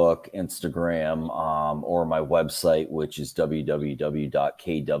Facebook, Instagram, or my website, which is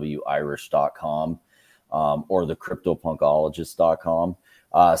www.kwirish.com, or thecryptopunkologist.com.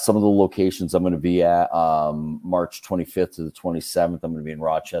 Some of the locations I'm going to be at, March 25th to the 27th, I'm going to be in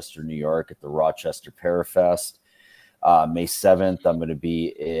Rochester, New York at the Rochester Parafest. May 7th, I'm going to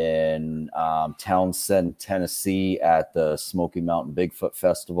be in Townsend, Tennessee at the Smoky Mountain Bigfoot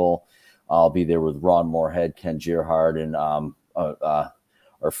Festival. I'll be there with Ron Moorhead, Ken Gerhard, and our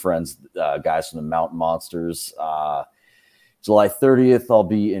friends, guys from the Mountain Monsters. July 30th, I'll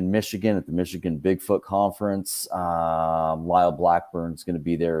be in Michigan at the Michigan Bigfoot Conference. Lyle Blackburn's going to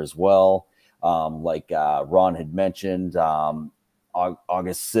be there as well. Like Ron had mentioned, August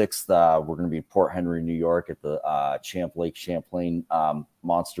 6th, we're going to be in Port Henry, New York at the Lake Champlain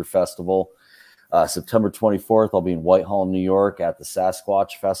Monster Festival. September 24th, I'll be in Whitehall, New York at the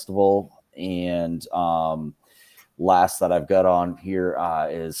Sasquatch Festival. And last that I've got on here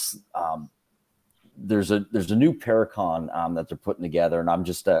is there's a new Paracon that they're putting together, and I'm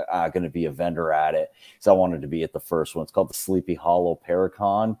just going to be a vendor at it. So I wanted to be at the first one. It's called the Sleepy Hollow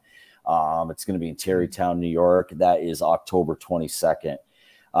Paracon. It's going to be in Tarrytown, New York. That is October 22nd.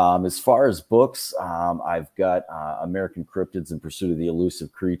 As far as books, I've got American Cryptids in Pursuit of the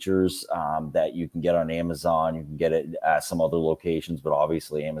Elusive Creatures that you can get on Amazon. You can get it at some other locations, but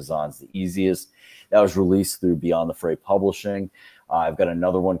obviously Amazon's the easiest. That was released through Beyond the Fray Publishing. I've got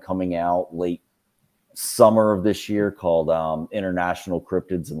another one coming out late summer of this year called International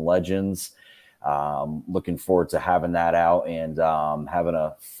Cryptids and Legends. Looking forward to having that out and having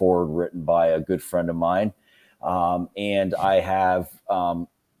a forward written by a good friend of mine. And I have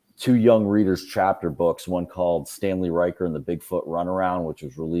two young readers chapter books, one called Stanley Riker and the Bigfoot Runaround, which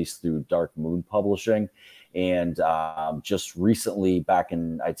was released through Dark Moon Publishing. And just recently, back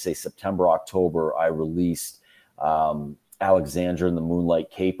in, I'd say September, October, I released Alexandra and the Moonlight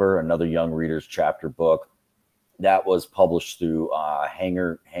Caper, another young readers chapter book that was published through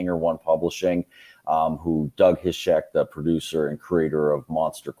Hanger One Publishing, who Doug Hishek, the producer and creator of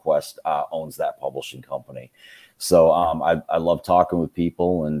Monster Quest, owns that publishing company. So I love talking with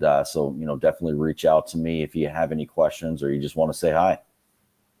people, and so, you know, definitely reach out to me if you have any questions or you just want to say hi.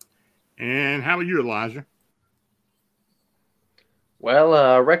 And how are you, Elijah? Well,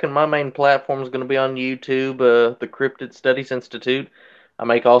 I reckon my main platform is going to be on YouTube, the Cryptid Studies Institute. I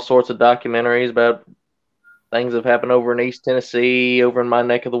make all sorts of documentaries about things that have happened over in East Tennessee, over in my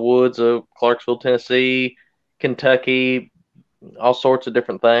neck of the woods of Clarksville, Tennessee, Kentucky, all sorts of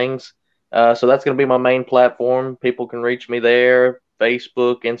different things. So that's going to be my main platform. People can reach me there,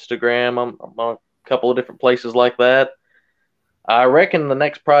 Facebook, Instagram. I'm on a couple of different places like that. I reckon the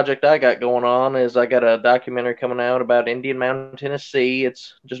next project I got going on is I got a documentary coming out about Indian Mountain, Tennessee.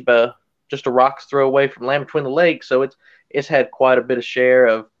 It's just a rock's throw away from Land Between the Lakes, so it's had quite a bit of share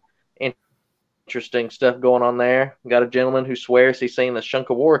of interesting stuff going on there. Got a gentleman who swears he's seen the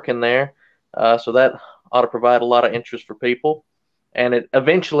Shunkawark in there, so that ought to provide a lot of interest for people. And it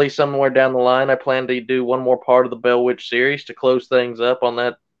eventually, somewhere down the line, I plan to do one more part of the Bell Witch series to close things up on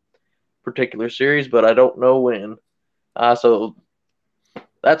that particular series, but I don't know when. So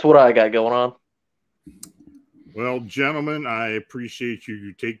that's what I got going on. Well, gentlemen, I appreciate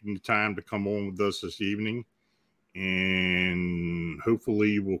you taking the time to come on with us this evening, and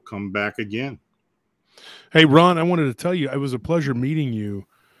hopefully we'll come back again. Hey, Ron, I wanted to tell you, it was a pleasure meeting you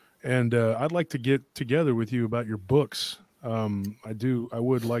And I'd like to get together with you about your books. I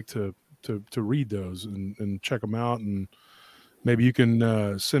would like to read those and check them out, and maybe you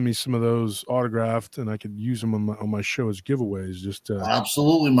can send me some of those autographed, and I could use them on my show as giveaways. Just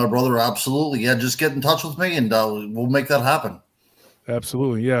absolutely, my brother, absolutely. Yeah, just get in touch with me, and we'll make that happen.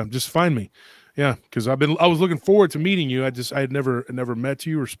 Absolutely, yeah. Just find me, yeah, because I was looking forward to meeting you. I had never met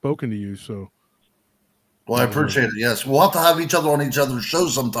you or spoken to you, so. Well, I appreciate it. Yes, we'll have to have each other on each other's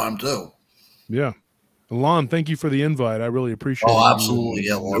shows sometime too. Yeah, Lon, thank you for the invite. I really appreciate it. Oh, absolutely,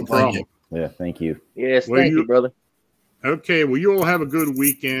 yeah, Lon, thank you. Yeah, thank you. Yes, thank you, brother. Okay, well, you all have a good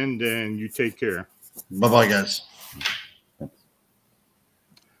weekend, and you take care. Bye-bye, guys.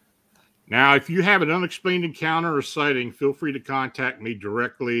 Now, if you have an unexplained encounter or sighting, feel free to contact me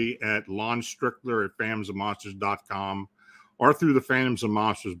directly at Lon Strickler at phantomsandmonsters.com or through the Phantoms and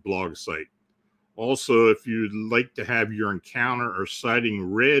Monsters blog site. Also, if you'd like to have your encounter or sighting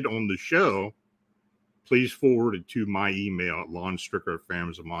read on the show, please forward it to my email at lonstrickler at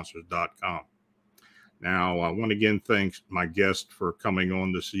phantomsandmonsters.com. Now, I want to again thank my guest for coming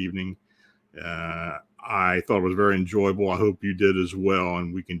on this evening. I thought it was very enjoyable. I hope you did as well,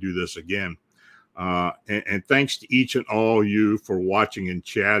 and we can do this again. And thanks to each and all you for watching and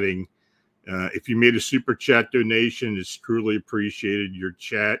chatting. If you made a super chat donation, it's truly appreciated.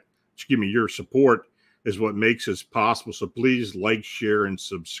 Your support is what makes this possible. So please like, share, and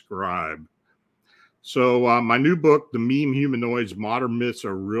subscribe. So my new book, The Meme Humanoids, Modern Myths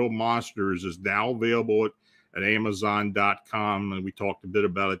Are Real Monsters, is now available at Amazon.com, and we talked a bit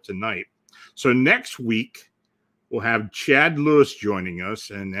about it tonight. So next week, we'll have Chad Lewis joining us.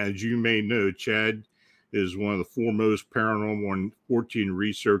 And as you may know, Chad is one of the foremost paranormal and fortean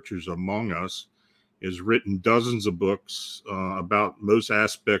researchers among us. Has written dozens of books about most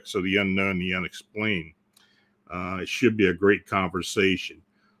aspects of the unknown and the unexplained. It should be a great conversation.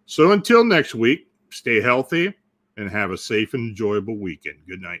 So until next week, stay healthy and have a safe and enjoyable weekend.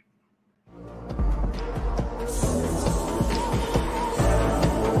 Good night.